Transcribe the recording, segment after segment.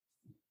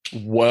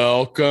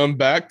Welcome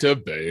back to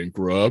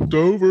Bankrupt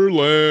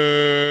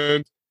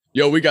Overland.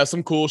 Yo, we got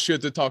some cool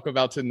shit to talk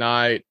about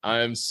tonight. I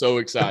am so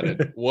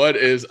excited. What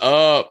is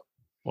up?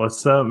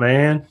 What's up,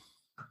 man?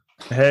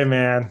 Hey,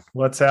 man.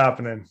 What's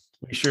happening?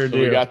 We sure do.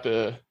 We got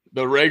the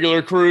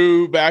regular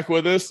crew back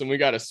with us, and we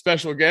got a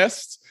special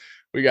guest.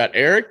 We got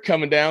Eric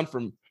coming down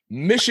from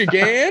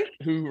Michigan,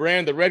 who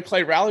ran the Red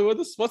Clay Rally with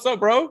us. What's up,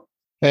 bro?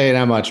 Hey,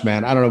 not much,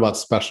 man. I don't know about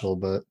special,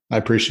 but I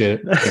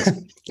appreciate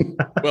it.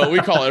 Well, we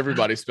call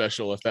everybody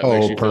special if that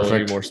makes you feel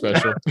any more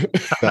special.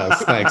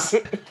 Does. Thanks.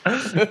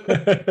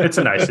 It's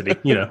a nicety,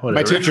 whatever.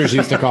 My teachers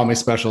used to call me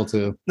special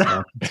too.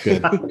 So it's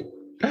good.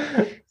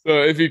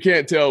 So if you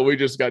can't tell, we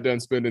just got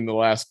done spending the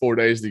last 4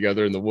 days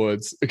together in the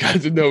woods. We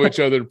got to know each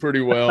other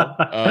pretty well.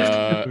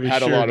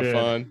 Had a lot of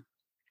fun.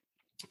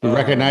 We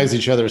recognize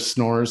each other's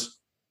snores.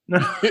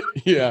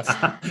 Yeah.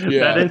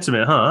 That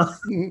intimate, huh?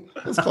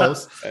 It's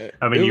close.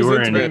 I mean, you were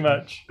in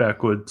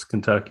backwoods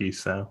Kentucky,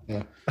 so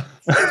yeah,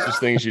 it's just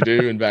things you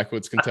do in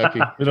backwoods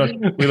Kentucky. We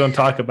don't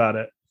talk about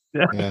it.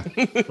 Yeah.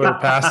 We're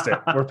past it.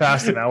 We're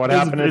past it now. What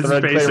happened at the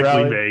Red Clay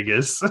Rally?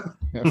 Vegas.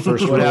 Yeah,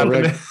 first rule of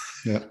Red.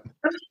 Yeah.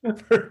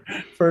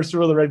 First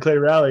rule of the Red Clay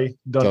Rally: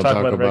 don't talk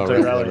about the Red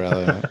Clay Rally.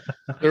 Yeah.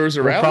 There was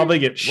a rally. We'll probably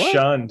get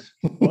shunned.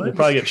 We'll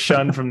probably get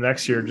shunned from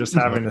next year just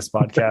having this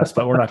podcast,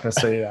 but we're not going to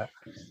say that.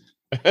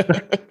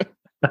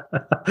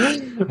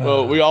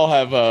 Well, we all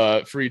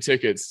have free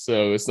tickets,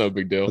 so it's no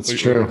big deal. That's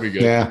true. Be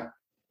good. Yeah.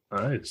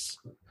 Nice.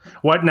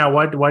 What now?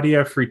 Why do you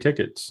have free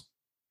tickets?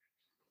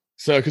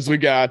 So, because we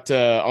got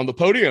on the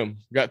podium,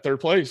 got third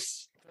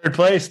place. Third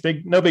place,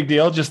 no big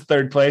deal. Just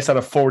third place out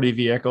of 40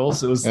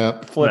 vehicles. It was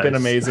flipping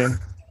amazing.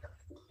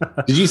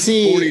 Did you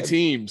see 40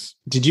 teams?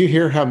 Did you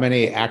hear how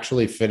many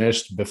actually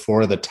finished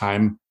before the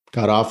time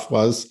cutoff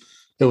was?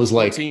 It was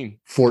like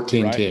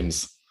 14 right?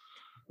 Teams.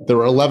 There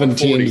were 11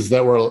 teams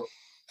that were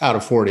out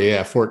of 40.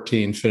 Yeah,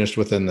 14 finished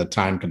within the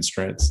time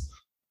constraints.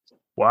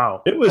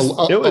 Wow. It was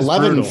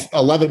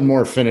 11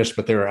 more finished,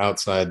 but they were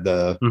outside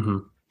the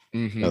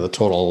the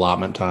total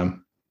allotment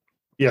time.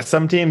 Yeah,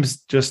 some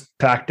teams just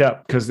packed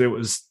up because it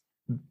was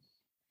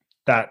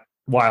that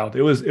wild.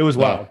 It was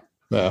wild.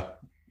 Yeah.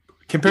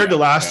 Compared to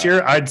last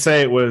year, I'd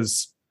say it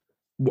was,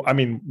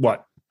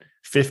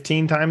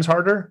 15 times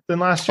harder than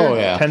last year? Oh,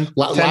 yeah. 10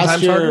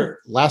 times harder?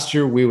 Last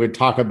year, we would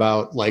talk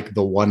about like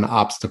the one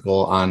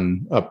obstacle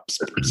on a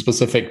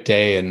specific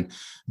day. And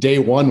day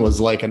one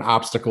was like an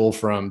obstacle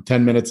from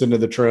 10 minutes into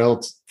the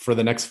trail for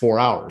the next 4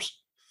 hours.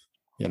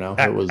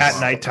 It was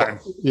at nighttime.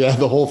 Yeah,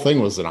 the whole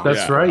thing was an obstacle.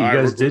 That's right. You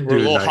guys did do it.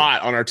 We're a little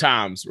hot on our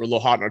times. We're a little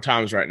hot on our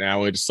times right now.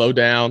 We need to slow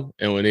down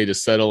and we need to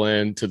settle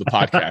into the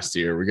podcast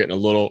here. We're getting a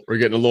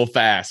little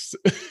fast.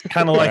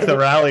 Kind of like the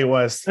rally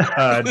was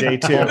day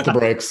two. Pump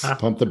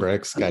the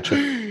brakes.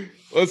 Gotcha.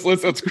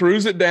 Let's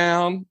cruise it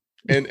down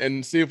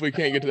and see if we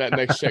can't get to that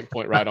next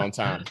checkpoint right on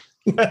time.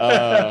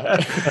 A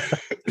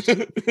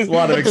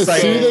lot of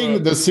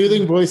excitement. The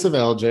soothing voice of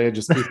LJ,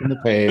 just keeping the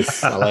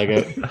pace. I like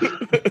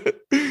it.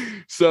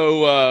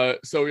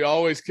 So we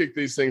always kick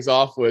these things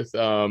off with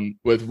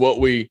what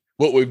we've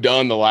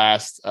done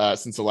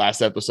since the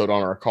last episode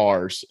on our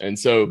cars. And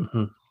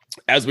so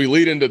as we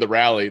lead into the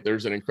rally,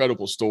 there's an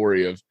incredible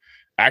story of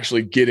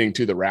actually getting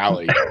to the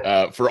rally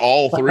for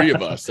all three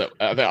of us.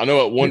 I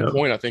know at one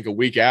point, I think a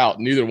week out,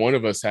 neither one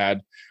of us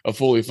had a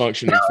fully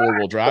functioning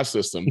 4-wheel drive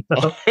system.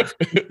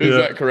 Is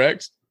that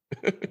correct?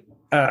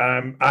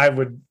 I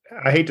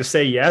hate to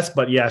say yes,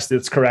 but yes,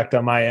 it's correct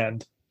on my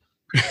end.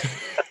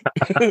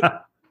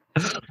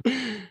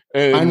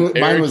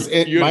 Mine was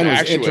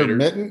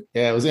intermittent.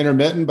 Yeah, it was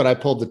intermittent, but I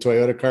pulled the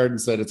Toyota card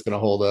and said it's going to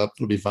hold up.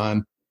 It'll be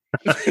fine.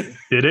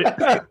 Did it?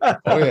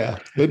 Oh yeah,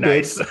 it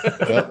nice. Did.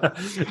 Yep.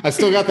 I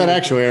still got that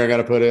actuator I got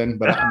to put in,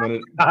 but I'm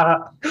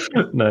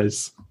gonna.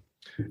 Nice.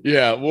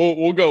 Yeah,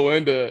 we'll go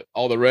into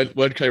all the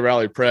Red Clay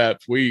Rally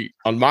prep.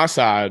 On my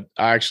side,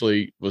 I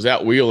actually was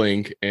out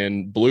wheeling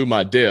and blew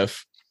my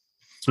diff,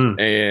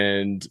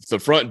 and the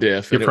front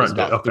diff. Your front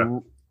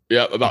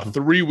diff. About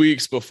 3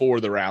 weeks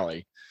before the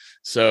rally.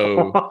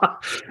 So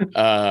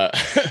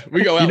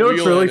we go out.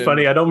 It's really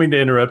funny. I don't mean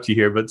to interrupt you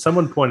here, but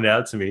someone pointed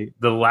out to me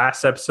the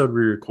last episode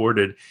we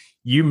recorded.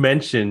 You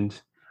mentioned,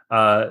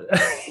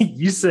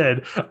 you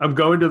said, "I'm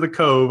going to the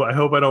Cove. I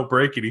hope I don't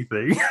break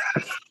anything."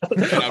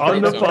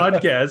 On the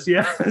podcast,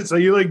 yeah. So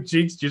you like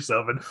jinxed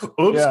yourself and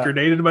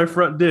grenaded my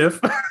front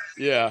diff.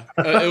 Yeah,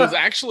 it was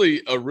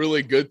actually a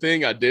really good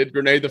thing. I did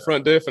grenade the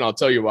front diff, and I'll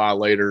tell you why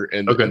later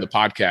in the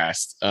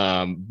podcast.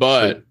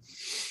 But.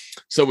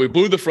 So we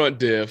blew the front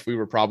diff. We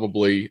were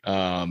probably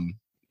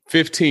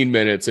 15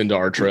 minutes into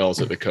our trails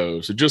at the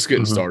Cove. So just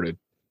getting started.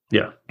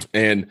 Yeah.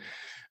 And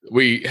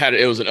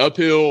it was an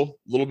uphill,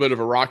 a little bit of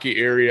a rocky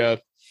area.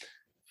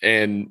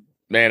 And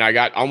man, I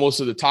got almost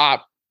to the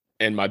top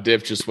and my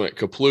diff just went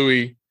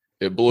kaplooey.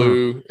 It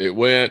blew, it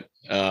went.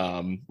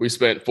 We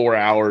spent 4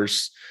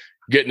 hours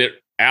getting it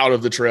out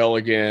of the trail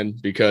again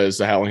because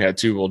I only had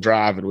 2-wheel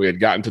drive and we had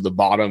gotten to the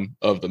bottom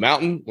of the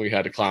mountain. We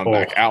had to climb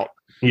back out.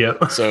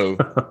 Yeah. So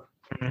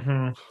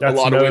that's a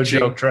lot of winching.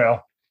 Joke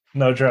trail.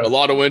 No joke. A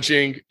lot of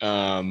winching,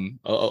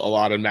 a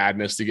lot of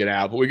madness to get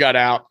out. But we got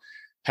out.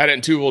 had it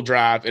in 2-wheel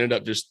drive, ended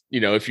up just,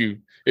 if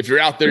you're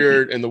out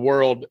there in the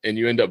world and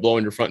you end up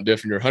blowing your front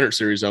diff and you're a 100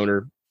 series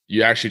owner,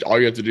 all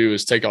you have to do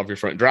is take off your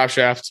front drive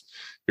shaft,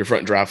 your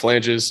front drive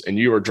flanges, and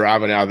you are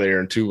driving out of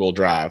there in 2-wheel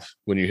drive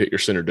when you hit your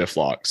center diff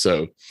lock.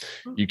 So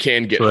you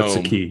can get that's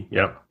home the key.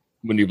 Yep.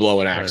 when you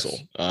blow an axle.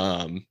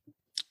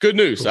 Good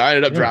news. I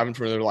ended up driving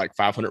for another like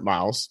 500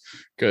 miles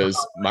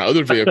because my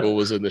other vehicle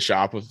was in the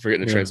shop with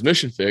getting the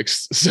transmission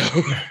fixed. So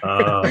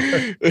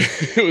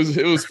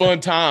it was fun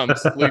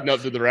times leading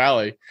up to the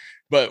rally.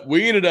 But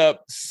we ended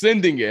up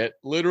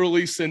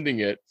literally sending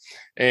it.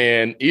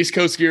 And East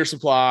Coast Gear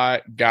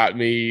Supply got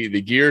me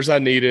the gears I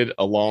needed,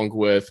 along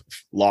with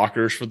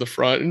lockers for the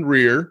front and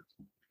rear.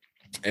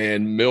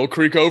 And Mill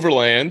Creek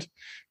Overland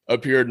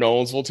up here in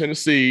Nolensville,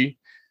 Tennessee,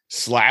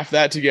 slapped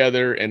that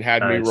together and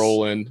had me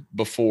rolling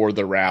before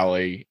the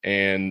rally.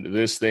 And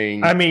this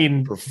thing, I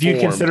mean, do you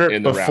consider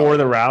it before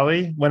the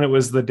rally when it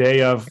was the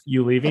day of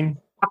you leaving?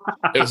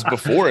 It was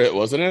before it,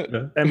 wasn't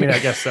it? I mean, I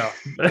guess so.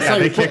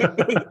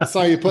 I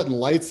saw you putting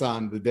lights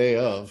on the day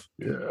of.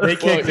 They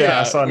kicked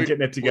ass on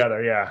getting it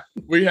together.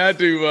 We had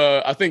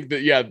to, I think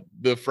that,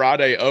 the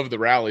Friday of the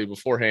rally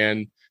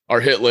beforehand, our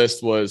hit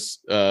list was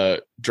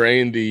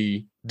drain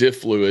the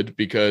diff fluid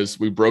because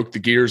we broke the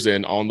gears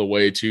in on the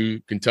way to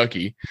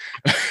Kentucky.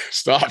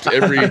 Stopped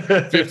every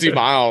 50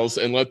 miles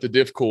and let the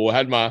diff cool. I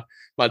had my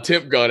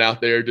temp gun out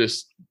there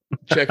just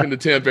checking the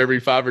temp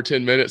every 5 or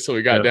 10 minutes. So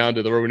we got down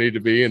to where we needed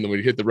to be, and then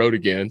we hit the road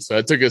again. So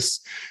it took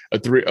us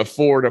a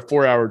 4 to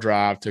 4 hour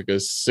drive, took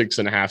us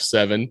 6.5,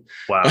 7.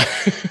 Wow.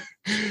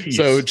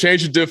 So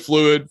changed the diff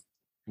fluid,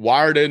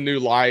 wired in new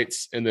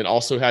lights, and then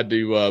also had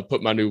to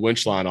put my new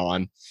winch line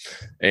on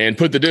and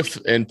put the diff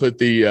and put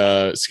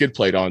the skid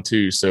plate on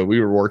too. So we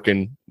were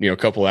working, a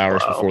couple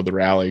hours before the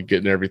rally,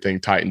 getting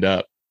everything tightened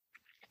up.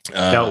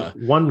 Now,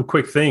 one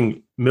quick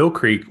thing, Mill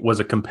Creek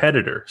was a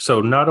competitor. So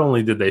not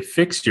only did they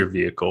fix your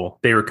vehicle,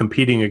 they were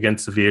competing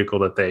against the vehicle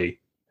that they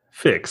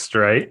fixed,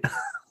 right?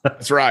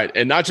 That's right.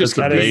 And not just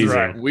amazing.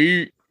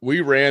 Right.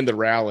 We ran the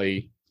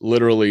rally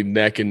literally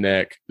neck and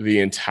neck the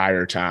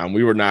entire time.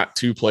 We were not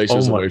 2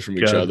 places away from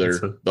each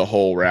other the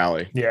whole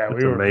rally. Yeah,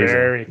 we were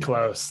very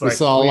close. We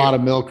saw a lot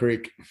of Mill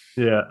Creek.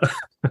 Yeah.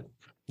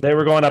 They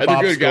were going up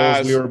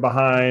obstacles. We were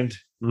behind.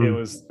 It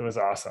was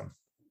awesome.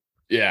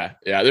 Yeah,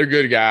 they're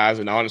good guys,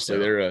 and honestly,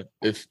 they're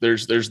if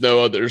there's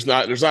not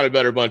a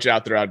better bunch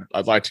out there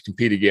I'd like to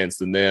compete against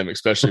than them,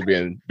 especially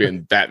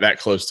being that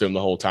close to them the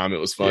whole time. It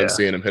was fun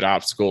seeing them hit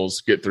obstacles,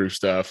 get through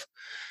stuff.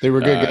 They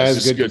were good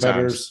guys, good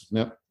competitors. Times.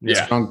 Yep.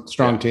 Yeah,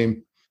 strong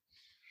team.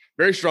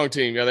 Very strong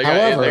team. Yeah, they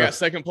got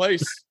second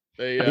place.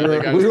 They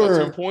got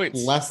 2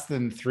 points, less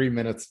than 3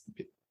 minutes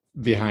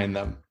behind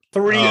them.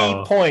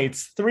 3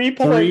 points. 3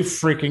 points.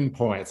 3 freaking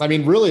points. I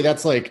mean, really,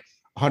 that's like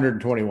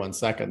 121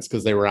 seconds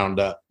because they round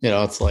up.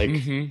 It's like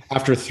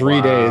after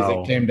 3 days,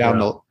 it came down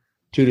to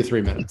 2 to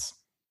 3 minutes.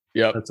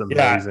 Yep. That's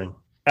amazing.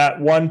 Yeah. At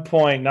one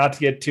point, not to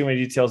get too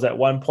many details, at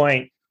one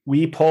point,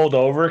 we pulled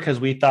over because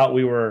we thought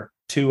we were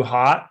too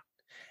hot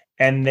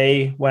and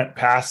they went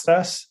past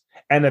us.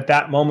 And at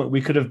that moment,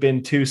 we could have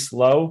been too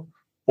slow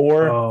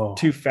or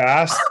too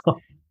fast.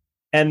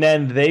 And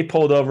then they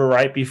pulled over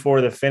right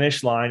before the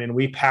finish line and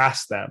we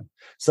passed them.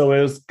 So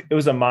it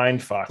was a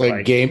mind fuck.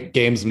 Like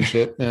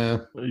gamesmanship.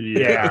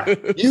 Yeah.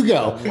 You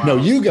go. Wow. No,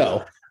 you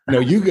go. No,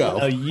 you go.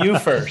 No, you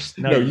first.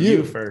 No,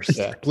 you first.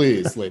 Yeah,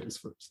 please, ladies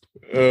first.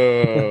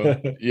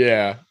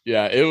 Yeah.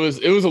 It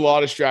was a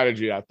lot of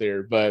strategy out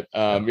there, but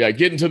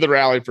getting to the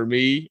rally for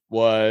me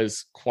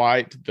was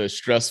quite the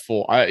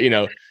stressful.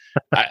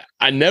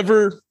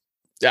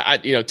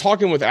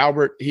 Talking with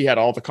Albert, he had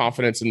all the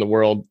confidence in the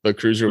world the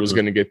cruiser was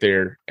going to get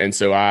there, and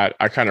so I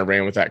kind of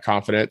ran with that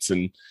confidence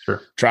and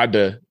tried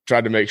to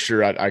make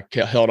sure I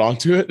held on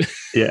to it.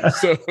 Yeah.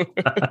 So,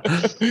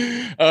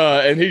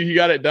 and he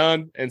got it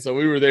done, and so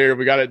we were there.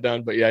 We got it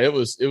done, but it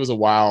was a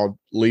wild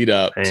lead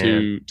up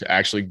to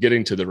actually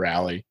getting to the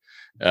rally.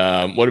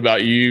 What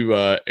about you,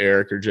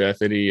 Eric or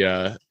Jeff?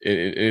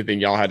 Anything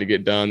y'all had to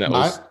get done that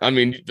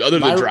other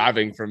than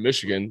driving from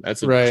Michigan,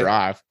 that's a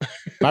drive.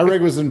 My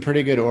rig was in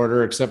pretty good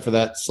order, except for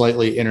that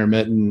slightly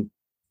intermittent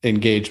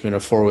engagement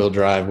of 4-wheel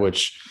drive,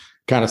 which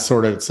kind of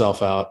sorted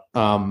itself out.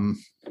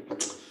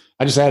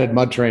 I just added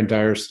mud terrain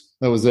tires.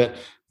 That was it.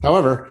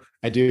 However,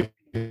 I do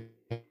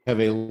have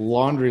a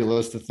laundry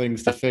list of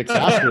things to fix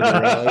after the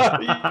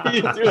rally.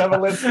 You do have a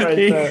list right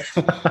there.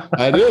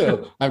 I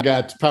do. I've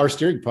got power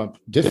steering pump,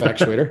 diff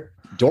actuator,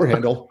 door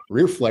handle,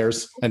 rear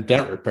flares, and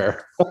dent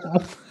repair.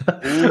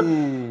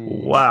 Ooh.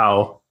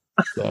 Wow.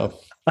 So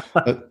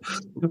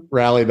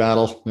rally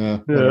battle. Yeah.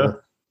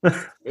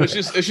 It's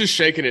just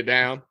shaking it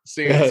down,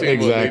 seeing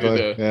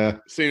exactly.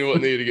 Seeing what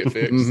needed to get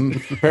fixed.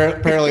 Mm-hmm.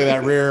 Apparently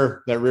that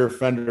rear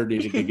fender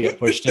needed to get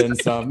pushed in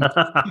some,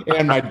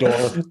 and my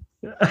door.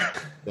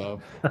 So,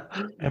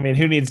 I mean,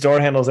 who needs door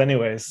handles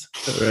anyways?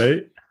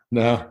 Right?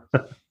 No.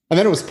 And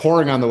then it was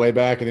pouring on the way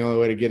back, and the only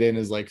way to get in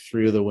is like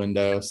through the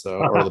window,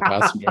 or the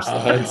passenger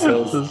side.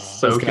 So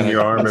soaking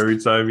your arm every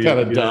time you kind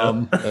of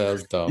dumb. That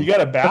was dumb. You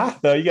got a bath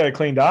though. You got it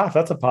cleaned off.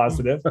 That's a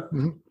positive.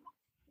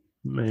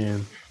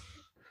 Man.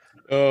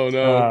 Oh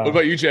no! What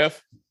about you,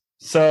 Jeff?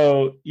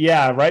 So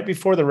yeah, right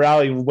before the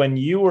rally, when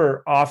you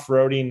were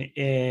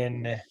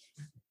off-roading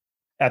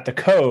at the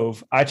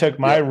Cove, I took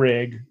my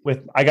rig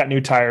I got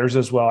new tires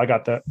as well. I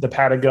got the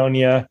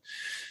Patagonia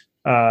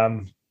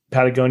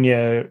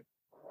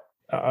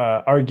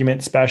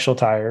Argument Special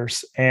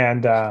tires,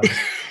 and I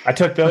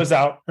took those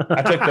out.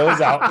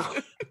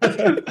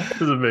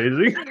 This is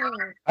amazing.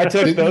 I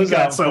took those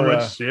out. So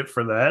much shit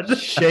for that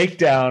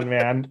shakedown,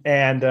 man.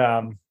 And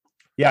I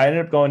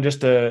ended up going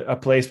just to a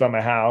place by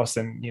my house,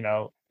 and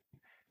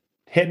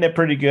hitting it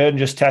pretty good and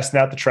just testing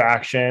out the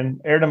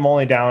traction. Aired them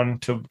only down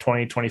to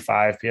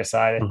 20-25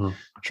 psi to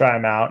try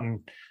them out, and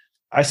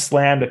I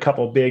slammed a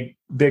couple big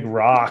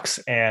rocks,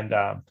 and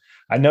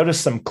I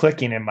noticed some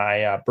clicking in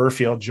my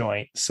Burfield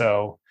joint.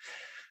 So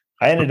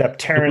I ended up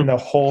tearing the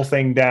whole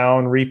thing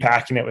down,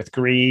 repacking it with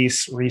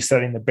grease,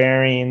 resetting the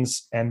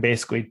bearings, and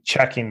basically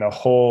checking the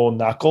whole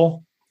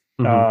knuckle.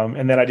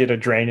 And then I did a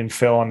drain and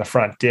fill on the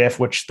front diff,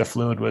 which the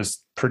fluid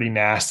was pretty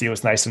nasty. It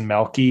was nice and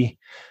milky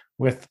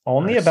with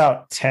only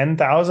about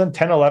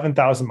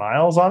 11,000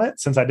 miles on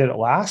it since I did it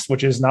last,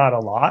 which is not a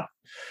lot.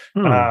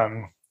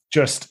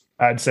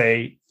 I'd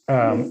say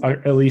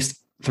at least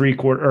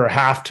 3/4 or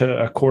half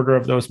to a quarter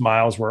of those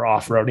miles were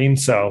off-roading.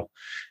 So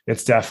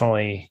it's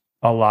definitely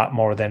a lot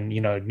more than,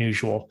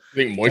 usual. I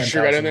think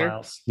moisture got in there.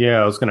 Miles.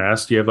 Yeah. I was going to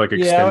ask, do you have like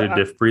extended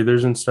diff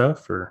breathers and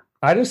stuff, or?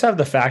 I just have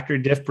the factory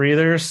diff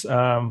breathers.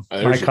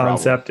 My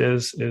concept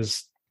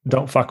is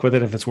don't fuck with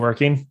it if it's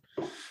working.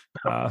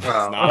 You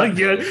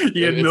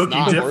had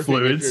milky diff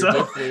fluid.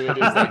 So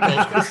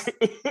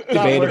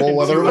debatable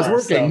whether it was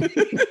working.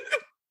 So.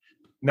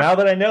 Now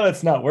that I know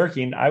it's not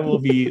working, I will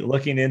be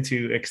looking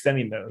into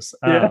extending those.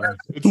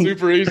 It's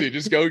super easy.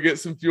 Just go get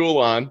some fuel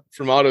on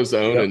from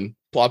AutoZone and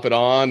plop it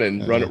on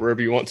and run it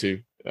wherever you want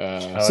to.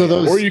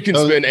 Or you can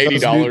spend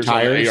 $80 on an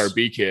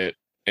ARB kit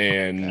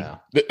and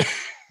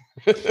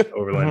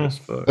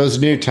those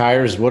new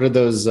tires. What did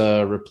those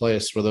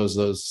replace? Were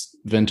those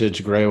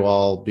vintage gray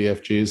wall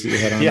BFGs that you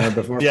had on there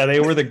before? Yeah, they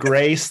were the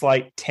gray,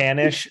 slight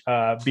tannish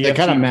BFG. They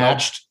kind of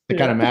matched. They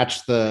kind of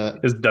matched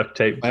his duct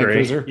tape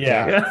gray.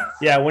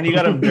 Yeah. When you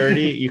got them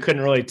dirty, you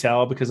couldn't really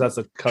tell because that's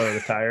the color of the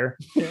tire.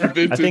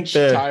 Vintage I think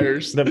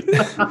tires.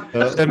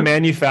 The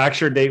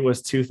manufacture date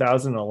was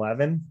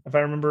 2011, if I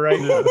remember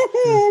right.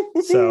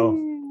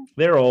 So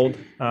they're old.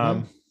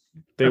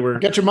 They were.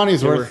 Get your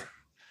money's worth.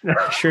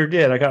 Sure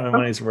did. I got my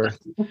money's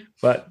worth.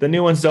 But the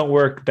new ones don't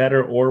work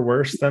better or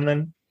worse than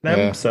them.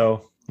 Yeah.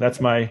 So that's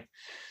my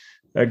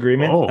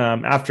agreement.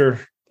 After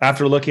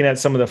looking at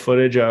some of the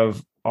footage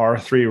of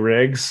R3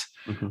 rigs,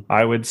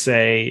 I would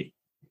say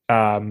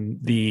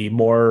the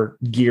more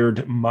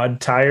geared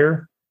mud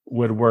tire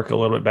would work a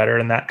little bit better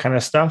in that kind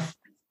of stuff.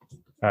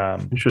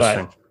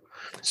 Interesting.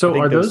 So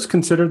are those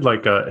considered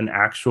like an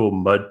actual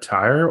mud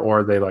tire, or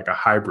are they like a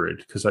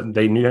hybrid? Because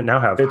they now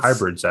have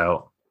hybrids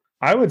out.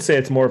 I would say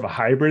it's more of a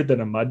hybrid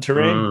than a mud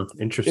terrain.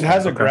 Interesting. It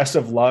has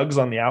aggressive lugs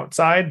on the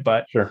outside,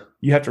 but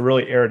you have to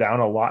really air down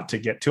a lot to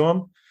get to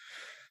them.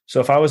 So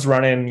if I was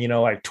running,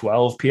 like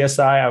 12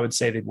 PSI, I would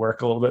say they'd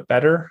work a little bit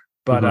better.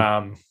 But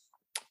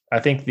I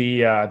think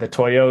the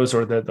Toyos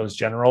or those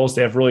Generals,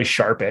 they have really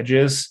sharp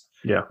edges.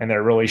 Yeah. And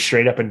they're really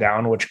straight up and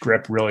down, which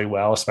grip really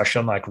well,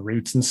 especially on like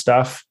roots and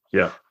stuff.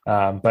 Yeah.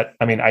 But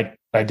I mean,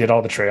 I did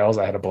all the trails.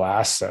 I had a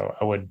blast. So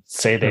I would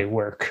say they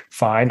work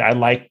fine. I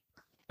like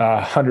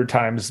 100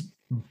 times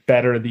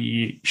better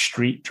the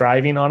street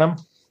driving on them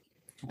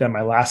than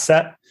my last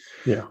set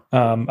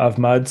of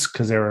muds,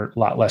 because they were a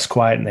lot less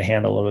quiet and they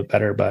handle a little bit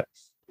better. But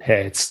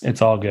hey,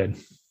 it's all good.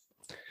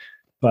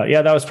 But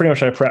yeah, that was pretty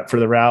much my prep for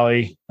the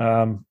rally.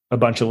 A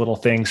bunch of little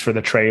things for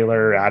the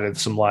trailer, added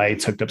some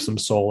lights, hooked up some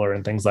solar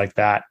and things like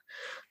that.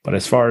 But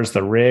as far as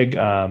the rig,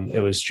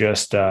 it was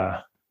just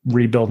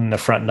rebuilding the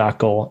front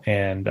knuckle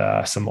and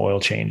some oil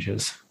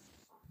changes.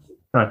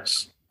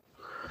 Nice.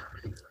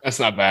 That's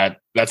not bad.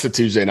 That's a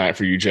Tuesday night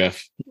for you,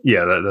 Jeff.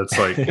 Yeah, that's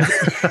like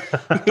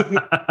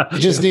he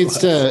just needs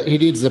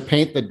to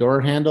paint the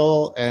door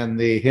handle and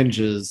the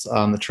hinges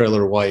on the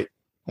trailer white,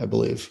 I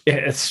believe. Yeah,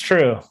 it's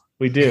true.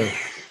 We do.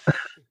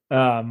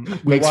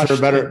 Makes for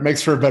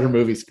a better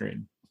movie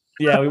screen.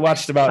 Yeah, we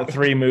watched about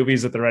 3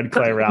 movies at the Red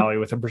Clay Rally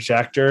with a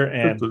projector,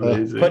 and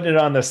putting it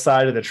on the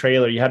side of the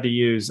trailer, you had to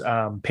use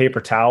paper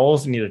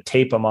towels and you had to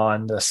tape them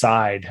on the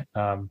side.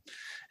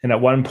 And at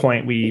one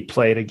point we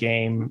played a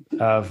game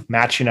of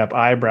matching up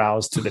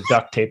eyebrows to the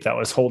duct tape that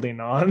was holding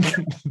on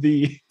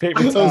the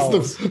paper towels. That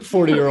was the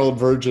 40-year-old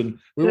virgin.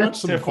 We watched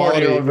some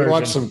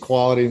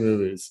quality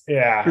movies.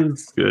 Yeah.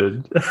 It's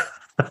good.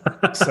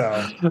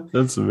 So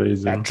that's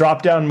amazing. That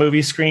drop down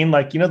movie screen,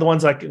 like, the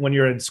ones like when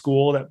you're in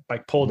school that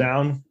like pull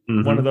down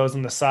one of those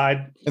on the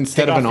side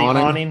instead of an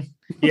awning.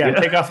 Yeah,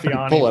 take off the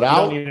awning. Pull it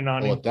out. You don't need an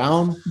awning. Pull it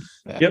down.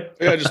 Yeah. Yep.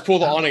 Yeah, just pull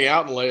the awning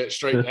out and lay it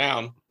straight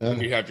down, and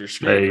you have your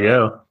screen. There you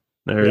go.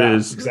 There it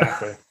is.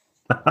 Exactly.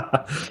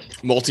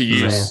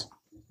 Multi-use.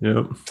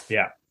 Yep.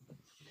 Yeah.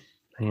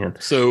 Man.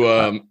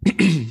 So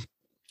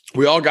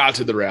we all got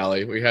to the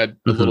rally. We had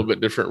a little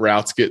bit different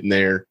routes getting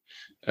there.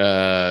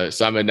 So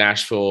I'm in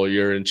Nashville,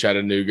 you're in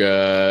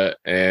Chattanooga,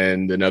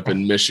 and then up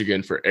in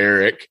Michigan for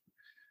Eric.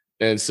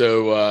 And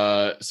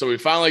so we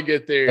finally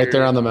get there. Right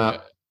there on the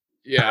map.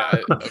 Yeah,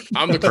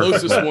 I'm the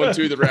closest one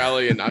to the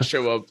rally, and I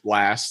show up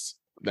last,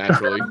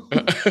 naturally.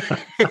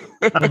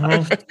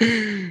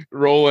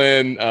 Roll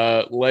in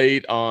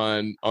late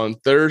on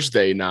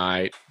Thursday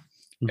night,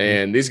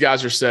 and these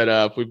guys are set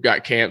up. We've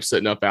got camp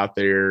setting up out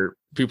there.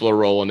 People are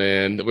rolling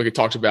in that we could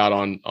talk about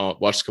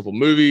watched a couple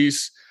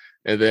movies.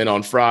 And then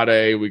on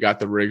Friday, we got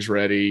the rigs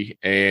ready,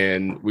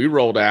 and we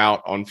rolled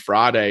out on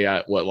Friday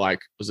at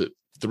was it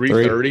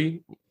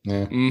 3:30?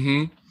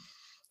 Yeah.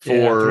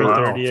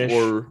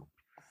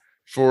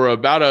 For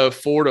about a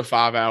 4 to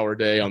 5 hour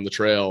day on the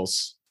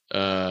trails.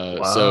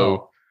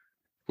 So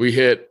we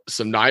hit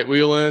some night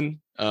wheeling.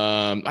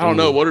 I don't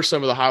know. What are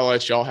some of the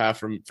highlights y'all have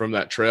from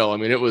that trail? I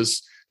mean, it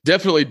was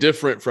definitely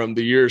different from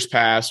the years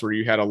past where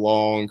you had a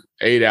long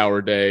 8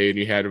 hour day and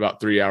you had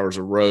about 3 hours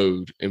of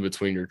road in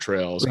between your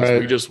trails. Right.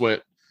 We just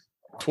went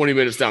 20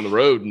 minutes down the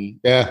road and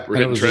we're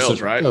hitting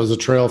trails, right? It was a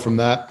trail from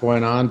that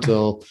point on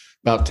till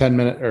about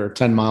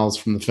 10 miles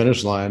from the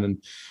finish line.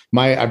 And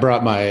I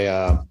brought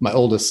my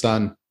oldest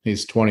son.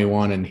 He's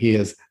 21 and he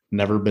has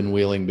never been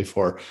wheeling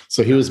before.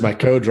 So he was my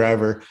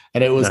co-driver,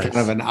 and it was kind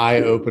of an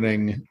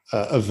eye-opening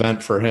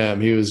event for him.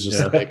 He was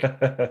just like,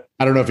 I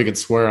don't know if he could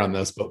swear on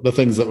this, but the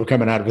things that were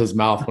coming out of his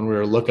mouth when we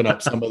were looking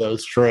up some of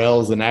those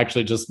trails and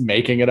actually just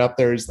making it up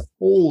there, he's like,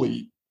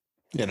 holy,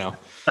 Yeah.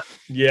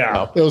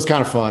 It was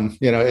kind of fun.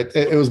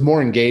 It was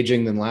more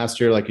engaging than last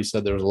year. Like you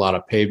said, there was a lot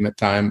of pavement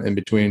time in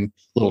between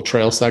little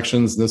trail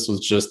sections. This was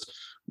just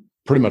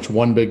pretty much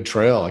one big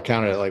trail. I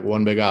counted it like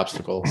one big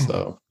obstacle.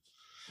 So,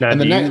 and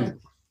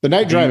the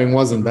night driving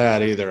wasn't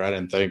bad either. I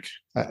didn't think.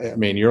 I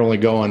mean, you're only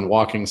going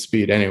walking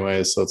speed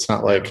anyway, so it's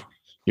not like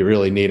you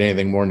really need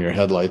anything more than your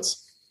headlights.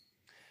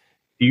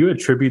 Do you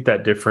attribute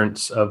that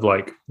difference of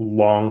like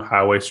long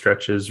highway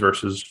stretches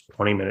versus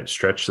 20-minute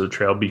stretch to the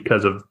trail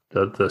because of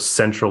the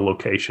central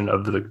location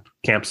of the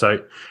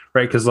campsite,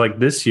 right? Because like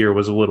this year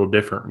was a little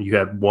different. You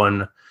had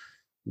one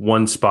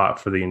spot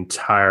for the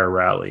entire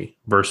rally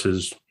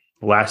versus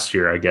last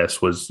year, I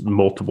guess, was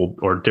multiple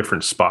or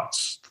different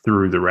spots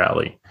through the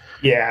rally.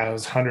 Yeah, it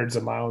was hundreds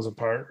of miles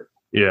apart.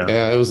 Yeah,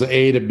 it was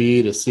A to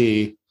B to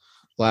C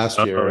last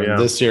year. And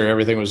this year,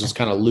 everything was just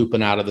kind of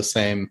looping out of the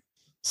same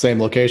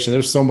location.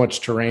 There's so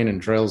much terrain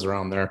and trails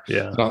around there.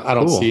 Yeah, I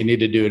don't see you need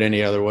to do it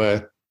any other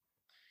way.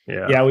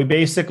 Yeah. We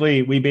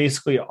basically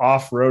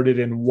off-roaded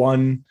in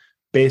one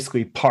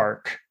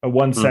park,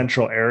 one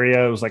central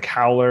area. It was like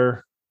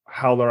Howler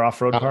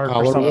Off-Road Park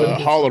or something.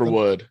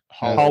 Hollerwood.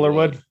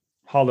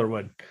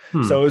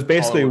 So it was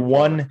basically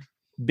one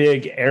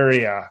big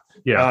area.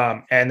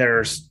 Yeah. And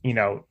there's,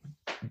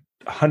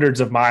 hundreds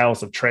of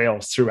miles of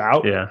trails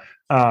throughout. Yeah.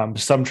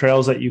 Some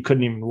trails that you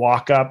couldn't even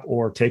walk up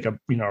or take a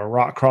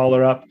rock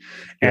crawler up.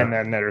 And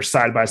then there's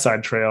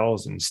side-by-side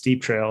trails and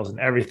steep trails and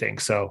everything.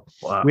 So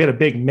we had a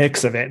big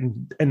mix of it.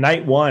 And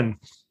night one,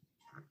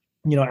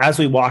 as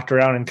we walked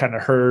around and kind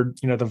of heard,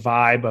 the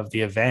vibe of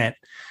the event,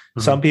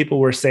 some people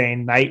were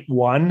saying night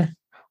one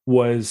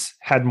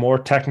had more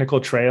technical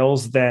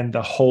trails than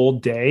the whole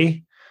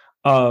day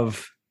or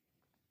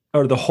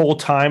the whole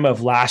time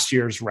of last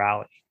year's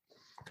rally.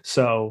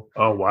 So,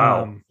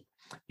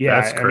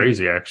 that's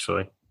crazy,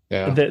 actually.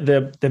 Yeah.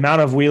 The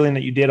amount of wheeling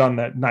that you did on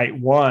the night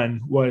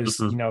one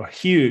was,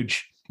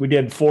 huge. We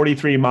did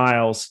 43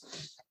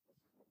 miles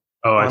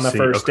on the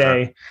first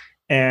day.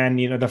 And,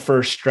 the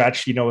first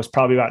stretch, was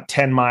probably about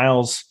 10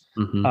 miles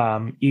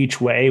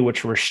each way,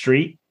 which were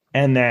street.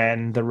 And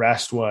then the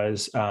rest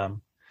was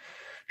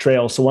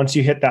trail. So once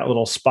you hit that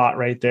little spot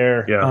right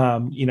there,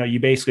 you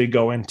basically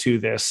go into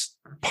this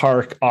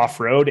park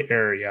off-road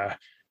area.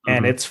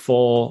 And it's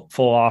full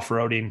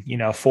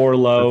off-roading, 4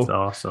 low. That's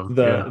awesome.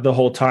 The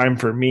whole time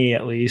for me,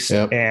 at least.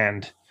 Yep.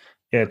 And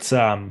it's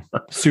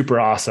super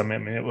awesome. I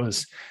mean,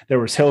 there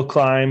was hill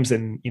climbs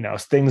and,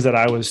 things that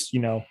I was,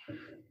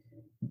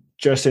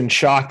 just in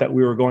shock that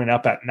we were going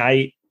up at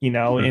night,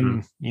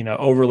 in,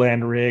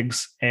 overland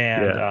rigs.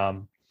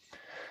 And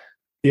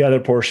the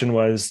other portion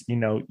was,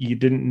 you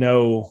didn't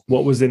know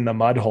what was in the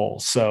mud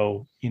holes.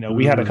 So,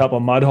 we had a couple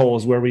of mud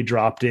holes where we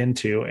dropped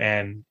into,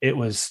 and it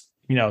was,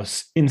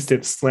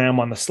 instant slam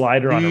on the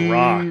slider on a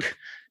rock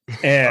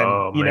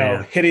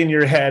and, hitting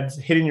your head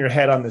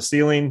on the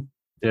ceiling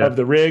of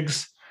the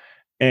rigs.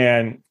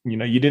 And,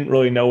 you didn't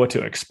really know what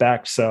to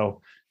expect.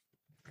 So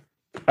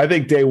I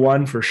think day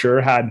one for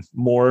sure had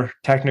more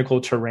technical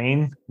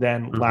terrain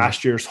than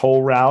last year's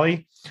whole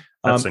rally.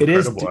 That's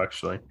incredible,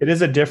 actually. It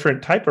is a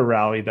different type of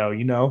rally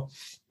though,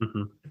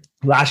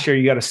 Last year,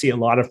 you got to see a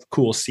lot of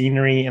cool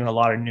scenery in a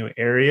lot of new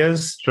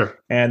areas. Sure.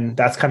 And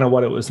that's kind of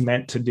what it was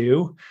meant to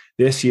do.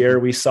 This year,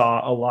 we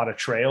saw a lot of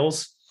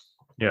trails.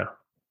 Yeah.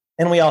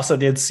 And we also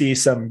did see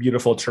some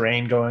beautiful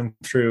terrain going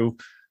through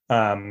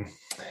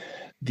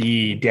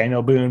the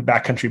Daniel Boone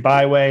Backcountry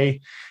Byway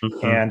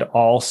and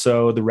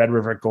also the Red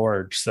River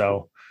Gorge.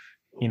 So,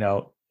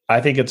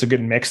 I think it's a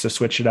good mix to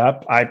switch it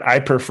up. I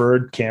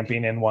preferred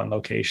camping in one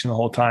location the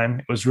whole time.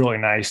 It was really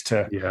nice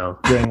to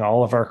bring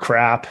all of our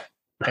crap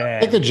I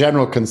think the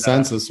general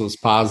consensus was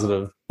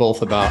positive,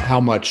 both about how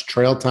much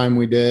trail time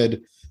we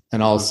did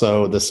and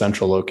also the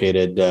central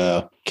located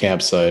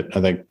campsite.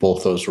 I think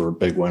both those were a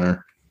big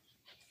winner.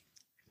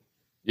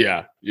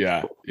 Yeah.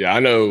 I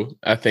know.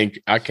 I think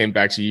I came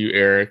back to you,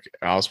 Eric.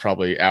 I was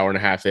probably an hour and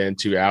a half in,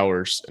 2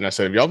 hours. And I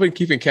said, have y'all been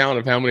keeping count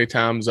of how many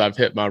times I've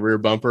hit my rear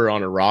bumper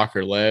on a rock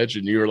or ledge?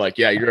 And you were like,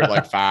 yeah, you're at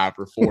like 5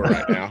 or 4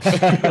 right now.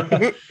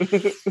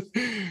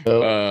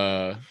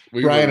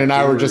 Ryan and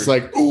I were just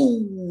like,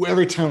 ooh,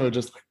 every time it was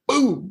just like,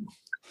 boom.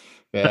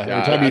 Yeah,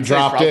 every time you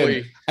dropped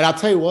in. And I'll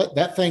tell you what,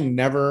 that thing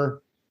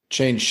never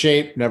changed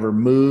shape, never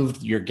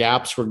moved. Your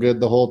gaps were good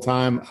the whole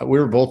time. We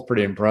were both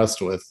pretty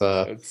impressed with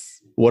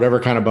whatever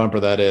kind of bumper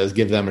that is.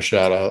 Give them a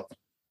shout out.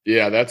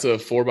 Yeah, that's a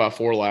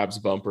 4x4 Labs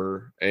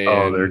bumper.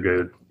 And they're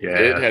good. Yeah,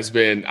 it has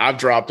been. I've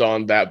dropped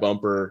on that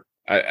bumper.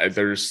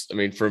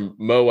 From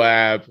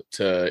Moab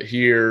to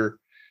here,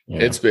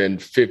 it's been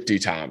 50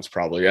 times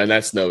probably, and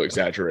that's no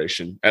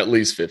exaggeration. At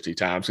least 50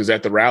 times, because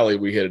at the rally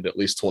we hit it at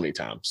least 20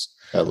 times.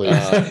 At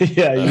least,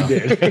 yeah, you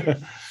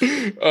did.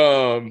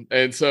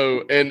 And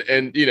so,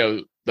 and you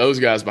know, those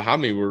guys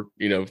behind me were,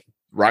 you know,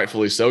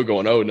 rightfully so,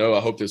 going, oh no,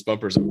 I hope this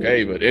bumper's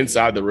okay. But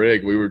inside the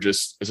rig, we were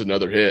just, it's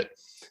another hit.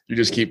 You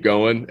just keep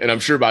going. And I'm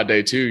sure by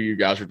day 2, you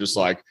guys were just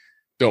like,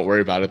 don't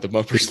worry about it. The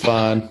bumper's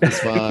fine. It's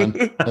fine.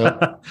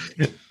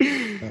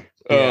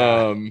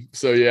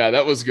 So yeah,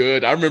 that was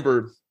good. I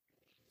remember,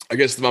 I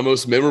guess my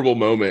most memorable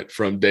moment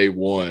from day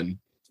 1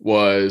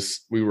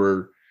 was we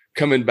were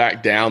coming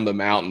back down the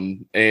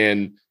mountain,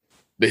 and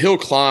the hill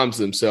climbs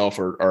themselves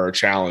are a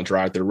challenge,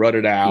 right? They're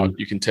rutted out.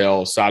 You can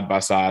tell side by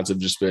sides have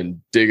just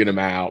been digging them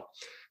out.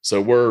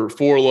 So we're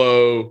 4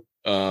 low.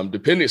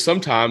 Depending,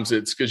 sometimes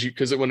it's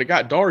because when it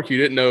got dark, you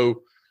didn't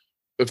know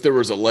if there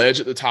was a ledge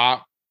at the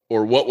top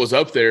or what was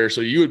up there. So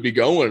you would be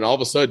going, and all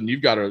of a sudden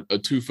you've got a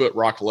 2-foot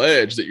rock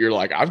ledge that you're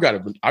like, I've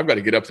got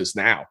to get up this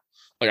now.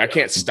 Like I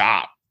can't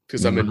stop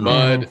because I'm in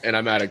mud and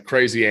I'm at a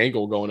crazy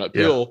angle going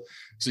uphill. Yeah.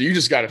 So you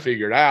just got to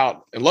figure it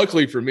out. And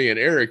luckily for me and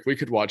Eric, we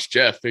could watch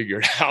Jeff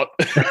figure it out.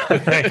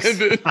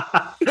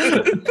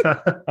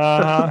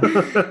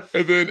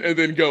 and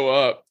then go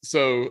up.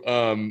 So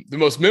the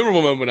most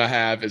memorable moment I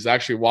have is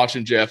actually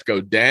watching Jeff go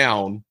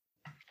down.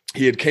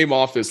 He had came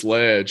off this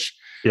ledge,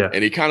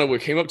 and he kind of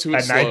came up to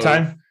it at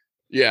nighttime.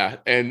 Yeah,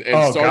 and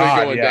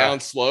started going down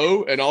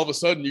slow, and all of a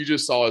sudden you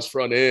just saw his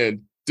front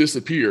end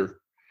disappear,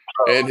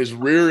 and his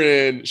rear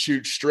end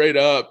shoots straight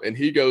up, and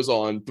he goes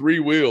on 3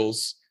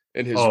 wheels.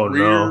 And his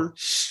rear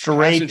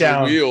straight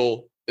down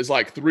wheel is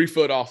like 3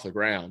 foot off the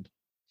ground.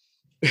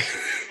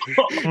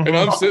 And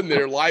I'm sitting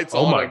there, lights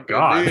on. Oh my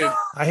God.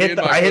 I hit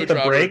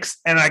the brakes,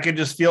 and I could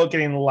just feel it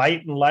getting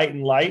light and light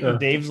and light. And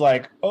Dave's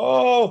like,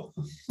 oh,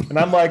 and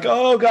I'm like,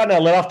 oh God. And I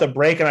let off the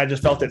brake, and I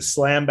just felt it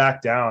slam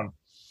back down.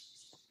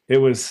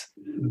 That's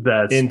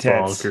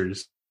intense.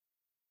 Bonkers.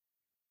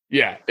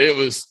 Yeah,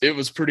 it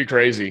was pretty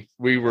crazy.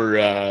 We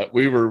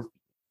were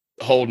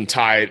holding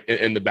tight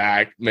in the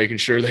back, making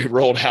sure they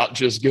rolled out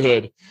just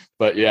good.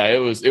 But yeah, it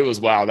was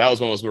wow. That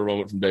was one of those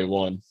moments from day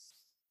 1.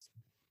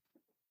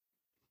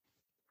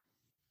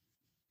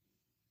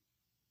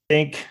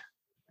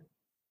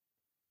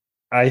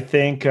 I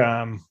think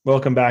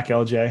welcome back,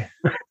 LJ.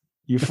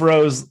 You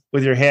froze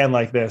with your hand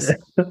like this.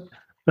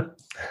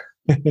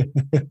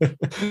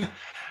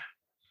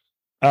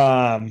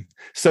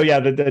 So yeah,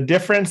 the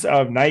difference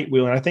of night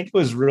wheeling, I think it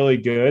was really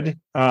good.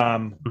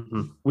 I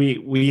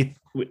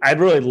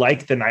really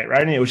liked the night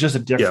riding. It was just a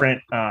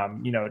different,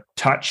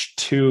 touch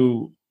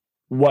to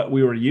what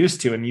we were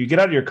used to. And you get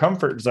out of your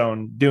comfort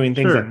zone doing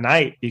things at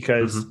night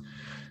because,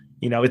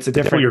 it's a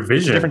different, your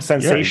vision, different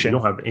sensation. You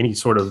don't have any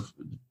sort of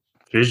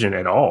vision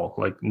at all,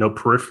 like no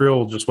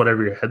peripheral, just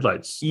whatever your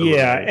headlights.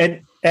 Yeah.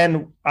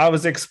 And I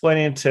was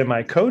explaining to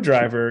my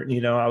co-driver,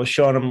 I was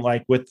showing him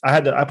I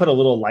put a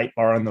little light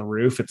bar on the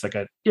roof. It's like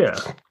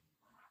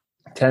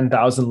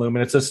 10,000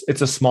 lumen. It's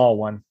a small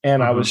one.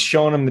 And I was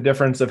showing him the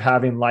difference of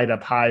having light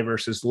up high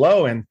versus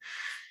low. And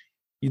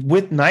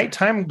with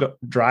nighttime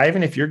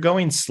driving, if you're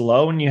going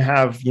slow and you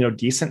have,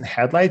 decent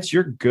headlights,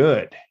 you're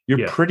good.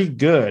 You're pretty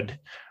good.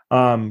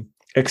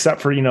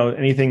 Except for,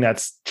 anything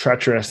that's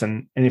treacherous.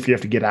 And if you have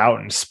to get out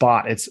and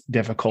spot, it's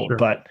difficult,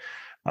 but,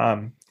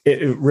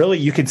 it really,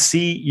 you can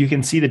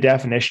see the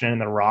definition in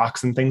the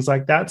rocks and things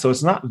like that. So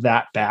it's not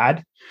that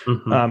bad.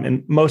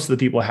 And most of the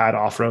people had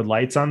off-road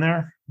lights on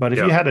there, but if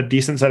you had a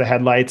decent set of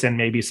headlights and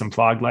maybe some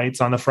fog lights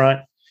on the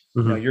front,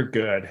 you're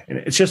good. And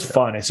it's just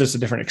fun. It's just a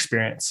different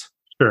experience.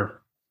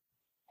 Sure.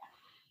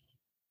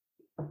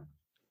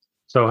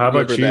 So how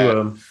about you?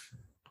 Go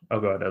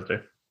ahead out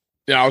there.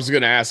 Yeah, I was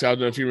going to ask, I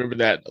don't know if you remember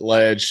that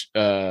ledge,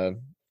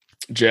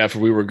 Jeff,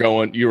 you were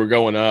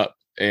going up,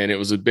 and it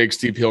was a big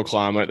steep hill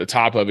climb. At the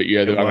top of it, you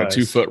had a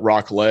 2-foot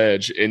rock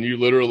ledge, and you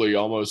literally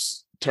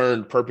almost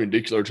turned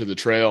perpendicular to the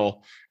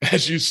trail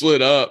as you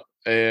slid up.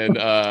 And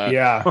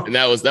and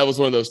that was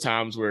one of those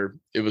times where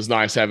it was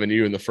nice having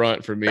you in the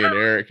front for me and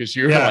Eric, because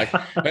you were like,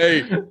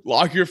 hey,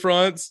 lock your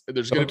fronts.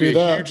 There's going to be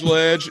a huge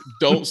ledge.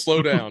 Don't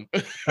slow down.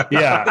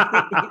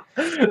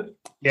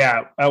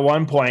 Yeah, at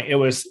one point it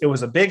was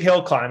a big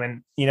hill climb,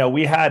 and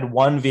we had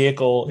one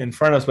vehicle in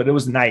front of us, but it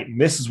was night, and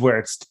this is where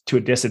it's to a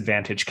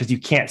disadvantage because you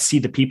can't see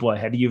the people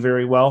ahead of you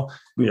very well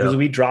because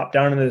we dropped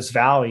down into this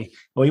valley.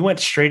 Well, we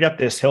went straight up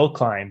this hill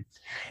climb,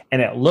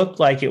 and it looked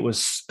like it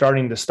was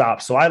starting to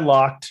stop. So I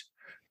locked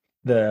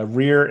the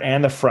rear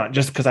and the front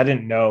just because I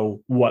didn't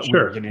know what we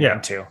were getting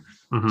into.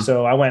 Mm-hmm.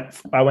 So I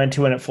went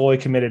to it fully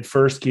committed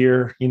first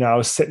gear. I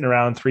was sitting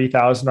around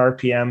 3,000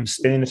 RPM,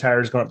 spinning the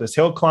tires, going up this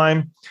hill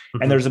climb.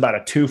 And there's about a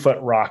 2-foot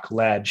rock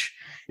ledge.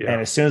 Yeah.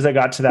 And as soon as I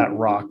got to that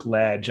rock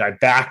ledge, I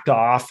backed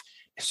off.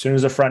 As soon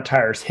as the front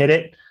tires hit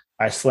it,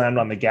 I slammed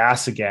on the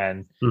gas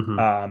again.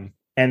 Mm-hmm.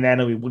 And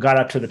then we got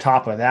up to the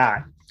top of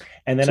that.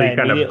 And then I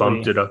kind of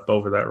bumped it up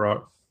over that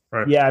rock.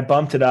 Right. Yeah, I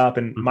bumped it up,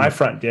 and my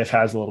front diff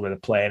has a little bit of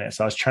play in it,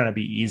 so I was trying to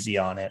be easy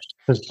on it.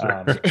 Because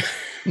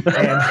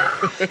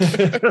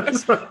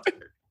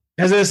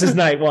this is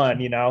night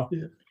one, Yeah.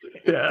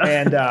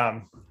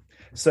 And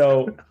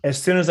so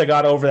as soon as I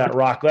got over that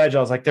rock ledge, I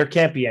was like, there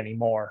can't be any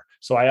more.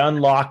 So I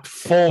unlocked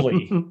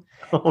fully.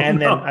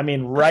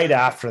 Then, right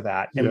after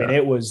that,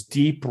 it was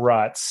deep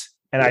ruts,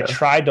 and I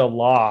tried to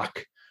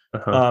lock.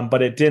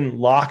 But it didn't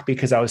lock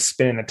because I was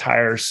spinning the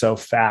tires so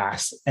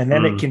fast. And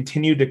then it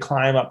continued to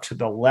climb up to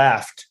the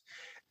left,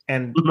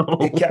 and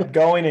it kept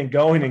going and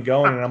going and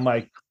going. And I'm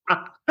like,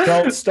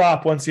 don't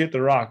stop once you hit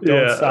the rock.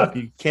 Don't stop.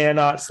 You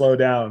cannot slow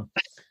down.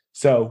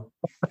 So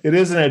it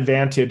is an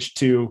advantage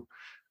to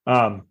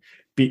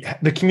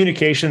the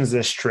communications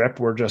this trip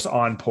were just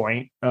on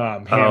point.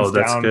 Hands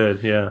that's down.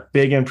 Good. Yeah.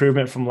 Big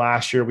improvement from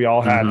last year. We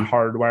all had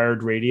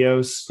hardwired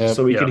radios,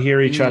 so we could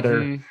hear each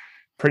other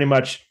pretty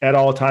much at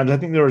all times. I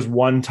think there was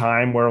one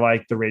time where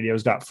like the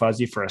radios got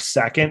fuzzy for a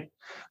second,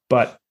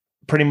 but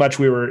pretty much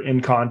we were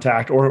in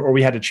contact, or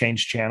we had to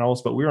change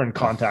channels, but we were in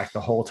contact the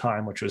whole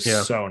time, which was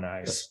so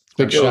nice.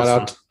 Big shout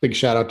out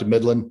to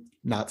Midland.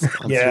 Not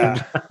sponsored.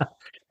 Yeah.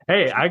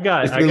 Hey, I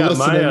got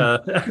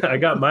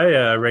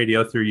my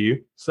radio through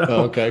you. So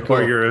okay, cool.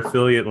 Or your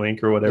affiliate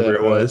link or whatever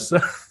it was.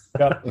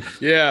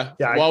 Yeah.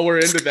 While we're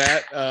into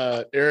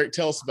that, Eric,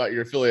 tell us about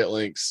your affiliate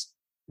links.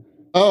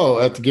 Oh,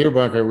 at the Gear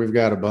Bunker, we've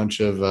got a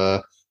bunch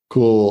of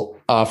cool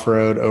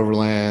off-road,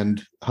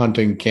 overland,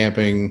 hunting,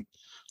 camping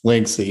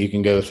links that you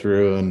can go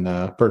through and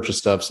purchase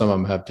stuff. Some of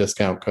them have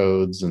discount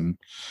codes, and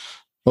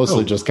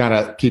mostly just kind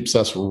of keeps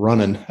us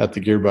running at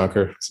the Gear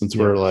Bunker since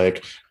we're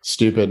like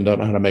stupid and don't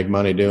know how to make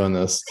money doing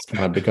this. It's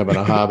kind of becoming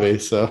a hobby.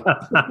 So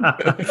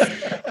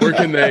where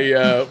can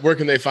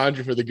they find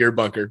you for the Gear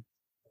Bunker?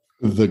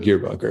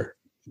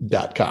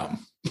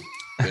 Thegearbunker.com.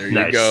 There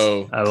you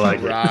go. I like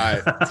it.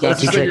 Right. Not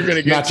too tricky. You're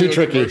gonna get not too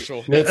tricky. It's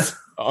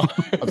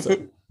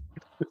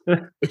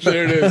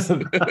there it is.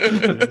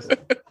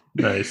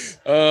 Nice.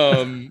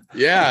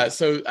 Yeah.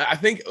 So I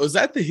think, was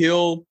that the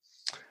hill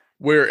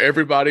where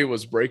everybody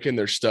was breaking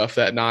their stuff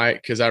that night?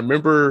 Because I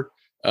remember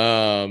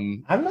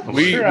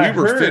we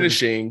were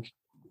finishing,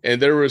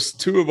 and there was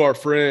two of our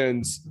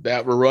friends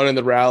that were running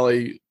the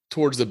rally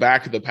towards the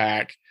back of the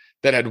pack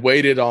that had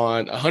waited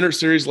on a 100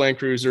 series Land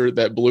Cruiser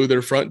that blew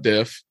their front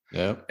diff.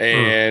 Yeah.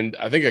 And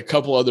I think a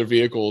couple other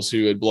vehicles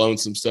who had blown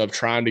some stuff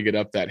trying to get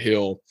up that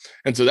hill.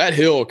 And so that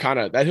hill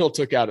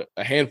took out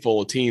a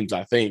handful of teams,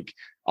 I think.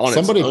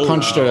 Somebody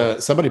punched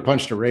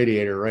a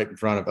radiator right in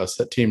front of us,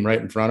 that team right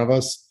in front of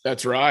us.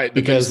 That's right.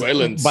 Because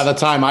by the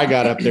time I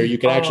got up there, you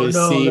could actually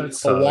see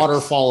a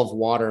waterfall of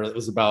water that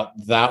was about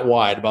that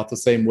wide, about the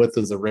same width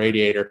as the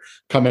radiator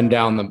coming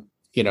down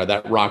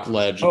that rock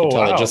ledge. You could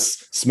tell it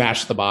just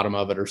smashed the bottom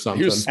of it or something.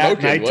 He was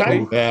smoking, at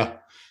nighttime? Yeah.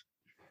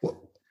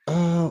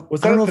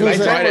 Was that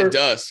right at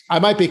dusk? I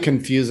might be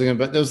confusing him,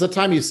 but there was the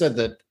time you said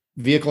that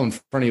vehicle in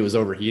front of you was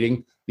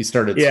overheating. He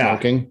started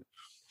smoking.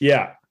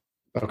 Yeah.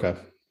 Okay.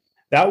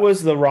 That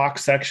was the rock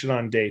section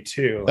on day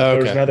 2. There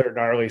was another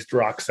gnarly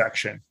rock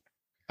section.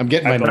 I'm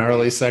getting my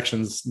gnarly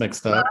sections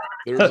mixed up.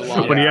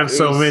 When you have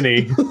so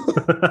many.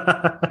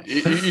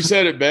 You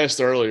said it best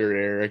earlier,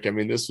 Eric. I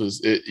mean, this was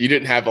it. You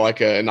didn't have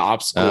like an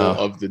obstacle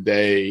of the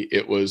day.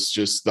 It was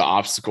just the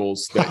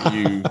obstacles that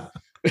you.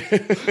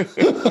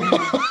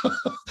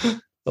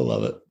 I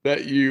love it.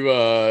 That you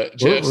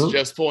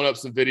Jeff's pulling up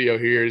some video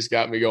here. He's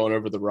got me going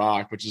over the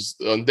rock, which is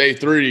on day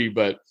 3.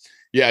 But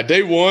yeah,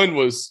 day 1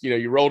 was,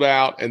 you rolled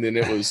out, and then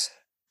it was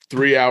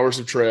 3 hours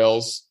of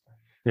trails.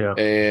 Yeah.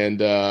 And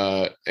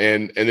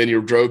then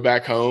you drove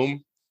back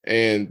home,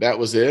 and that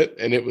was it.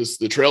 And it was,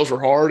 the trails were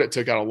hard. It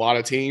took out a lot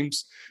of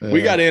teams. Yeah.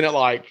 We got in at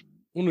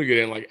when did we get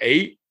in?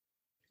 8?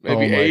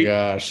 Maybe 8. Oh my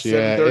gosh.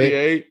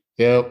 7:38.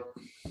 Yep.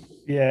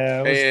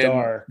 Yeah, it was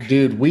dark.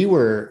 Dude, we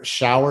were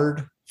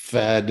showered,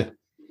 fed,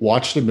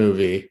 watched a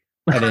movie,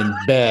 and in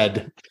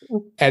bed,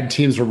 and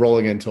teams were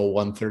rolling until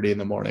 1:30 in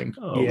the morning.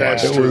 Oh, yeah.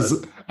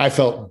 I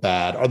felt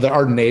bad.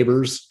 Our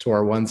neighbors to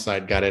our one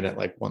side got in at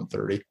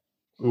 1:30.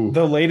 Ooh.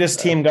 The latest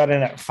team got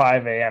in at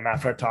 5 a.m.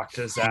 after I talked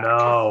to Zach.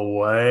 No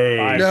way.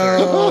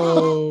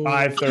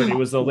 5:30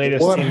 was the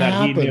latest team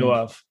that he knew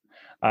of.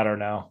 I don't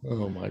know.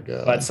 Oh my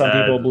God. But some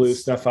people blew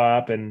stuff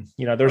up, and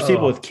there's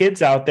people with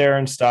kids out there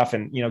and stuff,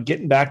 and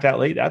getting back that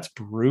late, that's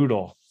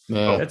brutal.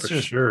 No, that's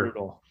just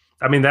brutal.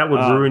 I mean, that would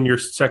ruin your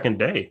second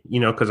day,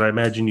 because I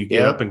imagine you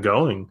get up and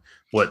going.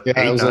 What?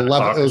 Yeah, it was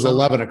 11. It was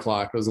 11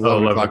 o'clock. It was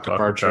 11 o'clock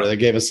departure. Okay. They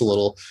gave us a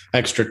little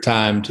extra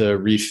time to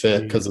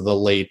refit because of the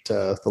late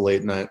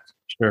night.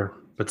 Sure,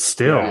 but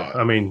still,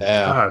 I mean,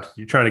 God,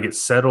 you're trying to get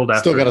settled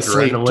after still got to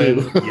sleep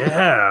too.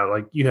 Yeah,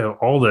 like you have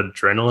all the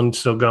adrenaline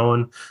still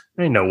going.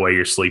 There ain't no way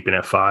you're sleeping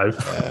at 5.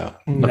 Yeah.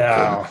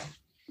 No,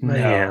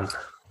 man.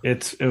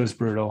 It was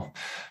brutal.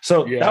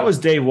 So that was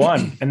day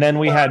 1. And then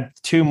we had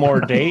 2 more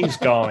days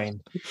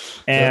going,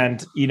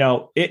 and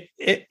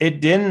it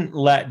didn't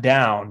let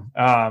down.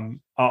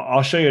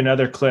 I'll show you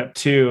another clip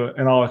too,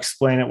 and I'll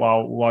explain it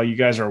while you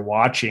guys are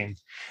watching.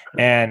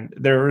 And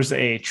there was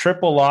a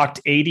triple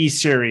locked 80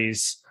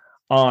 series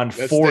on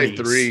 40s. Day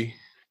 3.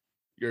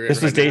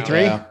 This was day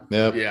 3? Yeah.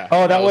 Yep. Yeah.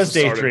 Oh, that was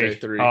day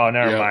 3. Oh,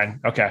 never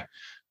mind. Okay.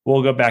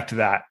 We'll go back to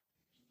that.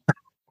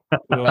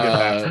 We'll get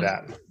back to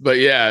that. But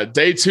yeah,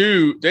 day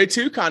two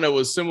kind of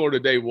was similar to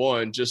day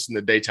 1, just in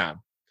the daytime.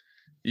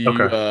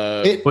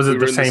 Was it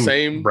the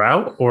same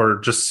route or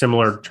just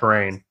similar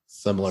terrain?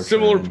 Similar.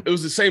 Terrain. It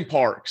was the same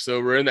park.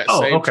 So we're in that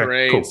same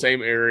terrain, cool.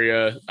 Same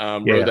area.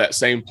 Rode that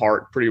same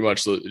park, pretty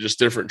much just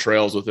different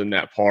trails within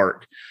that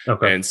park.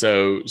 Okay. And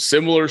so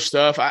similar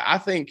stuff. I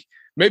think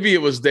maybe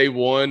it was day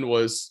 1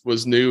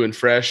 was new and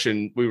fresh,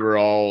 and we were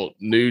all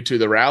new to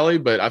the rally.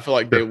 But I feel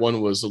like day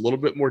 1 was a little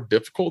bit more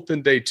difficult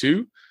than day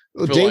 2.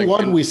 Day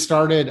 1, we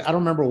started. I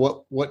don't remember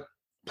what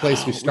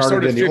place we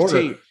started in the 15th.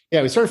 Order.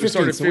 Yeah, we started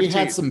 15th. So we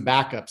had some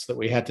backups that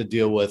we had to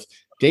deal with.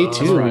 Day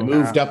 2, we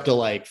moved up to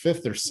like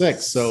 5th or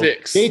 6th. So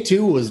day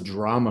 2 was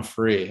drama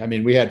free. I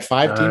mean, we had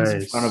 5 teams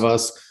in front of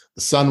us.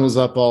 The sun was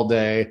up all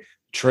day.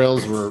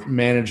 Trails were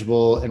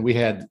manageable, and we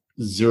had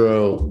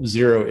zero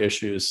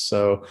issues.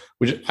 So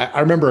I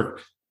remember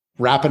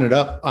wrapping it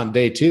up on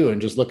day 2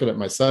 and just looking at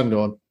my son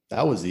going,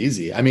 that was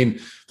easy. I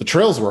mean, the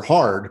trails were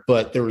hard,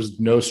 but there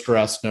was no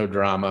stress, no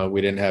drama. We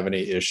didn't have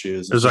any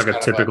issues. It was like a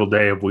typical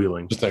day of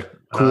wheeling. Just a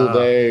cool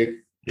day.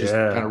 Just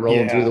kind of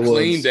rolling through the woods.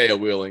 Clean day of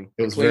wheeling.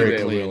 It was very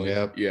clean.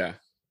 Yep. Yeah.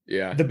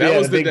 That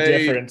was the big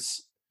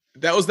difference.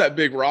 That was that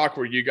big rock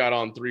where you got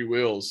on 3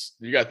 wheels.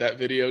 You got that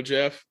video,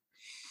 Jeff?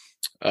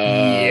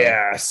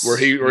 Yes. Where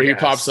he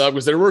pops up,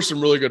 because there were some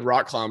really good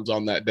rock climbs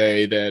on that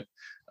day that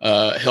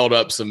held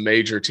up some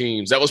major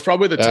teams. That was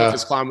probably the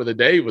toughest climb of the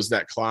day, was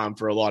that climb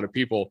for a lot of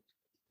people.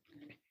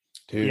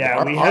 Dude,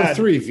 our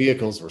 3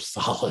 vehicles were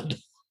solid.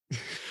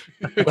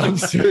 I'm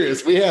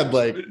serious. We had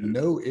like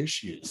no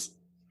issues.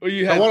 Well,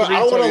 you had I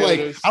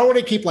don't want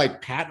to keep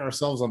like patting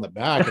ourselves on the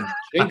back and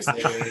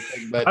jinxing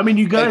anything. But I mean,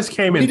 you guys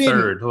came in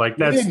third. Like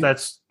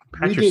that's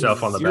pat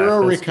yourself on the back.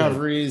 0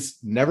 recoveries,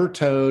 never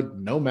towed,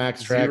 no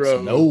max tracks,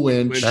 no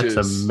winch. That's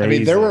amazing. I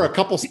mean, there were a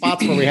couple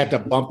spots where we had to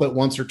bump it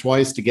once or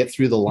twice to get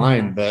through the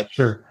line, but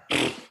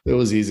it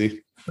was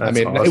easy. That's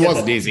awesome. It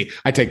wasn't easy.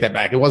 I take that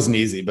back. It wasn't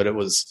easy, but it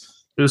was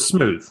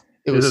smooth.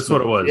 That's what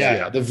it was.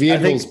 Yeah. The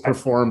vehicles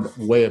performed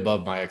way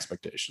above my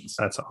expectations.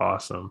 That's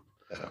awesome.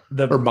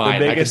 Or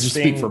mine. I can just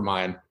speak for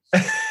mine.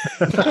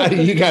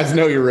 You guys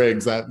know your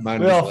rigs. Mine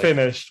we all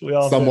finished. We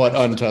all somewhat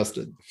finished.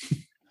 Untested.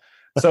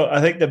 So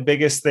I think the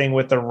biggest thing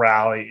with the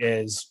rally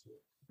is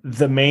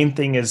the main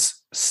thing is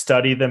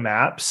study the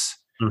maps,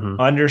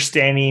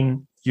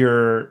 understanding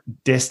your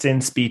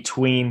distance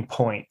between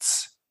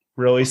points,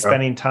 really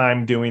spending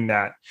time doing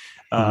that.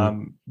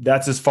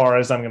 That's as far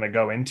as I'm going to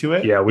go into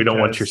it. Yeah, we don't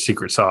want your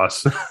secret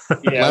sauce.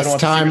 Less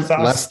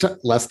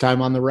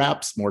time on the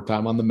wraps, more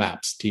time on the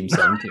maps. Team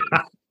 17.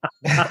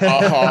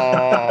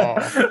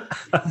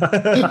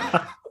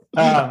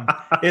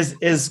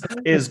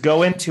 Is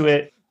go into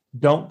it.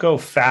 Don't go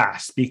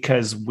fast,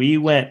 because we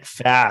went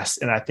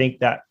fast, and I think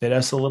that bit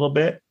us a little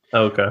bit.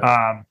 Okay.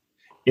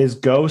 Is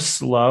go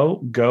slow,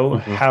 go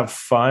have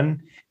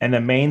fun, and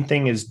the main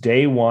thing is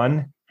day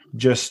 1,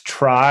 just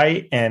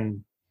try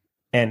and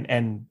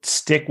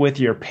stick with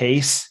your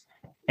pace,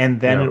 and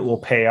then it will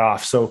pay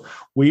off. So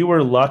we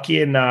were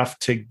lucky enough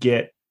to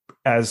get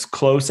as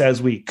close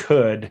as we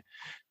could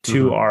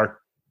to our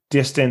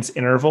distance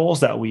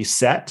intervals that we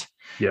set.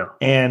 Yeah.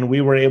 And we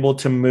were able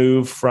to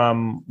move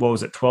from,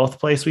 12th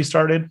place we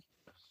started?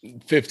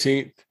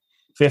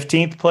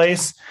 15th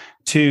place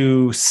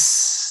to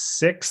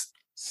 6th.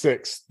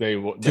 Day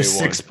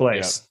 6th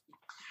place.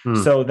 Yeah.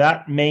 So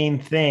that main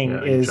thing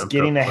is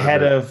getting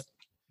ahead of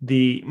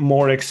the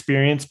more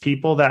experienced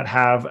people that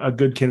have a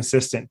good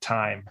consistent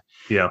time.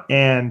 Yeah.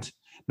 And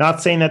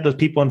not saying that the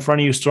people in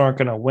front of you still aren't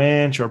going to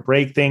winch or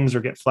break things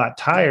or get flat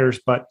tires,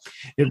 but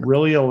it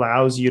really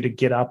allows you to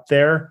get up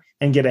there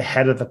and get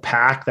ahead of the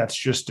pack that's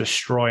just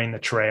destroying the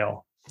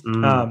trail.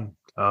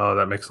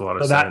 That makes a lot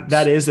of sense.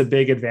 That is a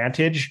big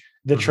advantage.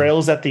 The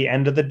trails at the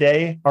end of the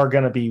day are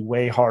going to be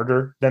way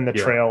harder than the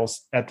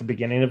trails at the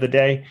beginning of the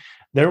day.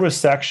 There was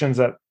sections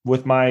that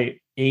with my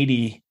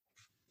 80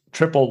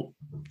 triple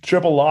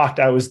locked,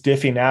 I was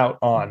diffing out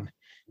on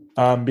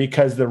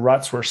because the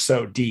ruts were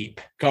so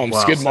deep. Call them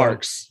skid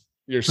marks.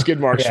 Your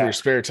skid marks for your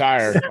spare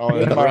tire. All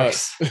in the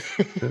ruts.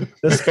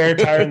 The spare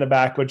tire in the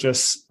back would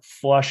just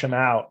flush them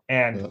out.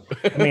 And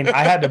I mean,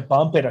 I had to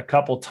bump it a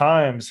couple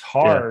times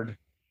hard.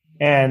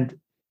 And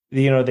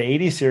the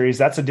 80 series,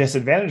 that's a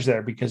disadvantage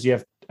there because you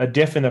have a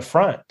diff in the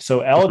front. So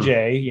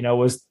LJ,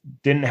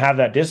 didn't have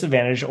that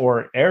disadvantage,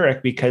 or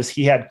Eric, because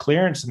he had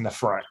clearance in the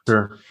front.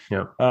 Sure.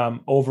 Yeah.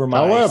 Over my.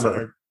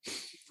 However,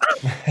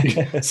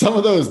 some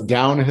of those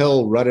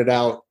downhill rutted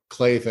out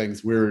clay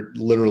things, we were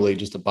literally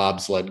just a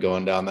bobsled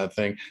going down that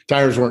thing.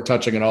 Tires weren't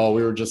touching at all.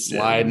 We were just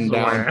sliding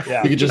down.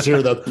 Yeah. You could just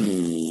hear the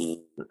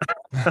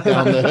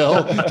down the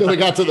hill until we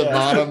got to the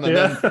bottom, and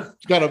then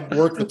you got to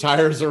work the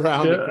tires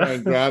around to try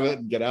and grab it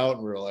and get out.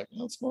 And we were like,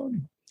 that's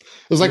fun.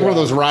 It was like one of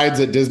those rides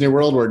at Disney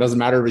World where it doesn't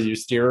matter if you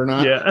steer or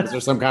not. Yeah. Is there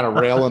some kind of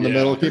rail in the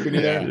middle keeping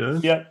you there?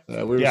 Yeah.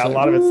 A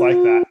lot of it's like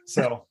that.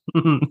 So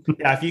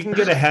if you can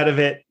get ahead of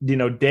it,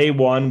 day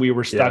one, we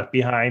were stuck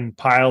behind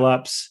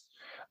pileups.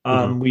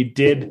 We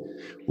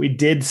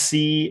did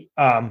see,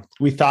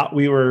 we thought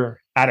we were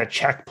at a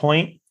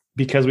checkpoint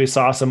because we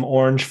saw some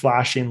orange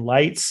flashing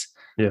lights,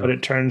 but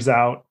it turns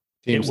out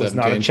it was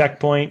not a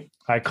checkpoint.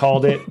 I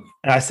called it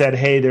and I said,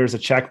 hey, there's a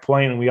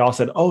checkpoint. And we all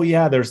said, oh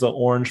yeah, there's the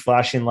orange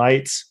flashing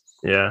lights.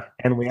 Yeah.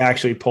 And we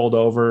actually pulled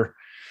over,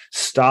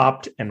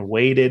 stopped and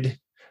waited.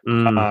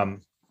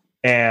 And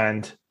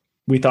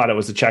we thought it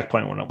was a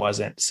checkpoint when it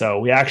wasn't. So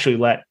we actually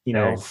let,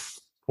 4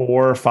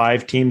 or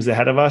 5 teams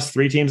ahead of us,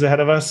 3 teams ahead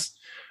of us.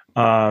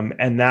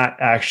 And that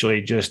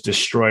actually just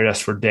destroyed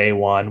us for day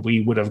one.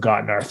 We would have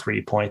gotten our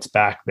 3 points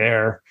back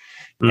there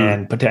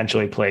and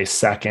potentially placed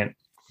second.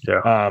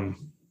 Yeah.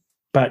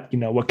 But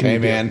what can you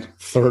do? Man,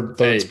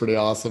 third's pretty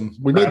awesome.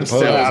 We made the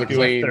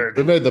podium.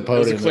 We made the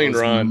podium. It was a clean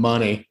run.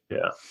 Money.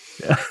 Yeah.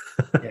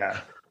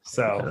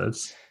 So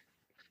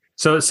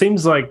it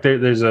seems like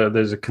there's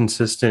a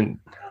consistent,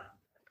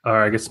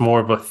 or I guess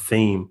more of a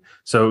theme.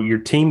 So your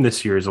team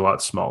this year is a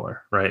lot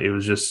smaller, right? It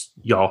was just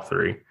y'all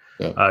 3.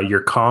 Yeah.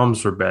 Your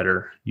comms were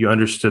better. You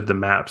understood the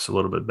maps a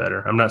little bit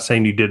better. I'm not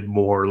saying you did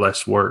more or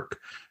less work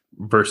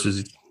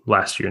versus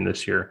last year and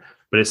this year,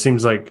 but it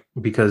seems like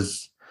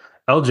because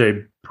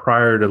LJ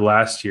prior to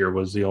last year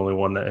was the only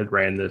one that had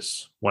ran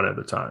this one at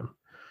a time.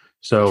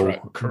 So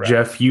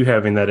Jeff, you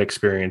having that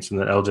experience, and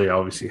then LJ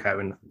obviously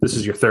having, this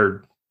is your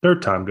third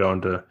time going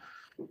to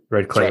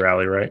Red Clay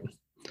Rally, right?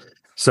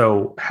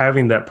 So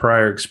having that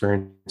prior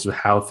experience of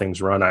how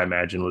things run, I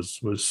imagine was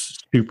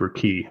super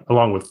key,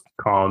 along with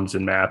comms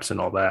and maps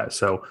and all that.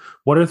 So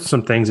what are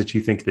some things that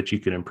you think that you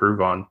can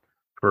improve on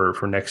for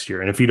next year?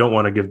 And if you don't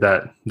want to give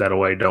that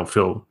away, don't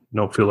feel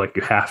like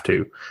you have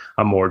to.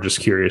 I'm more just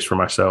curious for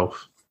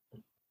myself.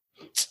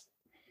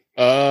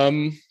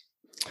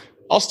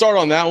 I'll start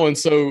on that one.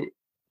 So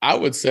I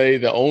would say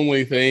the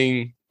only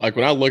thing, like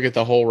when I look at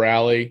the whole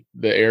rally,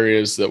 the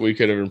areas that we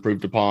could have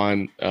improved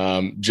upon,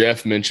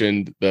 Jeff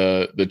mentioned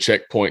the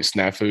checkpoint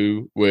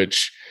snafu,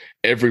 which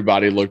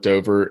everybody looked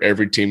over.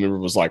 Every team member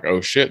was like,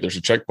 "Oh shit, there's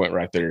a checkpoint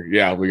right there.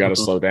 Yeah, we got to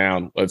slow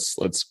down. Let's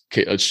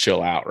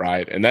chill out."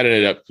 Right. And that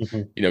ended up,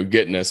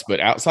 getting us. But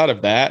outside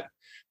of that,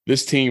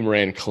 this team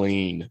ran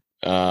clean.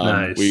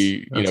 Nice.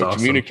 We, awesome.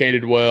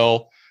 communicated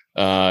well.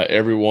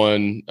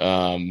 Everyone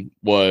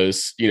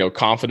was,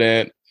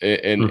 confident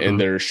in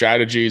their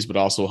strategies, but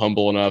also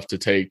humble enough to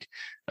take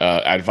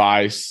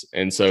advice.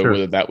 And so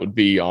whether that would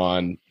be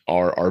on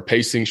our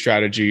pacing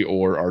strategy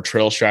or our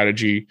trail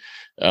strategy,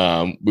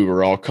 we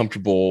were all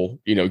comfortable,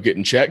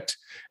 getting checked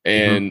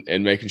and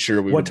making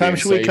sure we What time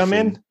should we come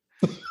in?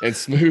 And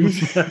smooth.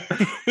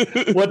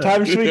 What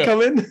time should we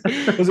come in?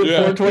 Was it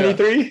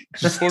 4:23?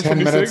 Just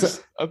 10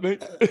 minutes, I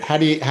think. How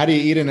do you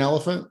eat an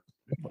elephant?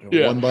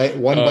 One bite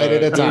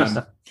at a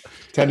time.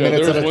 10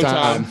 minutes at a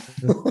time.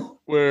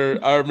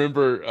 Where I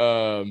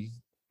remember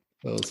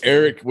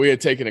Eric, we had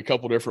taken a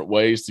couple different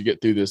ways to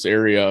get through this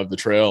area of the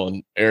trail,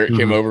 and Eric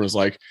came over and was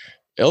like,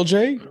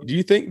 "LJ, do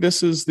you think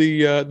this is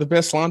the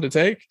best line to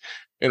take?"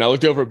 And I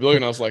looked over at Billy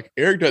and I was like,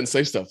 "Eric doesn't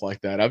say stuff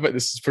like that. I bet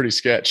this is pretty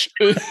sketch."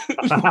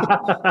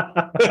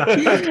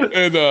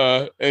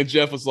 And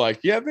Jeff was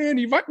like, "Yeah, man,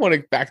 you might want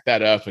to back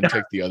that up and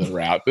take the other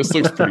route. This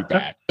looks pretty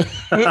bad."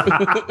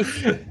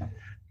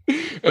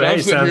 And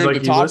I'm sitting here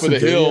at the top of the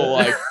hill,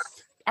 like,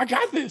 "I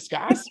got this,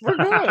 guys. We're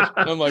good."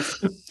 And I'm like,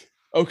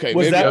 "Okay,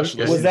 maybe I should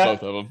listen to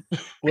both of them."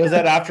 Was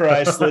that after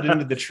I slid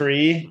into the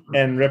tree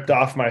and ripped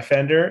off my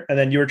fender, and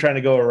then you were trying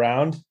to go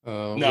around?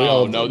 No.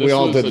 We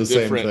all did the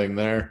same thing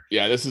there.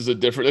 Yeah, this is a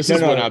different. This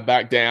is when I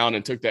backed down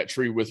and took that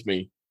tree with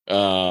me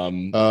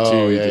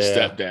to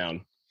step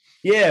down.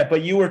 Yeah,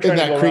 but you were trying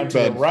to go around to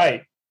the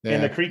right in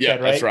the creek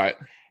bed, right? That's right.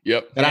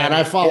 Yep. And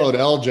I followed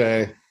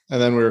LJ,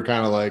 and then we were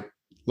kind of like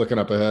looking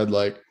up ahead,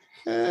 like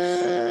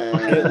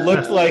it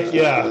looked like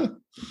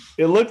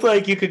it looked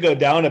like you could go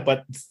down it,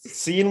 but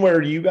seeing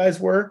where you guys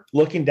were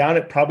looking down,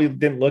 it probably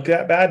didn't look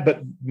that bad.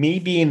 But me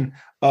being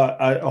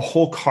a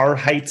whole car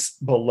heights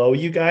below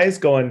you guys,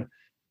 going,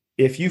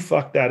 if you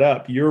fuck that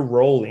up, you're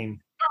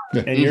rolling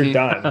and you're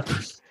done.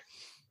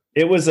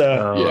 It was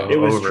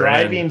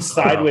driving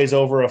sideways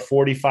over a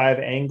 45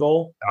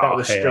 angle that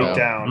was straight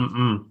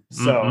down.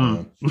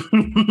 So,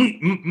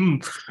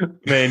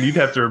 man, you'd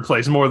have to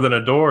replace more than a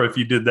door if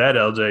you did that,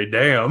 LJ.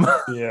 Damn.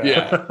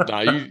 Yeah.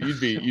 No,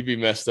 you'd be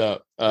messed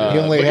up.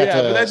 But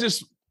that's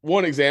just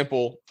one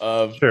example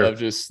of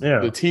just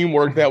the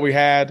teamwork that we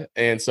had.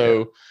 And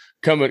so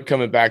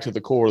coming back to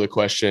the core of the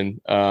question,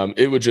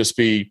 it would just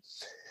be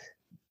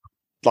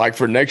like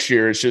for next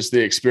year, it's just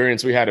the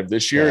experience we had of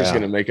this year is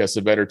going to make us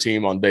a better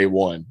team on day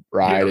one.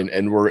 Right. Yeah.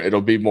 And it'll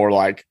be more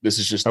like, this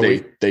is just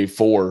day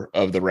 4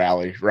 of the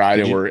rally. Right.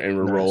 And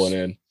we're rolling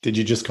in. Did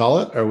you just call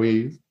it? Are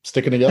we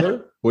sticking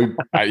together?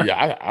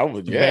 I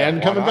would. Yeah.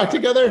 Band coming back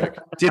together.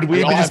 Did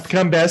we just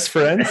become best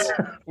friends?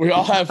 We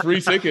all have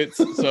free tickets.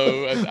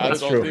 So I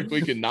don't think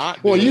we can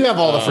not. Well, you have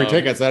all the free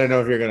tickets. I don't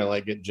know if you're going to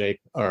like get Jake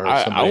or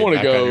I want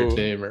to go on your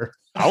team or.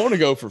 I want to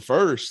go for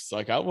first.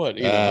 Like I would.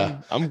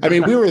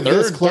 We were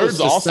this close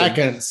to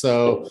second.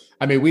 So,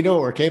 I mean, we know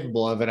what we're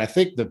capable of. And I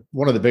think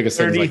one of the biggest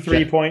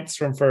 33 points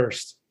from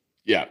first.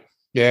 Yeah.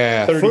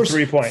 Yeah.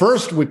 33 points.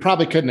 First, we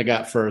probably couldn't have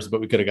got first,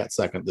 but we could have got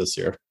second this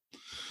year.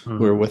 Mm-hmm.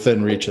 We were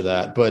within reach of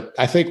that. But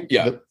I think,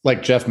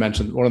 like Jeff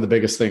mentioned, one of the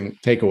biggest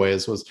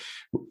takeaways was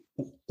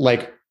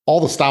like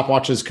all the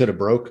stopwatches could have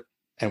broke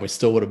and we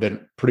still would have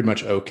been pretty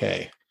much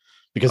okay.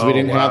 Because we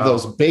didn't have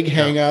those big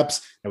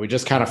hangups and we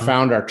just kind of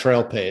found our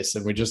trail pace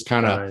and we just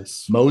kind of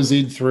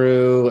moseyed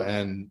through.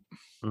 And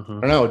I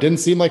don't know, it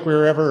didn't seem like we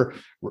were ever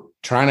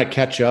trying to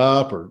catch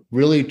up or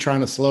really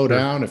trying to slow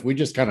down. If we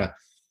just kind of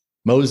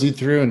moseyed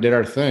through and did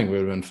our thing, we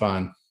would have been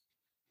fine.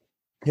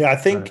 Yeah, I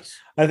think,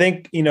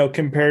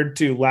 compared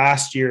to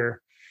last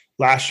year,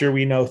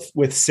 we know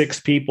with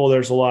 6 people,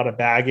 there's a lot of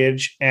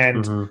baggage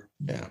and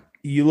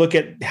you look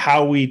at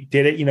how we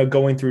did it,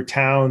 going through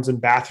towns and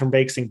bathroom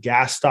breaks and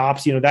gas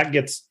stops, that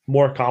gets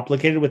more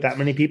complicated with that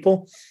many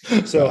people.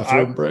 So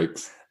bathroom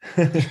breaks.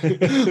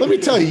 Let me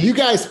tell you, you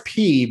guys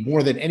pee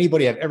more than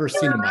anybody I've ever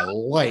seen in my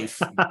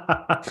life.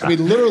 I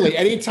mean, literally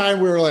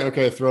anytime we were like,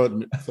 okay, throw it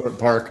in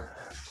park.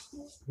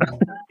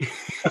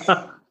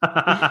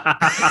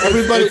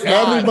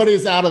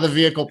 Everybody's out of the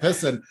vehicle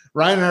pissing.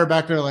 Ryan and I are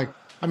back there like,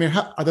 I mean,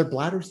 are their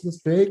bladders this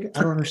big?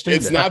 I don't understand.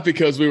 It's not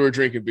because we were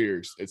drinking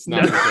beers. It's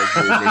not because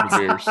we were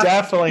drinking beers.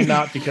 Definitely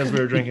not because we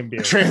were drinking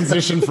beers.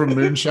 Transition from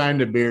moonshine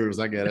to beers.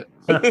 I get it.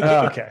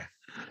 Okay.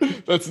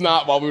 That's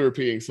not while we were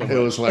peeing. It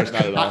was like,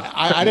 not at all.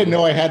 I didn't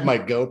know I had my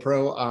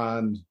GoPro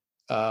on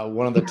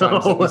one of the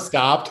times that we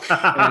stopped.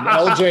 And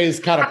LJ's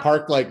kind of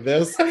parked like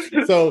this.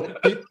 So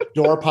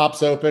door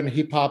pops open.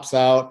 He pops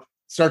out,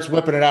 starts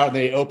whipping it out, and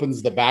then he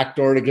opens the back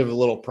door to give a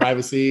little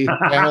privacy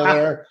panel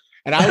there.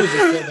 And I was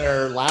just sitting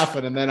there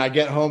laughing, and then I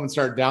get home and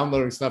start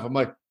downloading stuff. I'm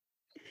like,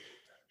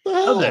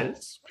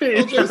 that's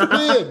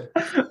amazing.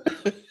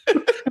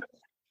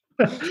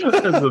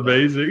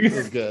 It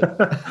was good.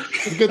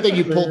 It's a good thing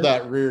you pulled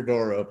that rear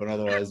door open.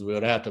 Otherwise, we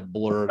would have to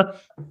blur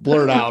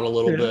it out a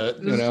little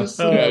bit. Just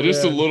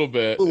a little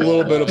bit. A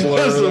little bit of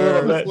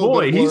blur.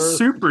 Boy, he's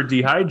super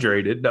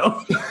dehydrated.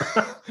 No,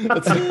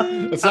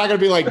 it's not going to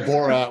be like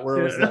Borat,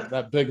 where it was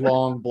that big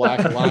long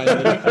black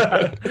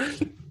line.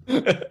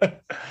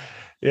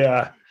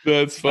 Yeah,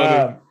 that's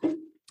funny.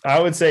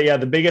 I would say,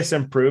 the biggest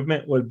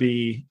improvement would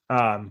be,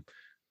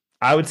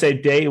 I would say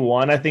day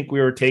 1, I think we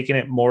were taking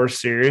it more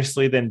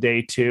seriously than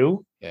day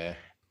 2. Yeah.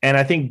 And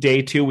I think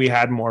day 2, we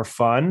had more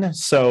fun.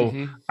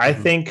 So I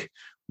think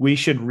we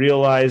should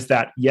realize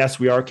that, yes,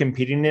 we are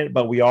competing in it,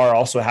 but we are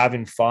also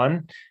having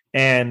fun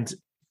and,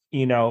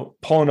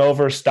 pulling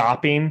over,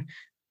 stopping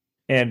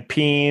and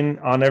peeing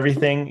on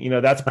everything,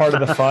 that's part of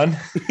the fun.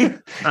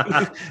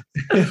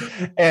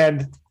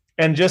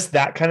 And just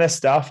that kind of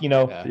stuff,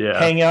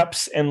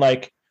 hang-ups and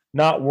like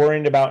not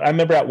worrying about. I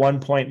remember at one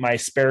point my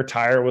spare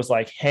tire was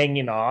like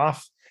hanging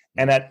off,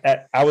 and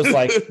I was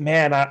like,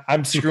 man,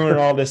 I'm screwing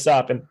all this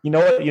up. And you know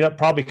what? It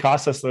probably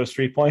cost us those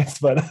 3 points,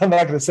 but I'm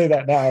not going to say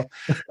that now.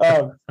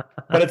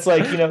 But it's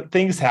like,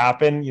 things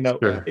happen. You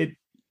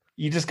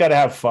just got to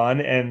have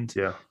fun. And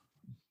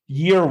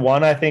year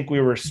 1, I think we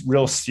were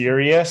real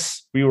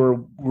serious. We were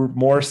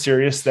more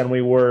serious than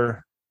we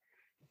were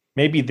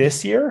maybe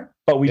this year,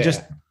 but we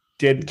just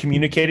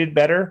communicated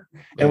better,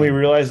 and we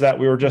realized that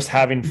we were just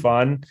having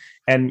fun.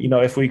 And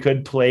if we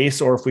could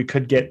place or if we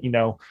could get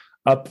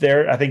up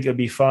there, I think it would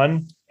be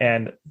fun.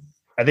 And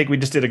I think we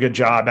just did a good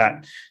job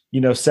at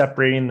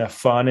separating the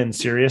fun and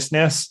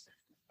seriousness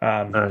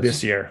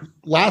this year.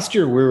 Last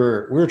year we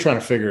were trying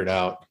to figure it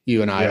out,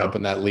 you and I, up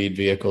in that lead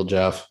vehicle,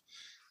 Jeff.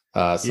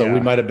 We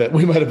might have been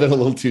a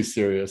little too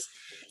serious,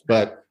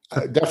 but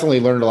I definitely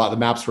learned a lot. The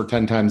maps were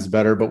 10 times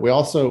better, but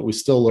we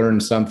still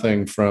learned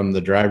something from the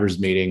drivers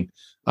meeting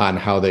on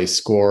how they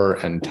score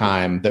and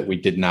time that we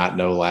did not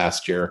know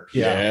last year.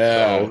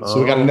 Yeah. So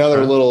we got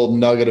another little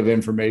nugget of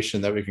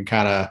information that we can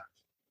kind of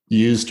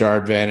use to our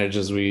advantage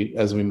as we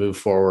move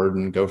forward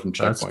and go from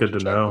checkpoint. That's good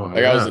to know.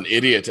 I was an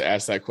idiot to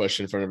ask that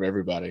question in front of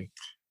everybody.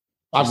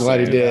 I'm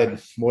glad he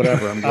did.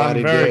 Whatever. I'm glad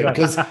he did.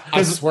 Because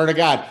I swear to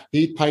God,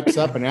 he pipes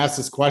up and asks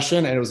this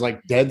question, and it was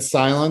like dead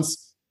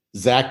silence.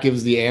 Zach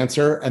gives the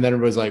answer, and then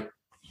everybody's like,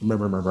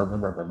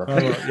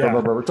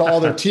 to all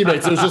their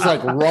teammates. It was just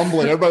like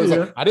rumbling. Everybody was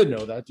like, I didn't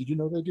know that. Did you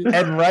know they did?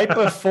 And right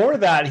before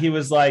that, he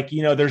was like,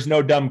 there's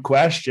no dumb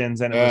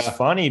questions. And it was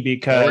funny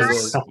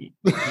because,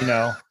 we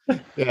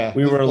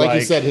were like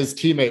you said, his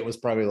teammate was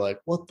probably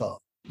like, what the?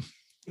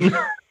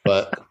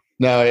 But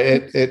No,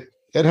 it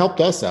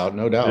helped us out,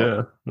 no doubt.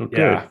 Yeah. Well,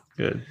 good.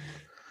 Good.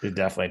 It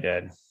definitely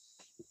did.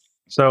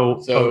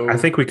 So I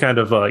think we kind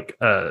of like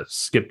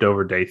skipped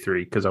over day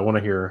 3 because I want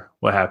to hear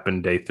what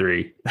happened day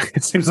 3.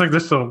 It seems like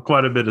there's still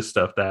quite a bit of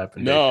stuff that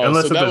happened. No,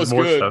 unless so that there's was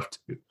more good. stuff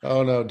too.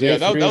 Oh no, day 3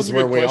 that was is a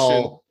where good we question.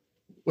 all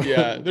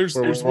there's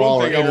we're one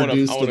all thing I want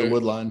introduced to to the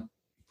woodline.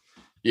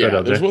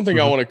 Yeah, there's one thing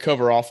I Mhm. want to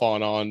cover off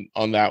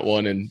on that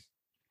one, and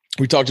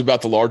we talked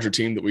about the larger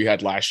team that we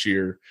had last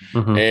year,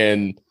 Mhm.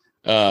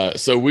 and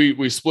so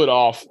we split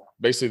off.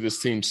 Basically, this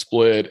team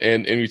split,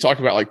 and we talked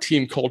about like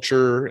team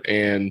culture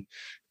and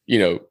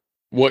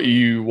what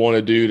you want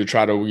to do to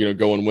try to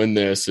go and win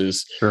this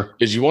is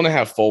you want to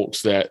have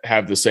folks that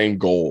have the same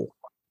goal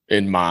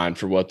in mind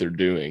for what they're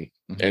doing,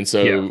 and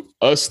so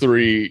us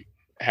three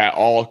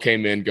all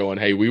came in going,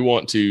 hey, we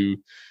want to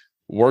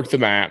work the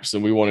maps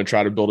and we want to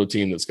try to build a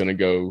team that's going to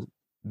go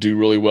do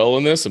really well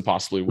in this and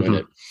possibly win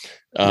it.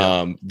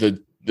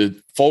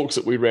 The folks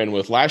that we ran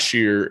with last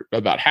year,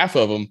 about half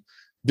of them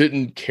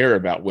didn't care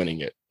about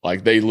winning it.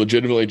 Like they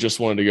legitimately just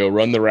wanted to go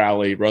run the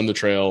rally, run the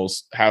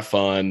trails, have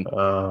fun,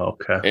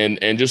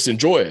 and just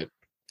enjoy it.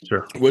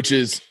 Sure. Which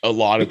is a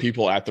lot of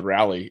people at the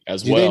rally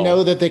as well. Do they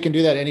know that they can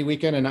do that any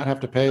weekend and not have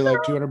to pay like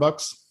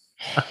 $200?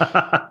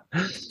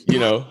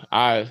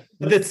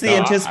 It's the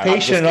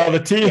anticipation of the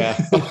team.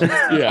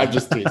 Yeah. I'm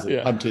just teasing.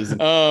 I'm teasing.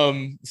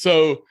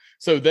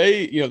 So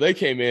they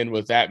came in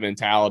with that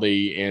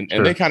mentality and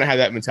they kind of had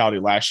that mentality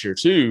last year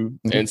too.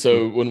 Mm-hmm. And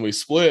so when we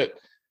split,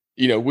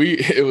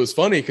 it was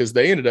funny because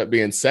they ended up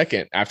being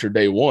second after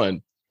day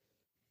 1.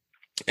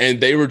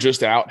 And they were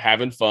just out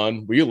having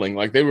fun, wheeling.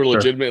 Like they were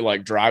legitimately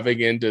like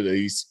driving into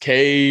these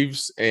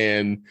caves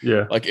and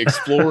like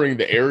exploring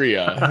the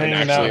area and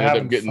actually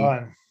ended up getting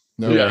fun.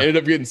 Ended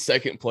up getting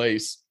second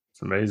place.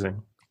 It's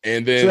amazing.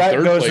 And then so that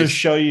third goes place, to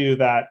show you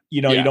that,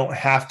 you don't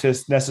have to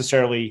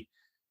necessarily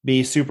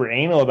be super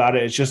anal about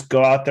it. It's just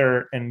go out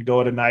there and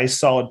go at a nice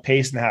solid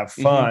pace and have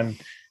fun.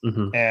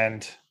 Mm-hmm.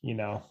 And,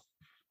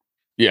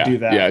 do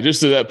that. Yeah.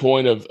 Just to that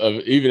point of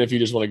even if you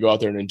just want to go out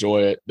there and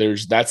enjoy it,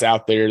 that's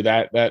out there,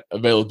 that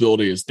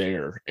availability is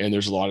there. And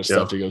there's a lot of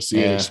stuff to go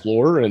see and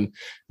explore. And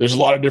there's a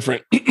lot of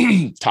different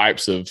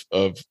types of,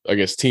 I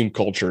guess, team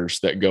cultures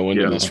that go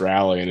into this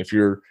rally. And if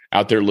you're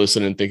out there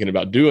listening, thinking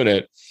about doing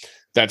it,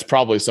 that's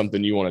probably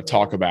something you want to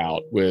talk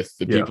about with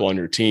the people on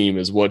your team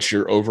is what's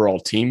your overall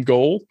team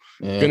goal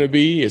going to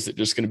be? Is it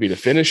just going to be to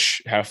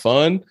finish, have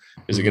fun?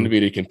 Is it going to be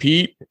to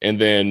compete? And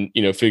then,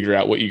 figure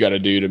out what you got to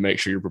do to make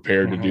sure you're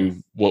prepared to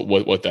do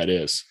what that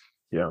is.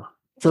 Yeah.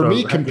 For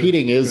me,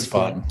 competing is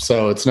fun.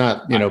 So it's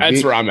not,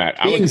 that's where I'm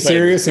at. Being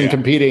serious and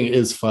competing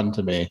is fun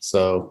to me.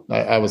 So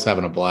I was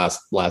having a blast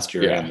last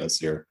year and this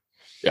year.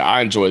 Yeah.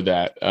 I enjoyed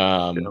that.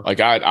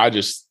 Like I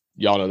just,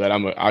 y'all know that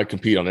I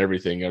compete on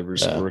everything.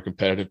 We're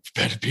competitive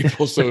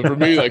people. So for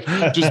me, like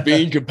just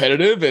being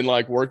competitive and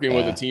like working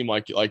with a team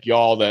like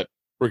y'all that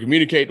we're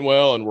communicating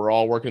well and we're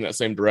all working in that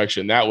same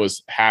direction. That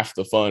was half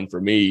the fun for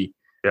me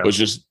was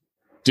just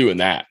doing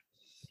that.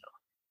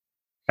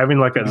 Having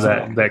like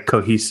that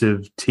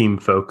cohesive team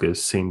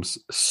focus seems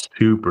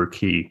super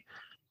key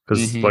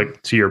because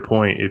like to your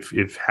point,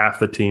 if half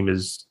the team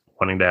is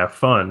wanting to have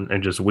fun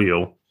and just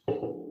wheel,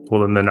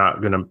 well, then they're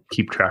not going to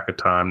keep track of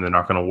time. They're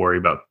not going to worry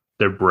about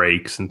their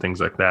breaks and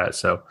things like that.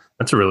 So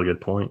that's a really good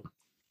point.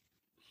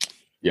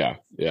 Yeah.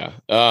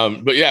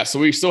 So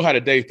we still had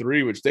a day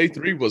 3, which day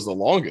 3 was the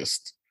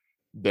longest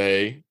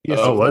day.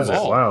 Was it?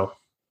 Wow.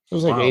 It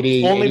was like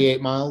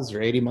 88 miles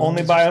or 80 miles.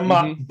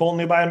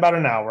 Only by about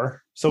an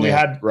hour. So we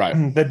had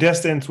the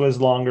distance was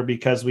longer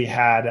because we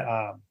had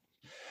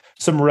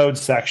some road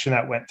section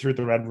that went through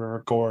the Red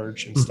River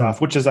Gorge and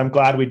stuff, which is, I'm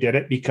glad we did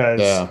it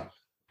because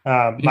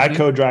my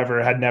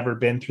co-driver had never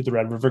been through the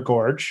Red River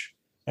Gorge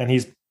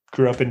and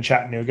grew up in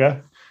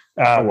Chattanooga.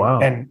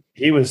 And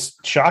he was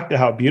shocked at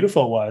how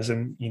beautiful it was.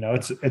 And,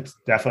 it's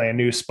definitely a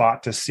new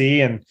spot to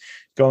see and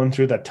going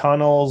through the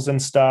tunnels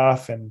and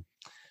stuff. And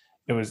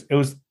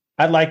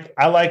I like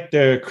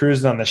the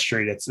cruising on the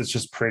street. It's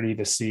just pretty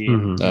to see,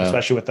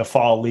 especially with the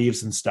fall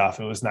leaves and stuff.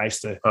 It was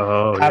nice to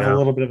have a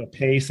little bit of a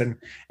pace and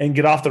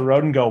get off the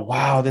road and go,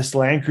 wow, this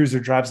Land Cruiser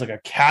drives like a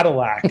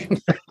Cadillac.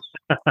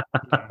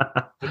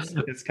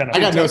 It's kind of, I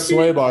got no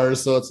sway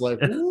bars. So it's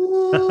like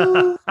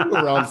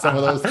around some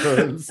of those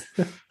turns.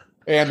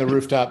 And the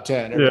rooftop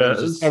tent.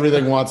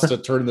 Everything wants to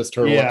turn this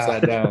turtle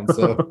upside down.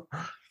 So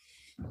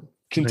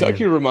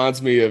Kentucky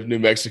reminds me of New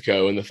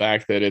Mexico and the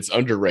fact that it's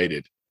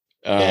underrated.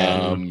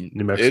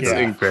 New Mexico, it's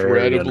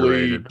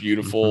incredibly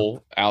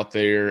beautiful out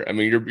there. I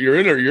mean, you're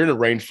in a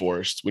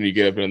rainforest when you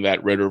get up in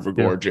that Red River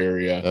Gorge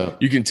area.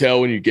 You can tell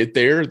when you get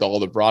there,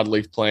 all the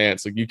broadleaf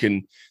plants. Like you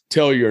can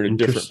tell you're in a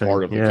different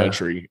part of the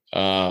country.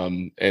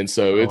 And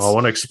so I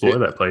want to explore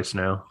that place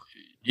now.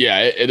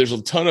 Yeah, there's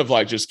a ton of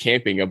like just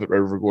camping up at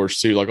Red River Gorge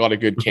too, like a lot of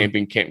good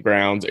camping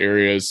campgrounds,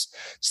 areas,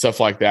 stuff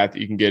like that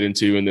you can get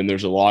into. And then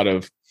there's a lot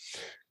of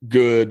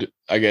good,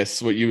 I guess,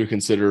 what you would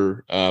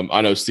consider. I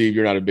know, Steve,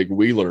 you're not a big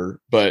wheeler,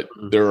 but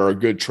there are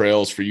good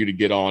trails for you to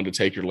get on to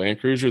take your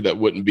Land Cruiser that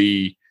wouldn't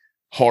be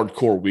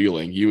hardcore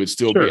wheeling. You would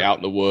still be out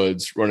in the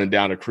woods running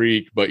down a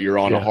creek, but you're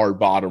on a hard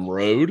bottom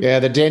road. Yeah,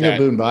 the Daniel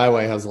Boone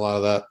Byway has a lot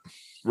of that.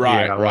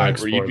 Right,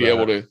 where you'd be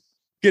able to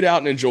get out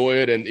and enjoy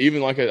it. And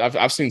even like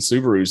I've seen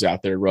Subarus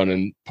out there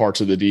running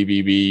parts of the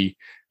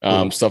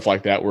DBB, stuff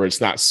like that, where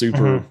it's not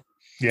super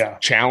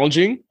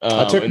challenging.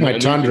 I took my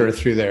Tundra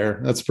through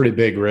there. That's a pretty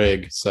big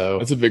rig. So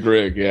that's a big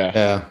rig. Yeah.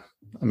 Yeah.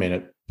 I mean,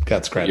 it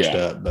got scratched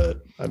up,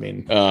 but I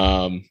mean,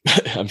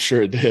 I'm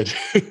sure it did.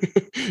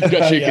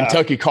 Got you a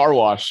Kentucky car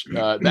wash.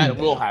 That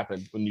will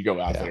happen when you go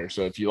out there.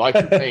 So if you like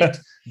your paint,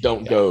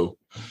 don't go.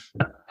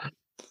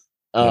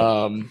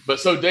 But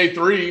so day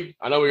 3,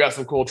 I know we got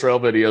some cool trail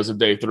videos of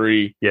day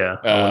 3. Yeah.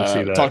 I want to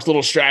see that. Talked a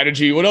little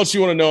strategy. What else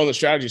you want to know on the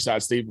strategy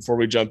side, Steve, before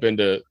we jump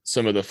into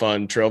some of the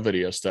fun trail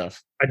video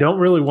stuff? I don't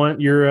really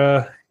want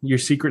your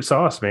secret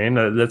sauce,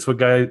 man. That's what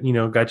got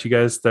you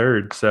guys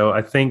third. So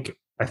I think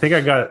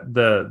I got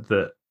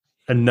the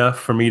enough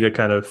for me to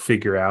kind of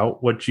figure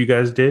out what you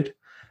guys did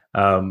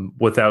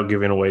without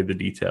giving away the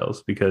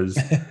details, because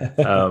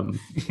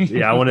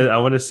I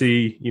want to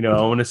see,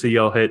 I want to see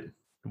y'all hit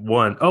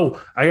one.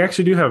 Oh, I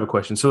actually do have a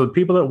question. So the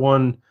people that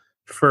won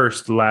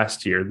first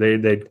last year,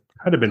 they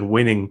had been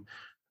winning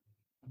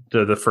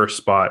the first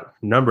spot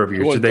a number of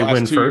years. Did they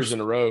win 2 first years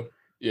in a row?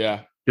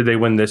 Yeah. Did they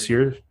win this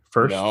year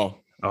first? No.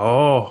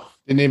 Oh,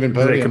 didn't even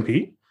podium. Did they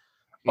compete?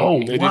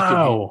 Oh, they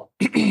wow.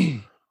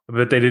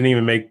 But they didn't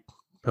even make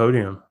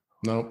podium.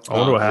 Nope. I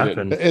wonder what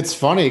happened. It's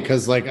funny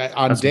because like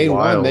on day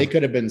one, they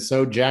could have been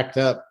so jacked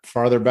up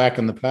farther back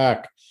in the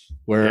pack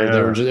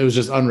where it was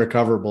just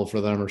unrecoverable for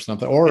them or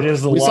something. Or it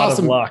is a lot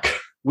of luck.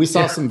 We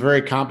saw some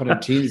very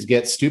competent teams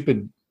get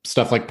stupid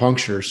stuff like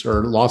punctures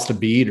or lost a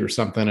bead or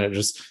something. And it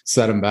just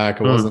set them back.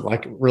 It wasn't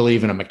like really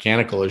even a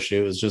mechanical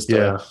issue. It was just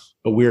a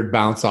weird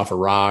bounce off a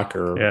rock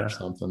or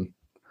something.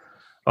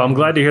 Well, I'm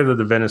glad to hear that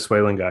the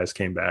Venezuelan guys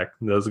came back.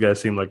 Those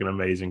guys seem like an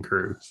amazing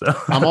crew. So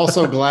I'm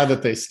also glad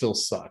that they still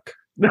suck.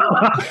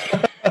 Not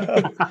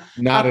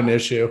an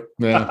issue.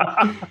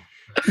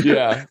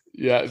 Yeah.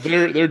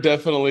 They're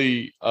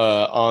definitely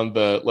on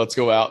the let's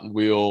go out and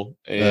wheel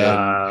and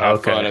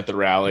have fun at the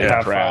rally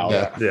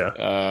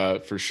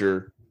crowd. For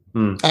sure.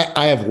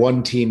 I have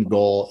one team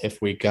goal if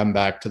we come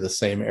back to the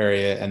same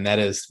area, and that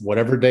is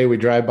whatever day we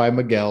drive by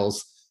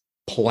Miguel's,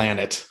 plan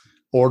it.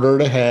 Order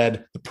it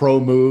ahead. The pro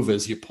move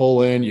is you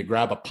pull in, you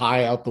grab a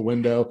pie out the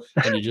window,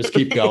 and you just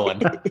keep going.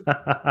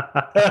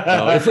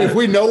 If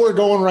we know we're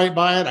going right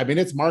by it, I mean,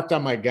 it's marked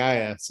on my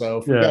Gaia. So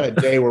if we got a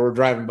day where we're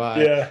driving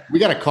by, we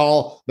got to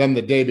call them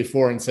the day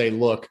before and say,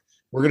 look,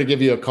 we're going to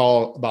give you a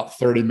call about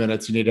 30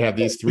 minutes. You need to have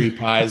these 3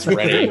 pies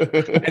ready.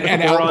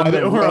 And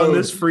we're on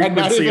this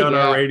frequency on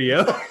our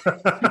radio.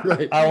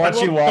 Right. I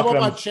want you walking. Come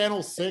up on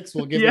channel 6.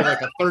 We'll give you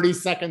like a 30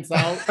 seconds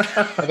out.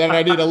 And then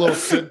I need a little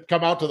kid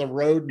come out to the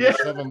road and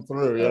shove them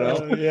through,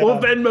 We'll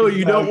Venmo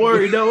you. Don't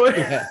worry. Don't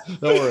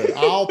worry.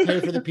 I'll pay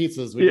for the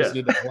pizzas. We just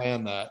need to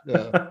plan that.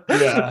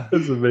 Yeah.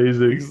 That's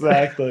amazing.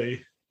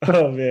 Exactly.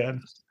 Oh,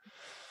 man.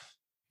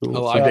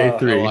 Cool. So day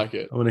 3. I like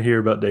it. I want to hear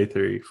about day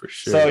 3 for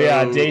sure.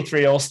 So day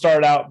 3, I'll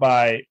start out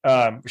by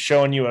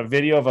showing you a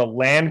video of a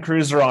Land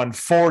Cruiser on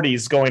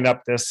 40s going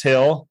up this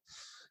hill.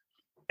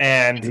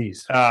 And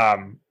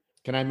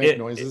can I make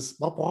noises?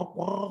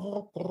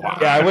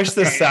 I wish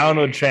the sound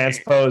would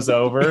transpose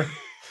over.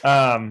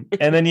 And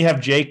then you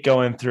have Jake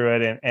going through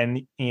it,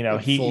 and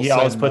he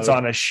always puts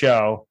on a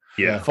show.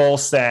 Yeah, full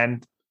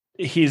send.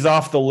 He's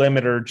off the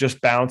limiter,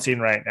 just bouncing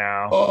right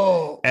now.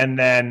 Oh, and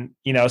then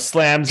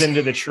slams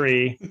into the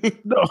tree.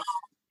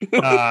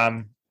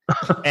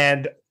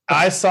 And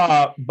I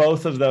saw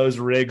both of those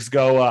rigs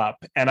go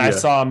up, and I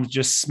saw him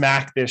just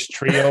smack this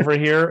tree over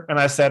here. And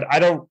I said,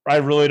 I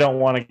really don't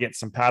want to get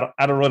some paddle.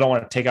 I really don't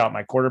want to take out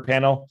my quarter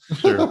panel.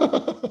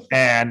 Sure.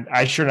 And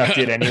I sure enough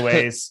did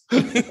anyways.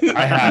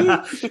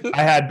 I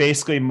had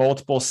basically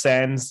multiple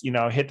sends,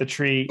 hit the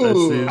tree.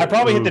 I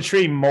probably hit the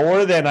tree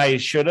more than I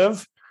should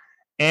have.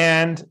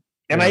 And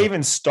I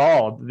even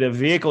stalled. The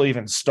vehicle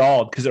even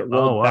stalled because it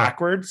rolled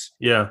backwards.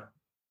 Yeah.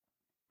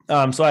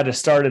 So I had to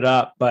start it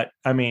up. But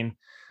I mean,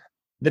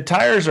 the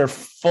tires are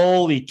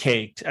fully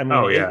caked. I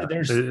mean,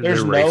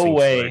 there's no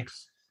way.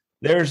 Slicks.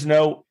 There's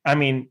no. I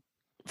mean,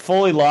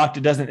 fully locked.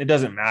 It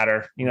doesn't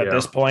matter. At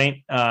this point.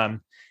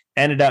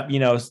 Ended up,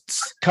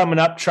 coming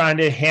up, trying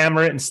to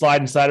hammer it and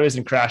sliding sideways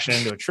and crashing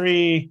into a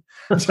tree.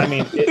 I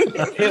mean,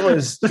 it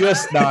was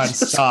just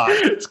nonstop.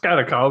 It's kind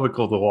of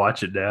comical to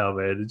watch it now,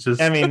 man. It's just,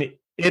 I mean,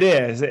 it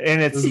is,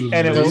 and it's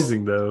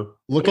amazing though.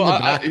 Look in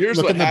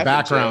the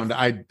background.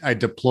 I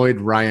deployed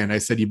Ryan. I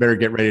said, you better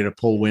get ready to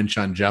pull winch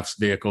on Jeff's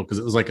vehicle because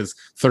it was like his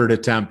 3rd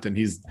attempt, and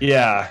he's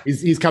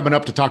coming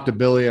up to talk to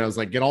Billy. And I was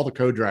like, get all the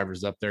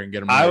co-drivers up there and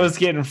get them. I was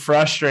getting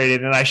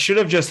frustrated, and I should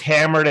have just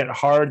hammered it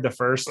hard the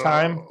first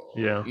time.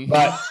 Yeah,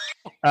 but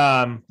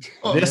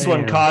this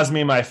one caused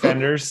me my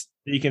fenders.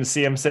 You can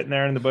see him sitting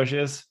there in the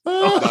bushes.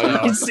 You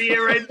can see it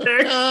right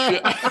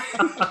there.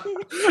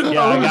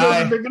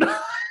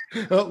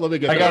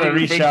 I gotta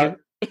reach out.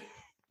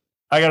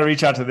 I gotta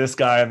reach out to this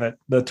guy and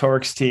the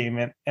Torx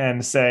team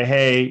and say,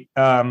 hey,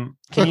 can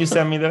you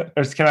send me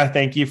or can I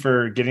thank you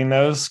for getting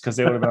those? Because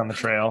they would have been on the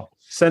trail.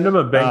 Send him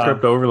a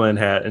bankrupt Overland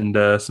hat and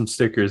some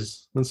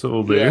stickers. That's what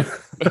we'll do.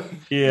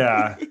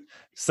 Yeah.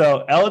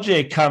 So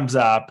LJ comes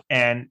up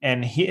and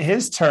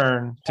his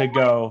turn to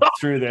go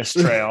through this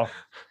trail.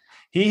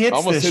 He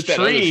hits this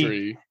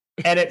tree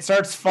and it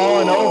starts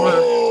falling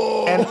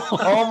over and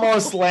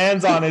almost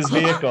lands on his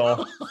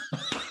vehicle.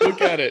 Look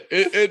at it.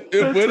 It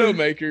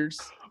Widowmakers.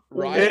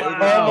 Right. It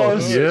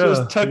almost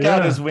just took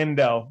out his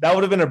window. That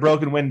would have been a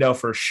broken window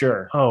for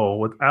sure. Oh,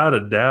 without a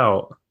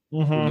doubt.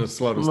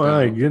 Mm-hmm.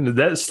 My goodness,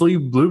 that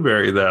sleeve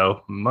blueberry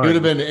though. It would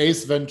have been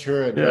Ace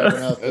Ventura.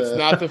 It's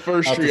not the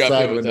first tree I've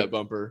hit with that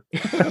bumper.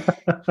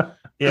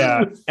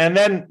 Yeah, and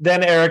then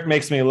Eric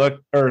makes me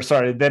look, then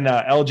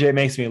LJ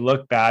makes me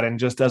look bad and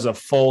just does a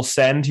full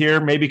send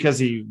here. Maybe because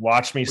he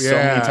watched me so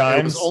many times.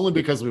 It was only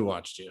because we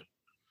watched you.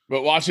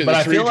 But watching the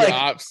tree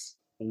drops.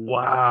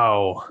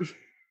 Wow.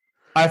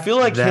 I feel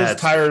like his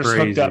tires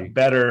hooked up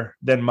better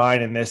than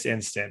mine in this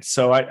instance.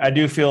 So I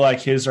do feel like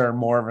his are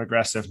more of an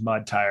aggressive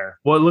mud tire.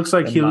 Well, it looks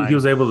like he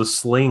was able to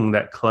sling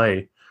that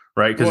clay,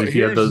 right? Because if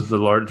you have the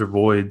larger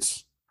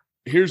voids.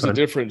 Here's the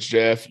difference,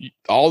 Jeff.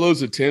 All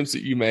those attempts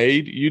that you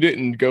made, you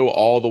didn't go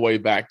all the way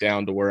back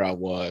down to where I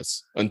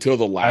was until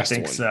the last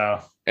one. I think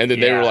so. And then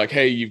they were like,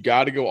 hey, you've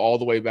got to go all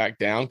the way back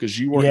down because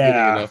you weren't getting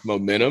enough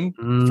momentum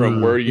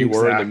from where you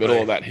were in the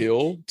middle of that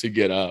hill to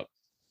get up.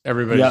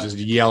 Everybody's just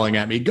yelling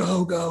at me,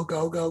 go, go,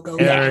 go, go, go.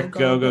 Eric,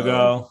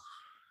 go.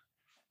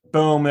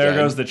 Boom, there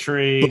goes the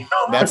tree.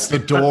 That's the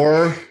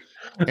door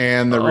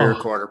and the rear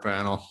quarter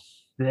panel.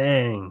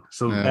 Dang.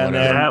 So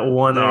that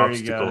one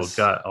obstacle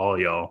got all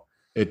y'all.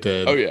 It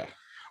did. Oh, yeah.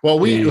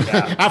 Well,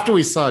 after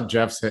we saw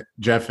Jeff hit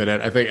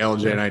it, I think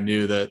LJ and I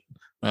knew that,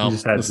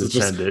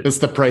 it's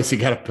the price you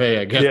got to pay,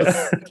 I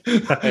guess.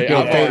 Yeah. Hey,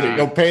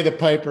 go pay the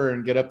piper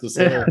and get up the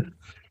hill.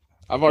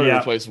 I've already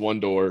replaced one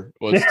door.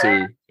 Was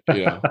two.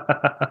 Yeah,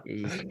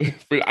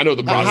 I know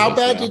the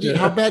process.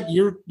 How bad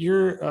your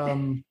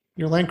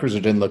Land Cruiser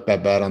didn't look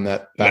that bad on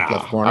that back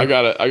left corner? I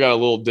got a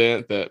little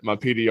dent that my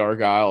PDR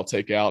guy will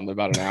take out in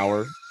about an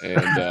hour, and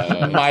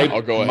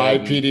I'll go ahead. My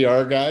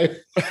PDR guy,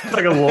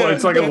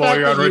 it's like a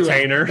lawyer on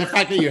retainer. The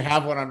fact that you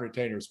have one on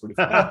retainer is pretty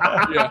funny.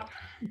 Yeah.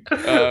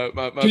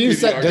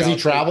 Does he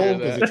travel?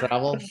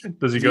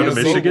 Does he go to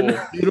Michigan?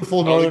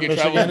 Beautiful northern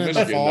Michigan in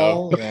the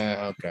fall.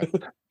 Yeah. Okay.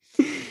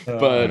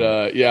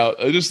 But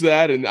just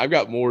that, and I've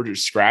got more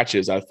just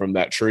scratches from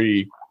that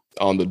tree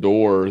on the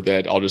door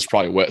that I'll just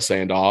probably wet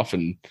sand off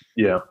and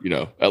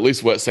at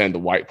least wet sand the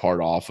white part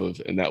off of,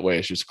 and that way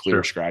it's just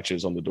clear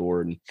scratches on the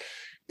door and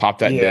pop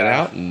that dent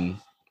out. And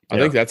I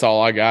think that's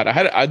all I got.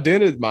 I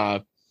dented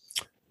my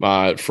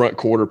front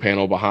quarter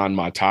panel behind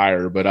my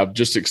tire, but I've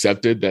just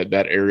accepted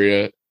that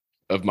area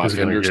of my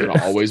fender is going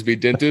to always be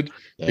dented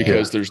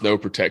because there's no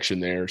protection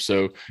there.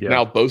 So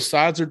now both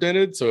sides are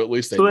dented. So at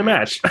least they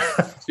match.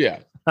 Yeah.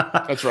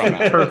 That's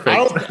right. Perfect.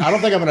 I don't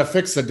think I'm going to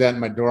fix the dent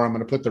in my door. I'm going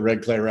to put the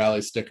Red Clay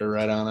Rally sticker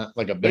right on it,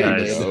 like a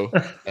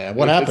band-aid.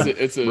 What happened?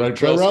 It's a Red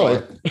Clay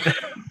Rally.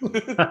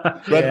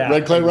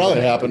 Red Clay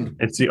Rally happened.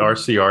 It's the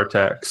RCR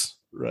tax.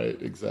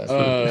 Right,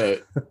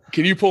 exactly.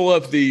 Can you pull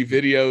up the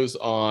videos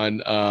on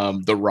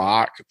The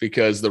Rock?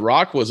 Because The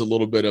Rock was a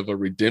little bit of a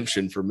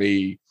redemption for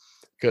me.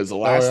 Because the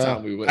last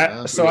time we went,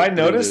 I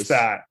noticed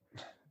that.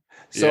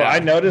 So I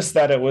noticed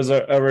that it was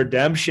a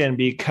redemption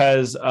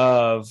because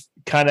of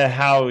kind of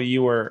how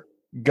you were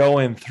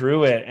going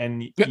through it,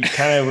 and you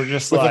kind of were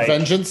just with like a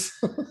vengeance.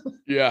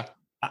 Yeah,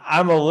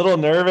 I'm a little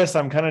nervous.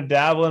 I'm kind of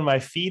dabbling my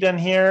feet in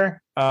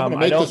here.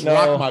 I don't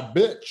know. Rock my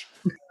bitch.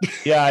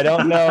 Yeah, I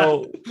don't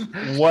know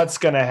what's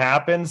going to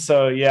happen.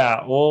 So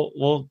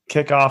we'll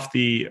kick off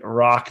the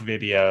rock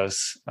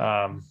videos.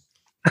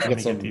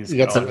 You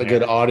got a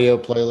good audio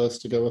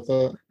playlist to go with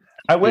that.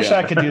 I wish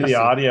I could do the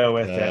audio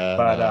with it,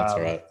 but that's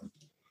right.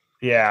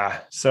 Yeah.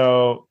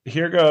 So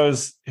here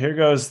goes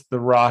the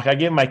rock. I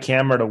gave my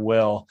camera to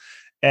Will,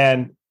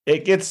 and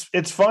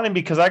it's funny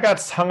because I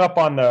got hung up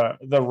on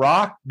the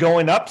rock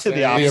going up to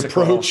the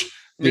obstacle.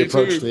 The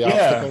approach to the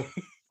obstacle.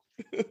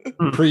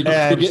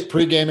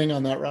 Pre-gaming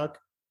on that rock.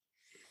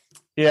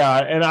 Yeah,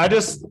 and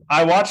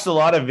I watched a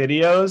lot of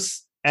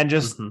videos and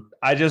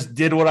I just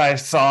did what I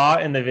saw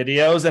in the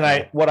videos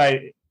and what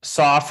I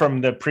saw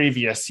from the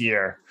previous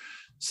year.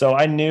 So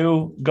I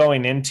knew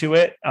going into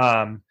it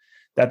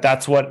that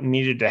that's what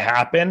needed to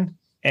happen,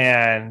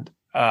 and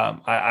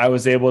I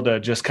was able to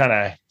just kind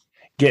of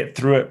get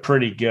through it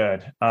pretty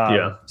good.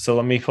 So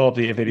let me pull up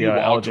the video.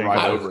 LJ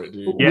right over it,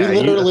 dude.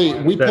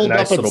 We pulled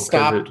up and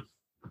stopped. Pivot.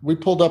 We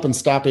pulled up and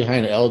stopped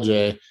behind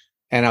LJ,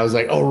 and I was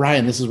like, "Oh,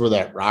 Ryan, this is where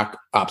that rock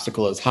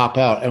obstacle is. Hop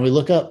out." And we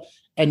look up,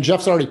 and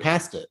Jeff's already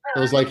passed it. It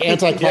was like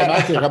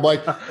anticlimactic. I'm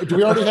like, "Do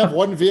we already have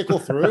one vehicle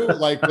through?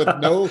 Like with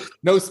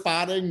no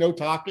spotting, no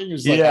talking?"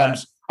 He's like,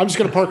 I'm just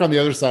going to park on the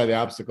other side of the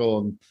obstacle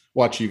and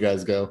watch you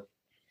guys go."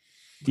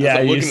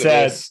 Yeah, you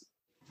said,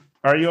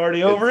 "Are you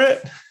already over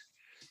it?"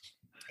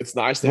 It's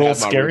nice to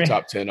have my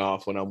rooftop tent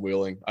off when I'm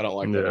wheeling. I don't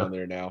like that on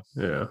there now.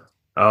 Yeah.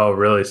 Oh,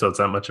 really? So it's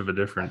not much of a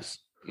difference.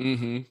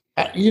 Mm-hmm.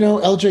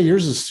 LJ,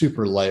 yours is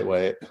super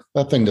lightweight.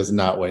 That thing does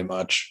not weigh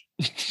much.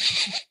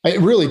 It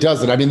really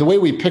doesn't. I mean, the way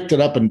we picked it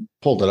up and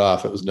pulled it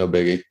off, it was no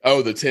biggie.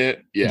 Oh, the tent?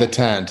 Yeah. The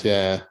tent,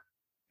 yeah.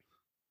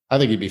 I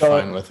think you'd be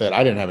fine with it.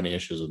 I didn't have any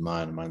issues with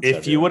mine.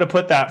 If you would have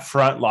put that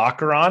front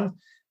locker on,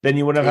 then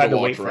you wouldn't have had to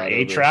wait for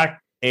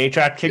A-Track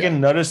kicking. Yeah.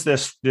 Notice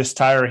this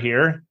tire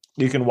here.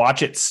 You can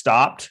watch it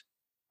stopped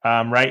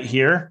right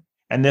here.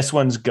 And this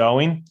one's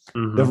going.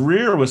 Mm-hmm. The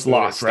rear was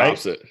locked,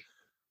 right? It.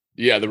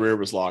 Yeah, the rear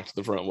was locked.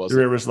 The front wasn't.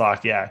 The rear was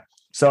locked, yeah.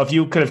 So if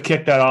you could have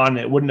kicked that on,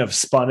 it wouldn't have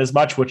spun as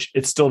much, which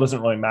it still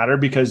doesn't really matter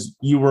because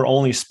you were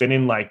only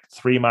spinning like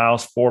 3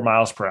 miles, 4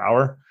 miles per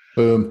hour.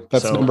 Boom.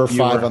 That's number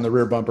 5 on the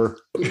rear bumper.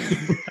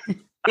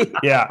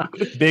 Yeah,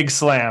 big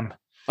slam.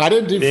 I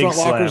didn't do front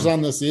lockers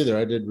on this either.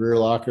 I did rear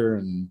locker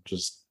and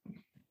just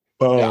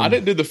Yeah, I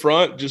didn't do the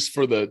front just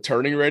for the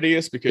turning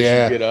radius because you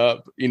get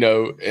up,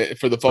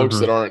 for the folks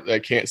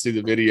that can't see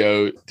the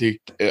video, to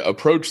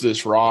approach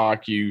this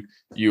rock, you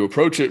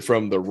approach it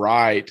from the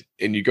right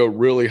and you go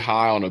really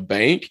high on a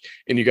bank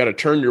and you got to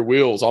turn your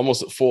wheels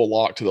almost at full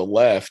lock to the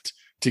left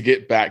to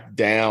get back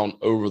down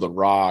over the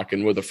rock.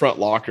 And with the front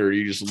locker,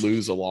 you just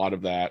lose a lot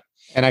of that.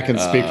 And I can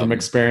speak from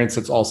experience.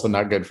 It's also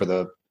not good for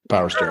the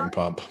power steering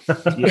pump.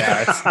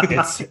 Yeah,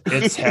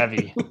 it's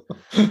heavy.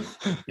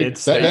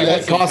 It's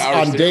that cost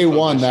on day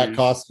one. That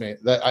cost me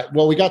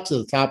we got to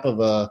the top of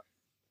a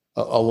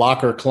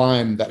locker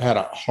climb that had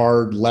a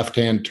hard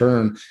left-hand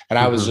turn, and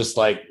I was just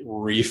like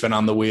reefing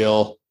on the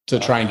wheel to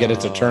try and get it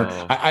to turn.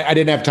 I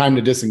didn't have time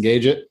to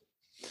disengage it,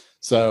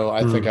 so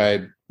I think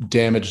I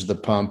damaged the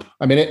pump.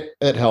 I mean,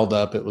 it held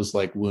up. It was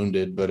like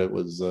wounded, but it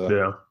was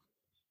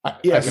I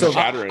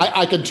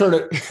can turn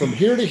it from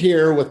here to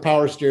here with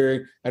power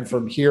steering, and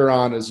from here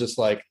on is just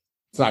like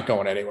it's not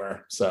going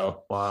anywhere.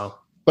 So wow,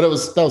 but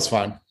that was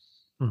fine.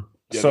 Yeah,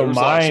 so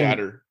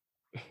mine,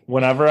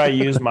 whenever I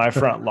use my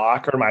front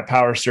locker, my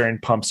power steering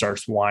pump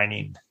starts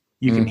whining.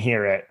 You can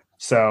hear it.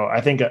 So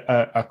I think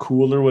a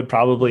cooler would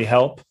probably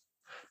help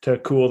to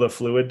cool the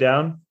fluid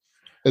down.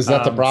 Is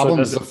that the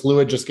problem? Is the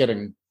fluid just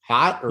getting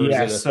hot, or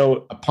is it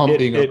a pump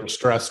being under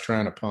stress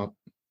trying to pump?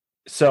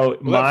 So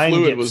mine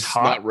fluid was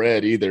hot, not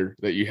red either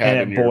that you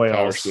had in your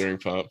power steering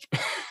pump.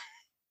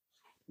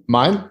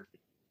 Mine?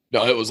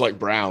 No, it was like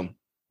brown.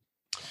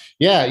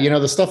 Yeah,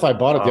 the stuff I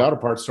bought at the auto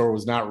parts store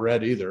was not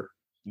red either.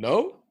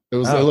 No? It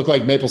looked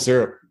like maple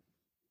syrup.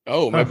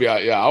 Oh, maybe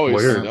I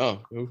always know.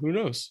 Who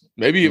knows?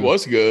 Maybe it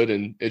was good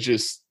and it's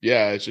just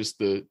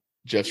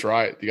Jeff's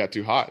right. You got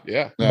too hot.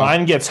 Yeah.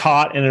 Mine gets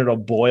hot and it'll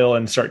boil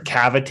and start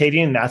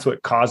cavitating. And that's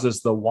what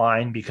causes the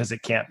whine because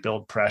it can't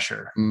build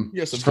pressure.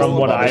 Yes, from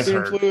what I've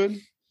heard.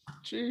 Fluid.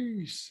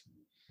 Jeez.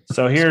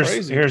 So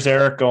here's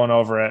Eric going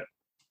over it.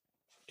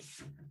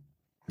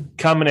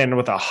 Coming in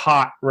with a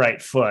hot right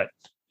foot.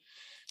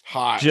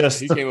 Hot.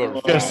 He came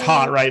over just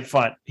hot right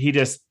foot. He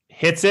just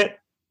hits it.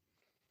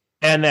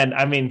 And then,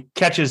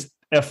 catches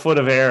a foot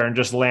of air and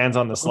just lands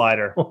on the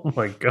slider. Oh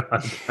my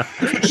God.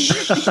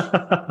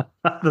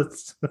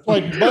 That's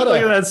like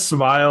look at that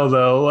smile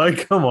though.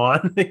 Like, come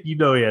on. He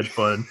had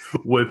fun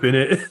whipping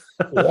it.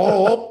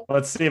 Whoa.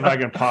 Let's see if I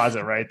can pause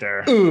it right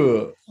there.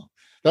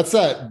 That's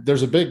that.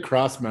 There's a big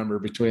cross member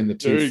between the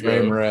two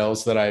frame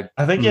rails that I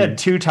think he had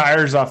 2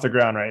 tires off the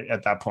ground right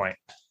at that point.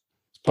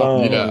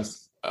 Yeah.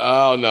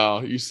 Oh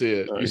no, you see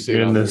it. You see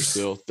it on there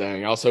still.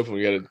 Dang. I was hoping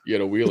we had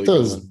a wheelie.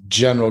 Those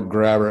General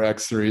Grabber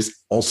X3s,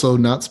 also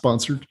not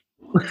sponsored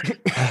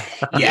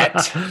yet.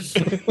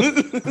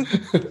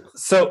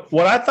 So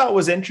what I thought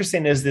was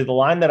interesting is the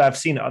line that I've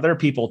seen other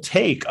people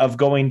take of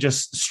going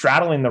just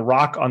straddling the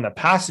rock on the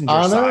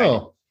passenger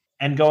side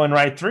and going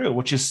right through,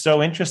 which is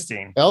so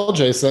interesting.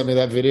 LJ sent me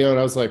that video and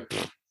I was like,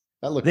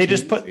 that looks They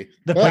just put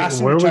the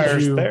passenger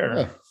tires there.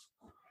 Yeah.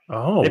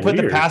 Oh, they put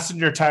the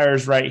passenger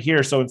tires right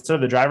here. So instead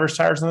of the driver's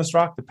tires on this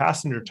rock, the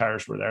passenger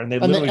tires were there, and they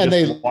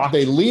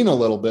lean a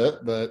little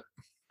bit, but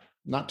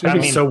not too.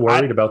 I'm so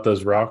worried about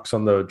those rocks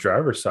on the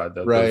driver's side,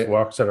 though. Right. Those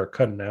rocks that are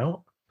cutting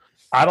out.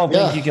 I don't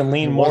think you can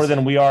lean more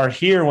than we are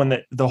here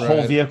when the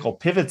whole vehicle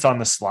pivots on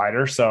the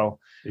slider. So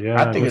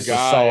I think it's a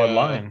solid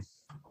line.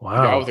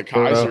 Wow, the guy with the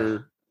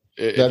Kaiser.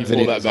 If you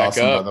pull that back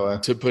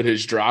up to put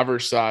his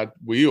driver's side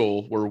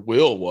wheel where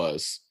Will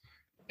was,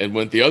 and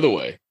went the other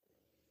way.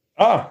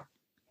 Oh.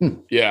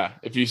 Yeah,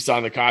 if you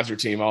sign the Kaiser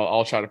team,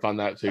 I'll try to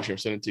find that picture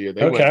and send it to you.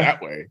 They went that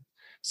way,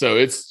 so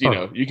it's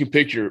you can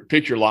pick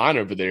your line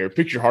over there,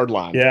 pick your hard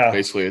line,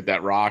 basically at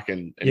that rock,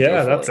 and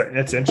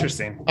that's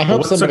interesting. I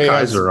hope somebody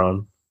Kaiser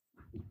on.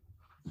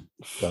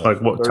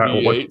 Like what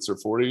 38s or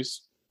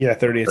 40s? Yeah,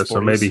 30s.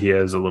 So maybe he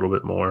has a little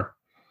bit more.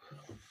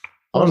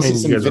 I want to see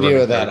some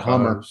video of that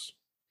Hummer.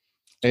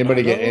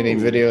 Anybody get any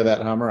video of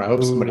that Hummer? I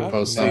hope somebody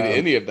posts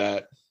any of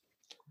that.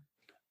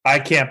 I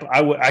can't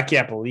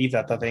believe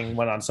that the thing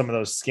went on some of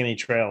those skinny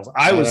trails.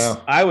 I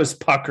was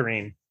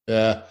puckering.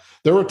 Yeah.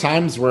 There were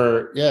times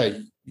where,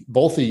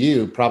 both of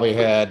you probably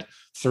had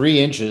 3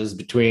 inches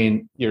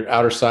between your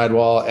outer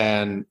sidewall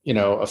and, a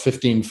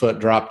 15-foot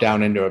drop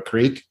down into a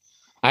creek.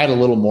 I had a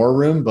little more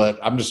room, but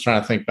I'm just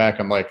trying to think back.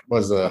 I'm like,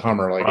 was the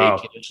Hummer like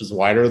 18 inches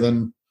wider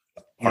than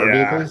our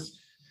vehicles?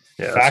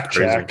 Yeah, fact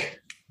check.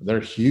 They're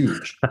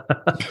huge.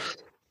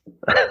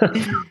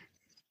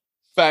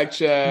 Fact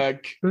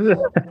check. Yeah,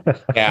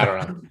 I don't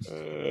know.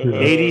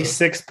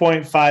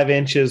 86.5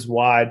 inches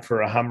wide for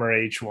a Hummer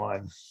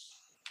H1.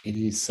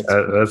 86.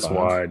 That's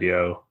wide,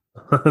 yo.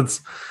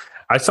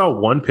 I saw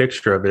one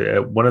picture of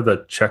it. One of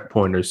the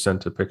checkpointers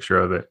sent a picture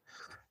of it.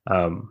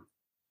 I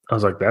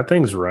was like, that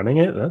thing's running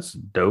it? That's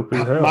dope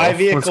as hell. My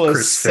vehicle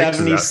is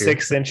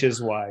 76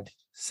 inches wide.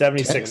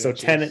 76, so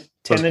 10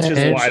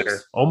 inches wider.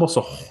 Almost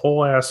a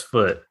whole ass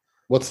foot.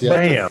 What's the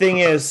But the thing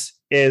is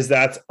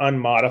that's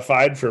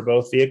unmodified for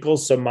both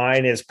vehicles. So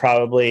mine is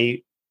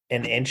probably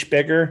an inch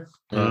bigger.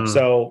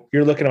 So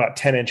you're looking about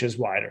 10 inches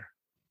wider.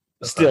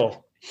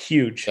 Still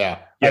huge. Yeah.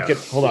 I could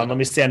hold on. Let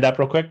me stand up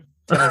real quick.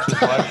 10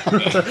 inches wide.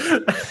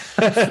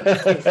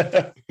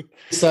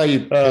 Saw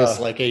you piss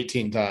like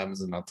 18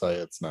 times, and I'll tell you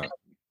it's not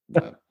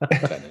 10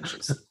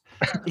 inches.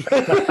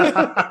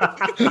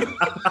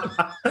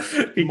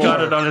 He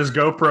got it on his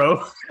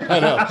GoPro. I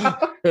know.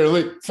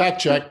 Here, fact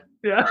check.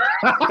 Yeah.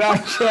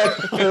 Fact check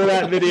for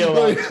that video.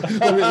 Let me,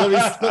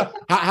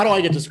 how do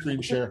I get to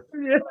screen share?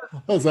 Yeah.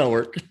 How does that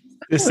work?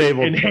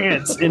 Disable.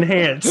 Enhance.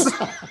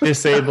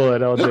 Disable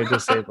it, LJ.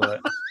 Disable it.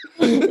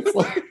 It's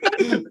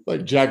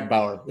like Jack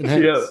Bauer.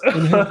 Enhance.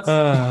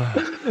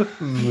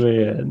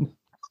 Man.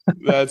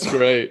 That's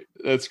great.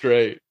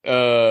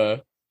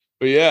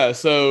 But yeah,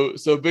 so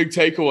big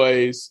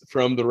takeaways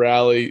from the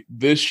rally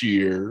this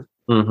year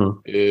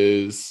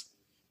is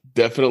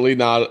definitely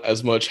not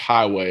as much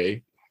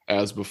highway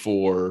as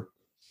before,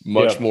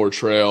 much more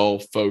trail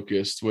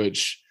focused,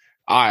 which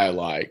I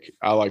like.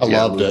 I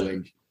loved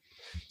it.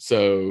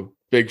 So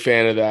big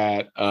fan of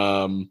that.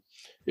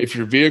 If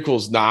your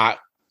vehicle's not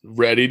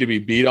ready to be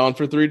beat on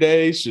for 3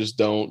 days, just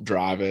don't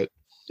drive it.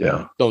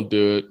 Yeah. Don't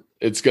do it.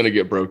 It's going to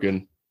get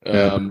broken.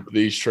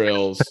 These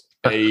trails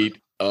ate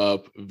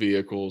up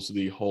vehicles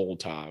the whole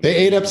time. They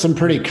ate up some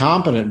pretty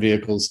competent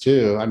vehicles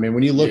too. I mean,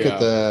 when you look at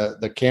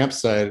the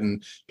campsite,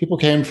 and people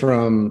came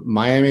from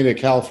Miami to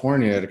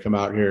California to come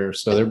out here,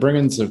 so they're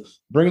bringing some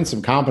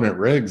competent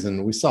rigs,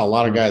 and we saw a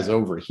lot of guys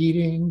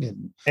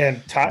overheating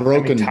and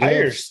broken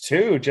tires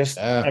too.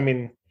 I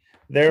mean,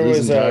 there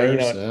was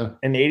an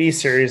 80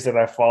 series that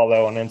I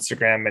follow on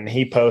Instagram, and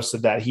he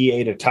posted that he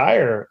ate a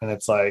tire, and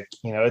it's like,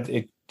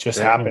 it just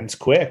happens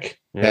quick.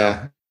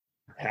 Yeah.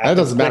 It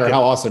doesn't matter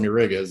how awesome your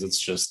rig is.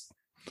 It's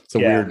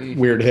a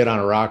weird hit on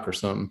a rock or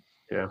something.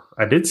 Yeah.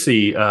 I did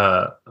see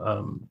a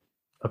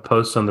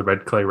post on the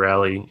Red Clay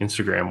Rally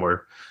Instagram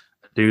where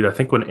dude, I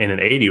think when in an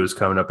 80 was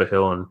coming up a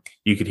hill and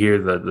you could hear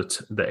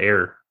the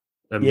air.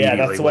 Yeah,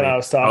 that's the one I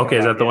was talking about. Okay,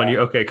 is that the one you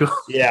okay, cool.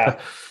 Yeah.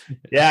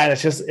 Yeah, and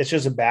it's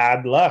just a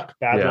bad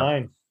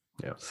line.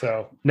 Yeah.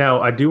 So now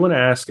I do want to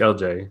ask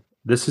LJ,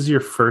 this is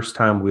your first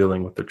time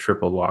wheeling with the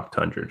triple locked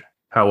 100.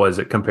 How was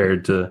it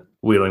compared to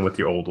wheeling with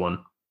your old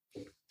one?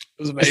 It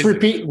was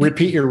amazing. Just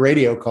repeat your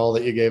radio call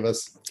that you gave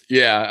us.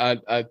 Yeah,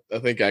 I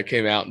think I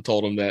came out and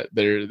told them that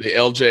the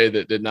LJ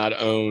that did not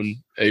own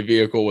a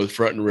vehicle with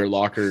front and rear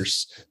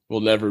lockers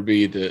will never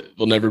be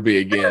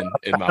again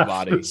in my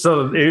body.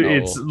 So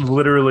it's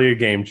literally a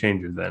game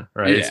changer then,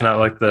 right? Yeah, it's not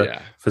like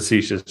the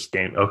facetious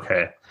game.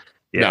 Okay.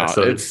 Yeah. No,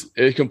 so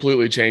it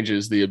completely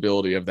changes the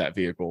ability of that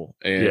vehicle.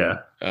 And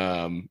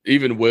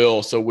even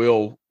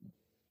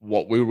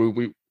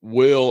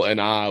Will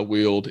and I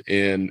wheeled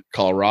in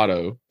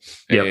Colorado,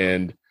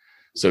 and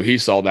so he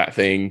saw that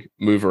thing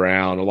move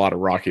around a lot of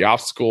rocky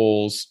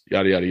obstacles,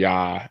 yada, yada,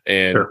 yada.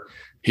 And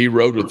he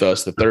rode with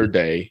us the third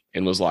day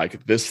and was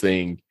like, this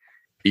thing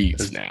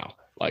eats now.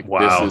 Like,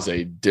 this is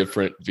a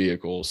different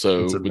vehicle.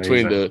 So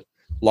between the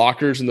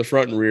lockers in the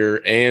front and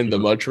rear and the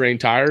mud terrain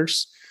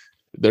tires,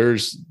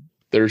 there's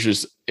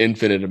just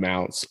infinite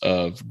amounts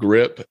of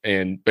grip.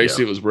 And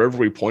basically it was wherever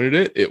we pointed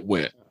it, it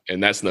went.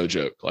 And that's no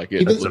joke. Like,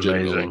 it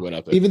legitimately went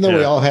up. Even though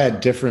we all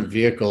had different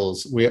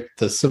vehicles,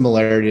 the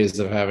similarities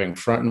of having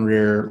front and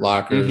rear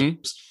lockers,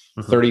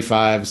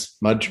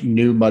 35s,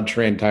 new mud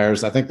terrain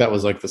tires. I think that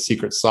was like the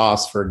secret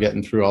sauce for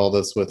getting through all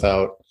this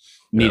without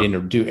needing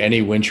to do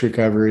any winch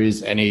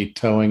recoveries, any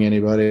towing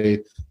anybody,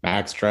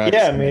 max tracks.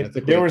 Yeah, I mean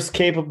there was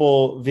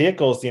capable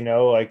vehicles,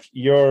 like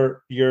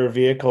your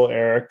vehicle,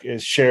 Eric,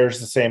 shares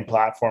the same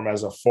platform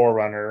as a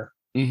 4Runner.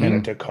 And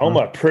a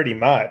Tacoma pretty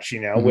much,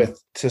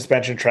 with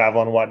suspension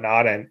travel and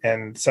whatnot.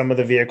 And some of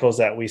the vehicles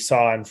that we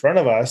saw in front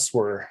of us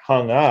were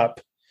hung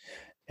up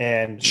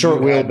and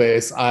short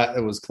wheelbase.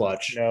 It was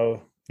clutch.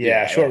 Short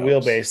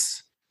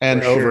wheelbase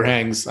and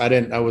overhangs. Sure.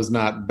 I was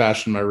not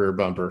bashing my rear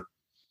bumper.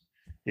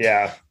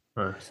 Yeah.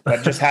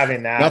 But just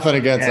having that. Nothing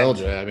against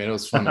LJ. I mean, it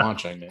was fun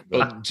watching it.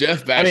 But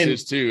Jeff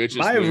bashes too. It's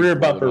just my rear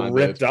bumper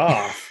ripped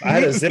off. I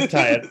had to zip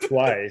tie it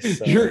twice.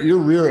 So. Your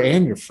rear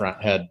and your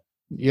front had.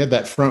 You had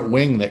that front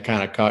wing that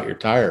kind of caught your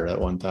tire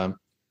at one time.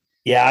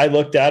 Yeah, I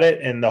looked at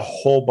it and the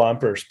whole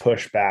bumper's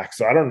pushed back.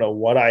 So I don't know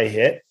what I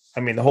hit.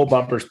 I mean, the whole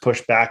bumper's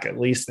pushed back at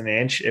least an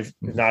inch, if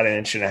not an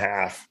inch and a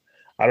half.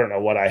 I don't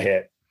know what I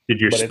hit.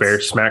 Did your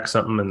spare smack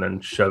something and then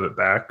shove it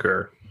back,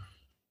 or?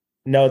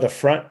 No, the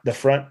front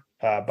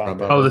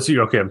bumper. Oh, that's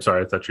you. Okay, I'm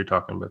sorry. I thought you were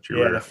talking about your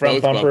rear. The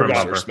front both bumper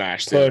got are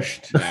smashed.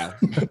 pushed. Yeah.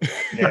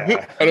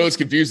 Yeah. I know it's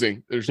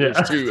confusing. There's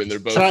two, and they're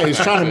both. He's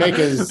trying to make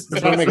his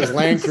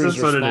Land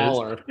Cruiser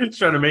smaller. He's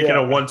trying to make it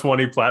a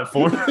 120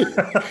 platform.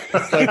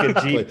 It's like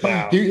a Jeep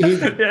now.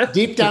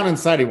 Deep down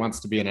inside, he wants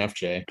to be an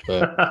FJ.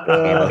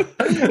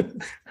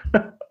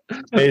 But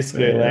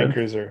basically, a Land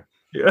Cruiser.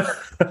 Yeah.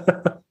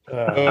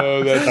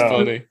 Oh, that's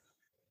funny.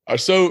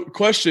 So,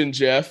 question,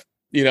 Jeff.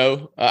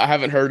 I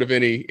haven't heard of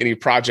any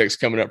projects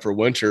coming up for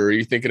winter. Are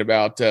you thinking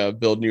about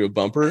building you a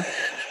bumper?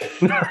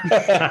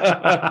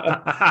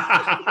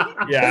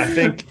 Yeah,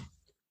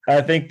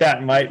 I think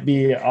that might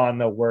be on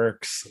the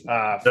works.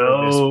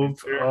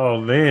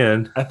 Oh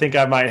man, I think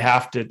I might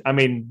have to. I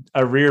mean,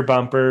 a rear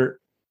bumper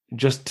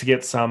just to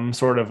get some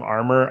sort of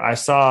armor. I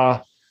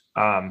saw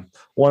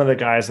one of the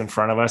guys in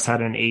front of us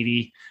had an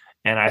 80,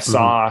 and I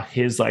saw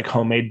his like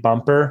homemade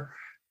bumper,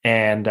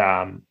 and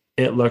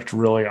it looked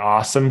really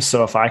awesome.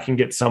 So if I can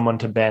get someone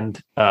to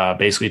bend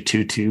basically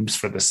 2 tubes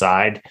for the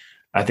side,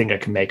 I think I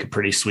can make a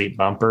pretty sweet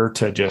bumper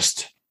to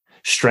just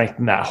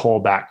strengthen that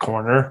whole back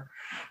corner,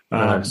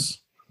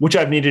 which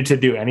I've needed to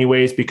do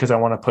anyways, because I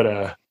want to put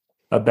a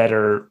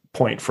better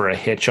point for a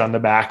hitch on the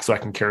back so I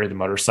can carry the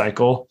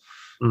motorcycle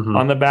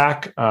on the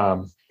back.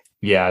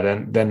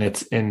 Then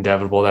it's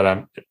inevitable that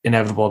I'm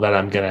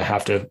going to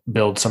have to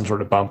build some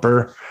sort of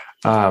bumper.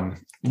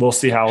 We'll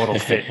see how it'll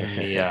fit in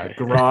the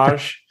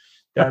garage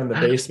down in the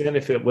basement,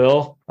 if it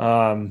will,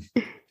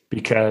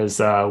 because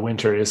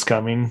winter is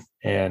coming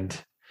and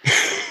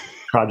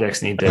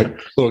projects need to.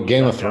 Little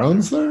Game of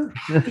Thrones there.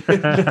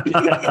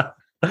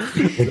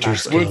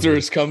 Winter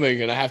is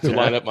coming, and I have to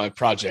line up my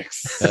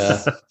projects.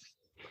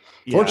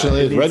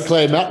 Fortunately, Red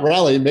Clay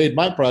Rally made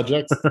my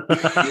projects. They're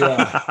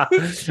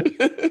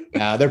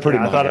pretty.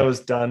 I thought it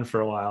was done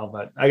for a while,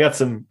 but I got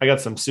some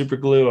super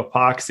glue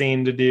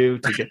epoxying to do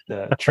to get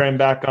the trim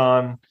back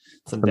on.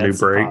 Some new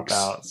brakes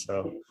out.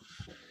 So.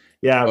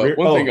 Yeah.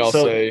 One thing I'll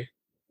say,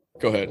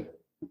 go ahead.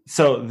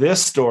 So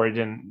this story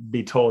didn't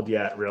be told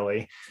yet,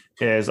 really,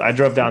 is I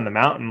drove down the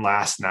mountain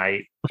last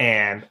night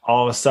and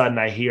all of a sudden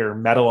I hear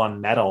metal on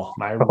metal.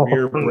 My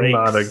rear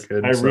brakes,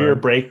 rear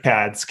brake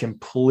pads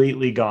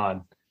completely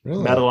gone.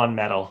 Really? Metal on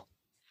metal.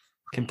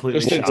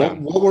 Completely shot.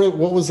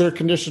 What was their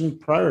condition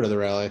prior to the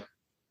rally?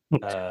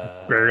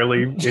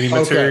 Barely any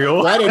material.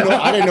 Well, I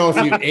didn't know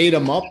if you ate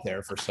them up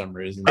there for some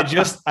reason.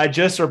 I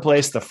just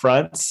replaced the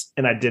fronts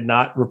and I did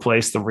not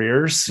replace the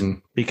rears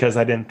because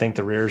I didn't think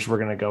the rears were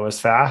going to go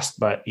as fast.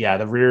 But yeah,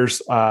 the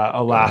rears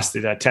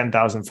lasted at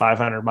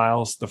 10,500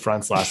 miles. The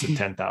fronts lasted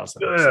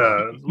 10,000.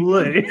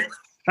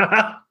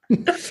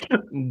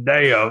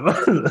 Damn.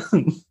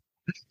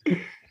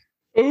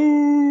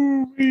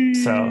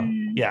 So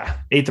yeah,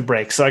 ate the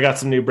brakes. So I got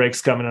some new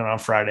brakes coming in on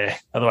Friday.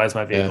 Otherwise,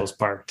 my vehicle's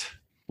parked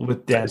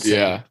with dents.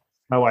 Yeah,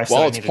 my wife.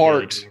 While it's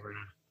parked,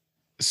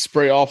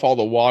 spray off all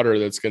the water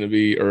that's going to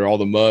be, or all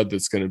the mud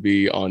that's going to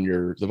be on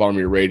the bottom of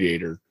your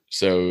radiator.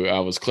 So I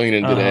was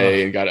cleaning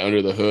today and got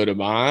under the hood of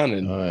mine,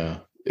 and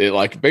it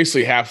like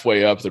basically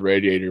halfway up the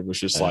radiator was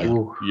just like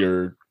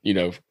your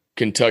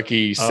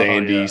Kentucky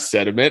sandy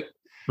sediment,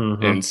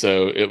 and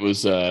so it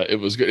was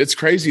good. It's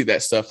crazy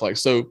that stuff like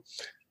so.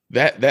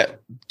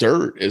 That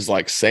dirt is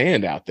like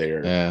sand out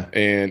there,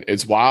 and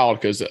it's wild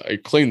because I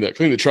cleaned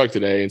the truck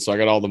today, and so I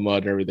got all the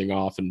mud and everything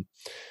off, and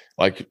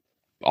like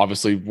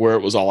obviously where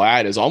it was all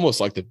at is almost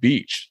like the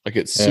beach, like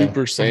it's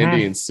super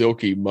sandy and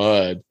silky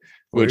mud.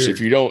 Which if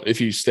you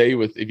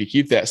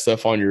keep that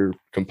stuff on your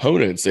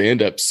components, they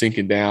end up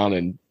sinking down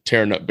and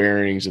tearing up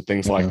bearings and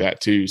things like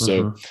that too.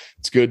 So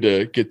it's good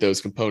to get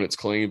those components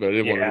clean. But I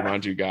did want to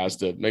remind you guys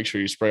to make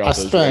sure you spray all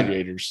those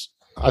radiators.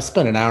 I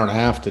spent an hour and a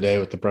half today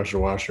with the pressure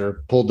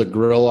washer, pulled the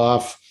grill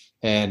off,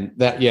 and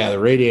the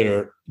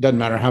radiator, doesn't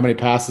matter how many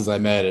passes I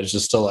made, it's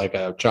just still like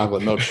a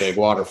chocolate milkshake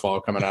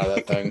waterfall coming out of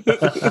that thing.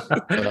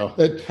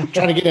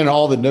 Trying to get in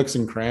all the nooks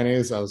and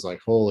crannies, I was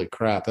like, holy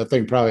crap, that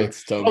thing probably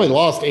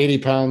lost 80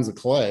 pounds of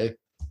clay.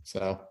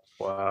 So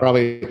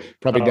probably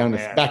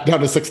back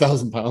down to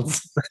 6,000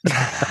 pounds.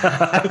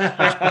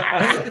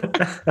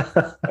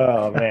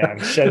 Oh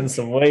man, shedding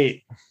some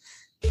weight.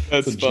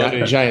 That's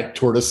funny. Giant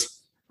tortoise.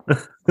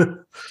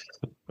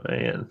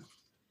 Man,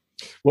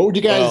 what would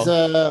you guys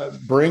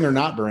bring or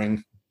not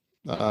bring?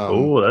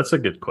 That's a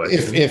good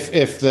question.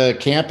 If the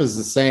camp is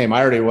the same,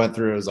 I already went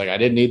through. It was like I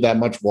didn't need that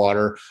much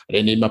water. I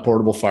didn't need my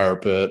portable fire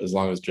pit as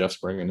long as Jeff's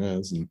bringing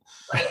his. And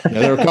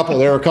there were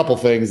a couple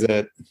things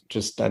that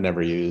just I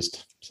never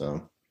used.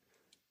 So,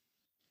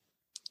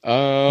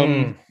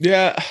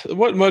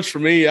 wasn't much for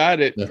me. I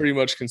had it pretty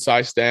much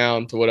concise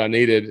down to what I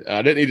needed.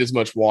 I didn't need as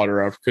much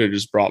water. I could have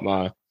just brought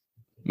my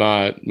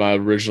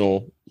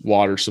original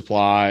water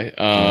supply.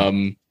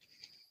 I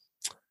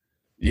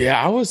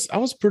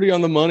was pretty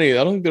on the money.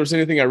 I don't think there was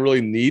anything I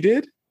really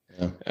needed.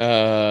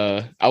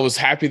 I was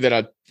happy that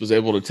I was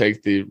able to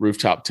take the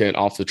rooftop tent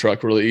off the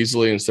truck really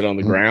easily and sit on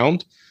the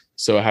ground.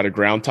 So I had a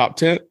ground top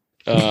tent.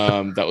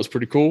 That was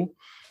pretty cool.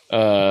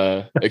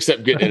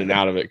 Except getting in and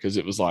out of it, because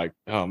it was like,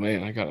 oh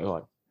man, I gotta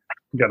like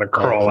Gotta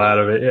crawl out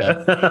of it.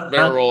 Yeah.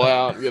 Barrel roll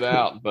out, get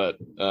out. But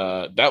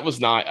that was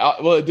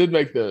not, well, it did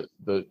make the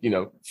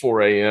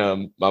 4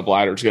 a.m. My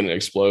bladder's going to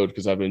explode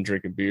because I've been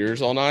drinking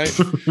beers all night.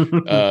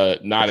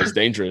 Not as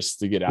dangerous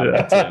to get out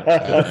of that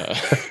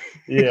tent.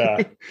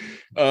 Yeah.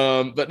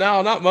 But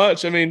no, not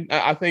much. I mean,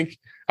 I think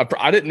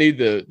I didn't need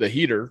the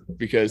heater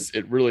because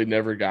it really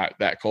never got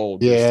that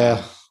cold.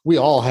 Yeah. We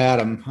all had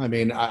them. I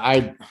mean,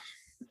 I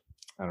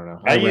don't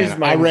know.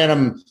 I ran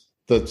them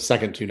the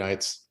second 2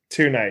 nights.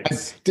 2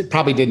 nights.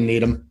 Probably didn't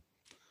need them.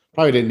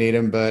 But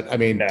I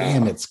mean,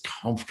 damn, it's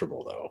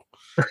comfortable though.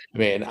 I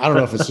mean, I don't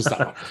know if it's just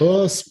a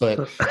puss,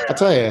 but I'll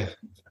tell you.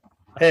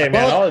 Hey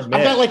man, I'll admit,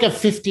 I've got like a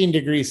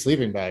 15-degree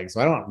sleeping bag,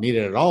 so I don't need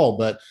it at all.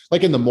 But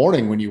like in the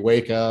morning when you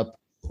wake up,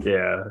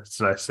 yeah, it's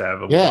nice to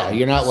have a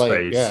you're not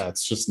space. Like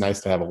it's just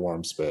nice to have a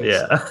warm space.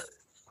 Yeah,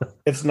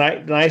 it's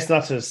nice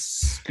not to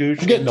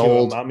scooch into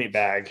old. a mummy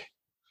bag.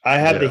 I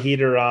had the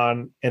heater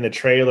on in the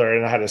trailer,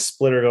 and I had a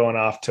splitter going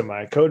off to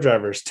my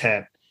co-driver's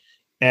tent.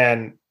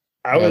 And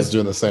I was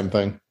doing the same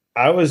thing.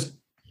 I was,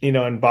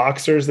 in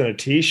boxers and a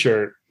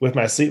t-shirt with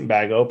my sleeping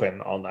bag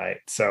open all night.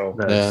 So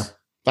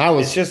I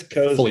was it's just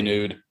cozy. Fully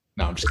nude.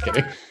 No, I'm just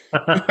kidding.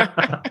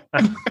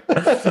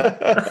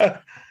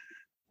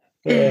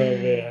 Oh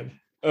man.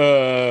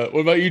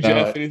 What about you,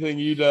 Jeff? Anything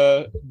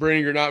you'd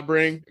bring or not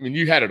bring? I mean,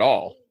 you had it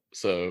all.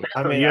 So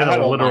I mean, you had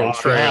a literal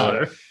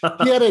trailer.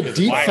 He had a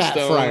deep fat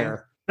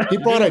fryer. He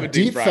brought a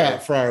deep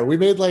fat fryer. He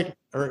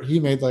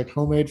made like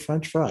homemade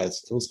French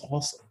fries. It was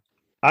awesome.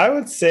 I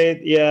would say,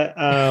 that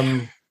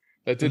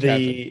did the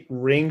happen.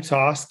 ring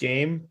toss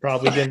game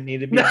probably didn't need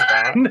to be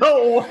brought.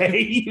 No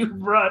way you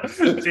brought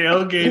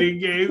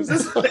tailgating games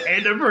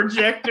and a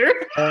projector.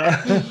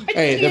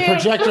 Hey, the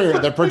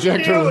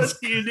projector was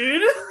you,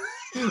 dude.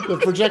 The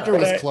projector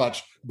was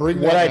clutch.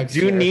 What I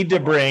do need to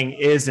bring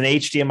is an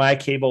HDMI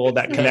cable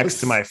that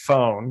connects to my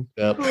phone,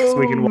 so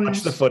we can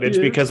watch the footage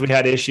because we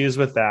had issues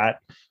with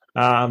that.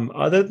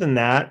 Other than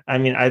that, I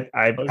mean, I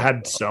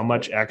had so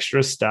much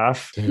extra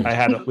stuff. We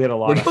had a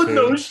lot of food.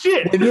 No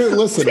shit.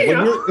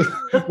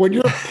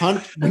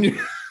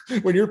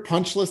 When your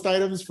punch list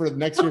items for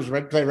next year's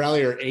Red Clay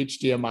Rally are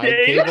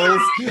HDMI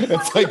cables,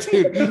 it's like,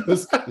 dude,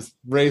 this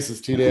race is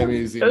too damn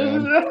easy,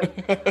 man.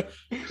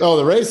 Oh,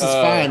 the race is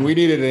fine. We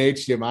needed an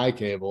HDMI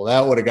cable.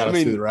 That would have got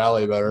us through the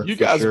rally better. You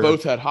guys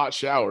both had hot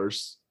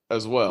showers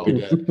as well.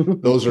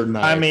 Those are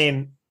nice. I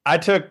mean, I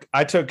took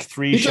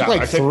 3 showers.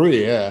 Like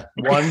 3, yeah.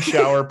 1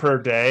 shower per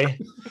day.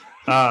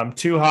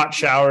 2 hot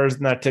showers,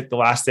 and I took the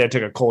last day. I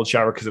took a cold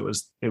shower because it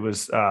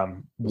was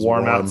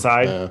warm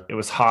outside. Yeah. It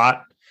was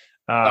hot.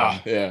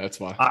 Yeah, that's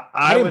why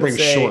I didn't bring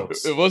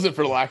shorts. It wasn't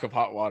for lack of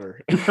hot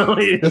water. It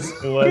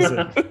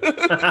wasn't.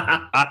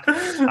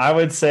 I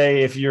would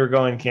say if you're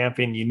going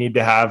camping, you need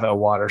to have a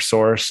water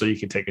source so you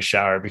can take a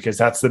shower, because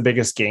that's the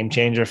biggest game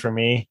changer for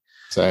me.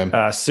 Same.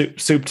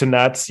 Soup to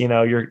nuts.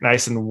 You're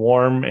nice and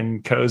warm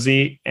and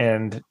cozy,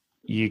 and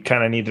you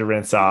kind of need to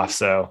rinse off.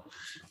 So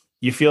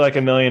you feel like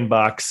 $1 million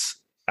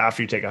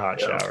after you take a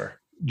hot shower.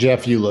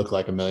 Jeff, you look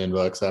like $1 million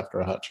after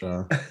a hot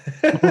shower.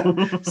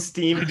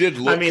 Steam. You did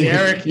look. I mean,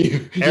 Eric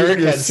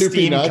had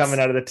steam coming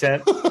out of the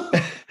tent.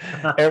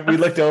 We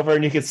looked over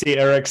and you could see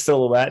Eric's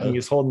silhouette, and he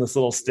was holding this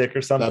little stick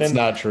or something. That's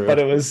not true. But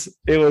it was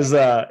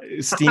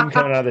steam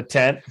coming out of the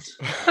tent.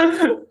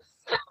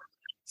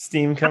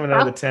 Steam coming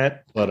out of the tent.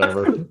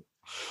 Whatever.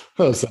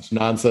 Oh, such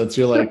nonsense.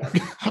 You're like,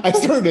 I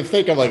started to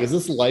think, I'm like, is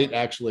this light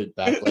actually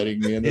backlighting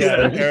me in this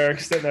thing?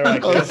 Eric's sitting there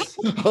like this.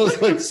 I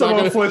was like,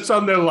 someone flips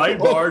on their light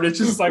bar and it's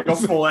just like a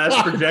full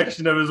ass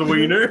projection of his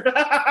wiener.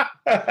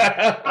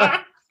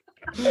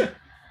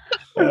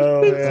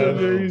 Oh, man.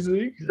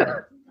 Amazing.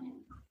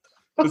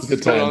 That's a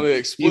good time.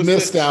 You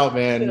missed out,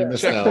 man. You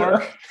missed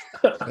out.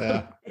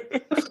 Yeah.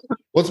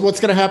 What's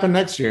going to happen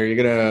next year?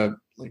 You're going to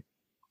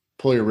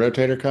pull your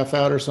rotator cuff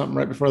out or something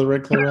right before the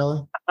Red Clay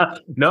Rally?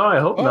 No,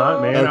 I hope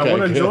not, man. Okay, I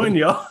want to join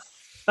y'all.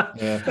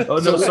 Yeah.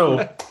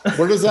 So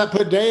where does that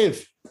put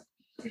Dave?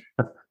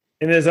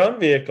 In his own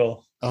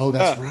vehicle. Oh,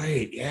 that's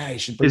right. Yeah, he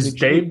should. Is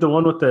Dave the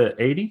one with the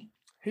 80?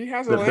 He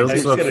has a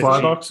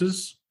fly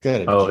boxes.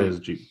 Oh,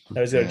 his Jeep.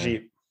 That was a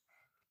Jeep.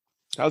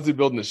 How's he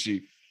building this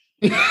Jeep?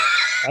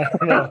 I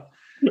don't know.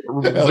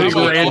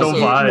 Random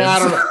vibes. I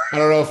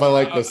don't know if I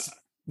like this.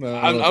 No,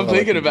 I'm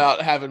thinking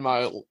about having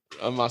my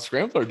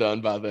scrambler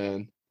done by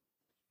then.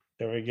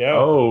 There we go.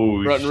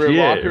 Oh, front and rear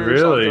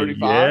lockers, really? 35s,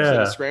 yeah.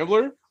 and a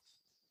scrambler.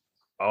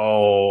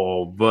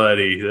 Oh,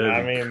 buddy,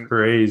 that's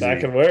crazy.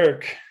 That could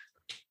work.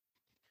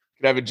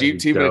 Could have a Jeep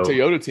team and a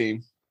Toyota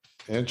team.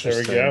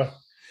 Interesting. There we go.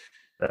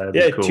 That'd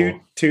be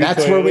cool. Two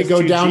that's where we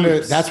go down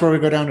Jeeps. That's where we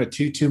go down to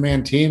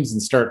two-man teams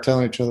and start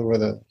telling each other where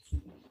the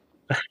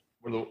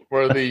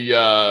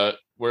Starbucks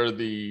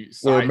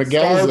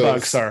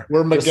are.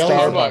 Where Miguel's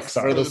Starbucks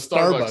are. Where the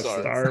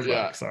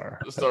Starbucks are.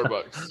 The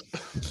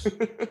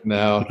Starbucks.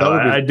 No,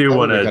 I do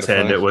want to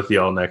attend it with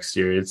y'all next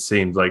year. It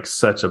seemed like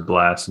such a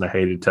blast, and I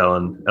hated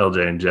telling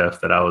LJ and Jeff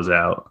that I was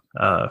out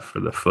for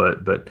the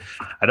foot, but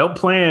I don't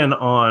plan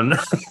on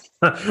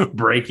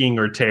breaking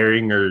or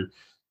tearing or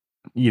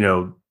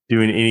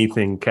doing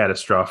anything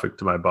catastrophic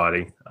to my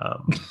body.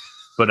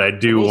 but I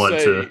do want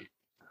to.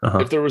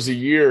 If there was a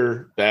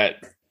year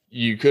that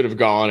you could have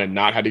gone and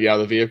not had to get out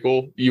of the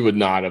vehicle, you would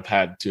not have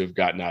had to have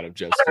gotten out of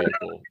Jeff's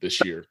vehicle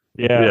this year.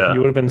 Yeah, you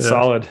would have been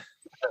solid.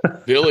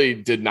 Billy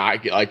did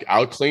not get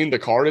I cleaned the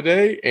car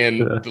today,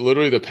 and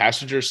literally the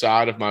passenger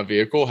side of my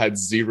vehicle had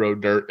zero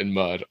dirt and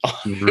mud.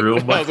 Real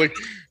I was like,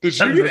 "Did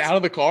you get out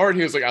of the car?" And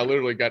he was like, "I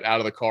literally got out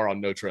of the car on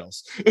no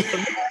trails."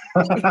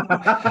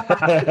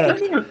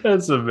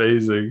 That's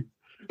amazing.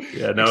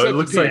 Yeah, no, it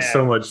looks like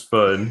so much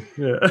fun.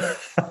 Yeah,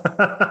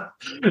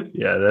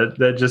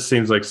 that just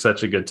seems like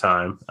such a good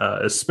time,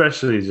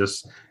 especially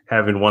just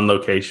having one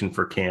location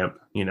for camp.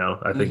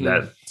 I think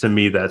that to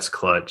me that's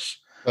clutch.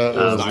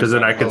 Because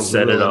then I could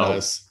set it up.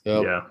 Nice.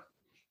 Yep.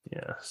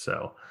 Yeah.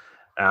 So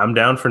I'm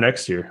down for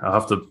next year. I'll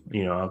have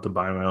to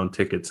buy my own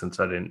ticket since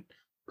I didn't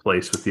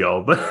place with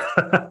y'all.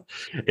 But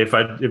if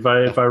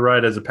I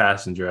ride as a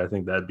passenger, I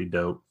think that'd be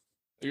dope.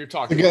 You're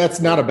talking.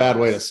 That's not a bad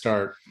way to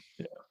start.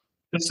 Yeah.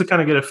 Just to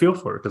kind of get a feel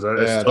for it, because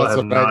that's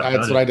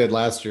what I did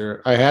last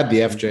year. I had the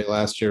FJ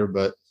last year,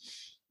 but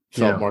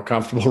felt more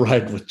comfortable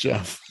riding with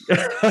Jeff. I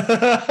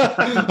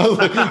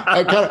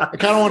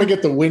kind of want to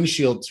get the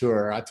windshield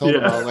tour. I told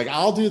him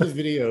I'll do the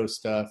video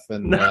stuff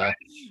and I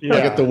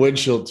get the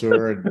windshield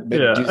tour and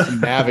maybe do some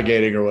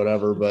navigating or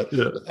whatever. But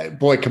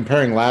boy,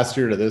 comparing last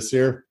year to this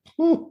year,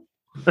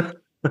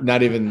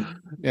 not even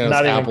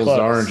not apples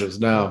to oranges.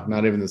 No,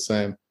 not even the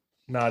same.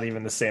 Not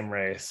even the same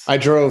race. I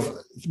drove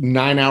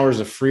 9 hours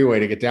of freeway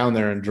to get down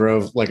there and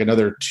drove like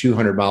another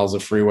 200 miles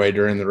of freeway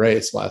during the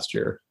race last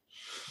year.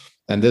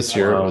 And this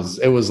year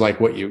it was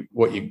like what you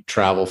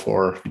travel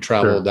for. You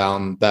travel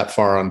down that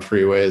far on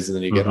freeways and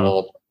then you get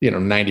all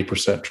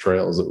 90%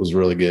 trails. It was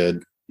really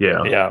good.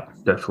 Yeah,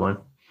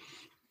 definitely.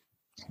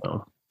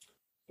 So.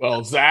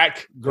 Well,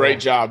 Zach,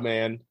 great job,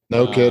 man.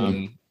 No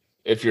kidding.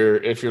 If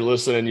you're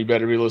listening, you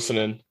better be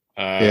listening.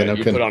 You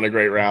kidding. Put on a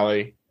great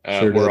rally.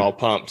 We're all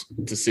pumped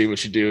to see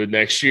what you do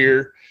next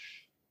year.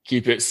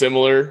 Keep it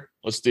similar.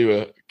 Let's do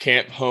a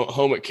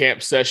home at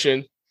camp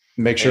session.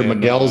 Make sure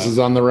Miguel's is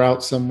on the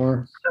route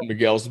somewhere.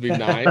 Miguel's would be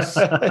nice.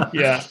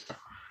 Yeah.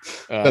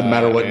 Doesn't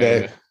matter what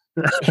day.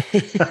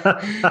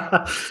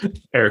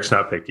 Eric's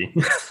not picky.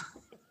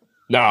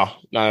 No,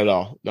 not at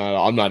all. Not at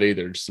all. I'm not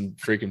either. Just some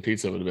freaking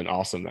pizza would have been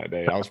awesome that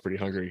day. I was pretty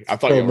hungry. I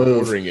thought you were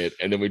ordering it,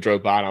 and then we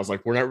drove by, and I was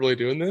like, "We're not really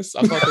doing this."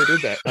 I thought they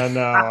did that. I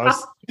know.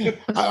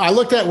 I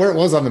looked at where it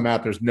was on the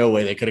map. There's no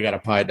way they could have got a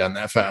pie done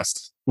that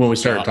fast when we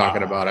started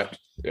talking about it.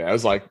 Yeah, it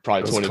was like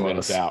probably 20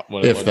 minutes out.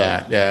 If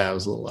that. Yeah, it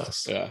was a little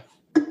less. Yeah.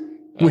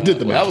 We did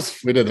the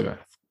math. We did the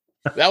math.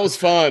 That was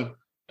fun.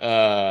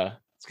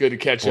 It's good to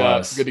catch up.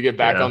 It's good to get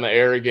back on the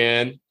air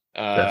again.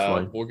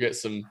 Definitely. We'll get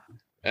some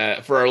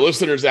for our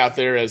listeners out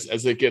there as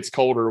it gets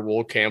colder,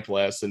 we'll camp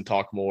less and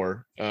talk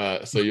more.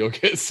 So you'll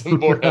get some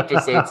more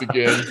episodes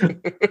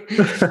again.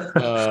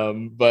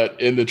 But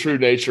in the true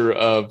nature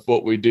of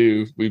what we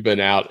do, we've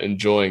been out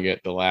enjoying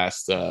it the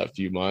last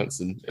few months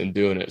and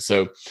doing it.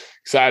 So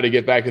excited to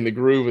get back in the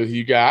groove with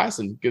you guys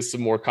and get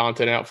some more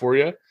content out for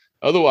you.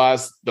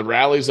 Otherwise, the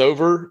rally's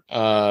over.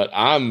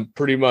 I'm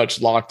pretty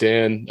much locked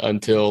in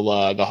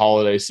until the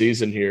holiday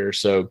season here.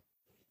 So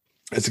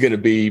it's going to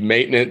be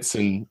maintenance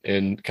and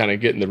kind of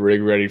getting the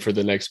rig ready for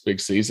the next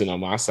big season on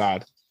my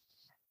side.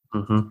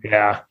 Mm-hmm.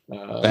 Yeah.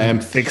 I'm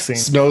fixing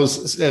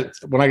snows.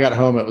 When I got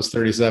home, it was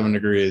 37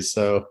 degrees.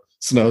 So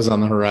snow's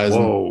on the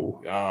horizon.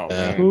 Whoa. Oh,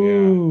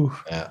 man,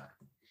 yeah.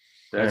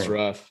 That's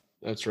rough.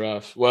 That's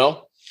rough.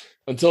 Well,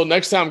 until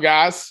next time,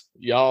 guys,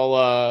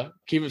 y'all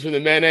keep it between the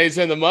mayonnaise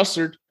and the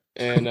mustard.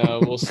 And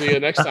we'll see you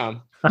next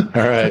time. All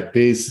right.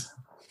 Peace.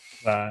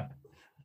 Bye.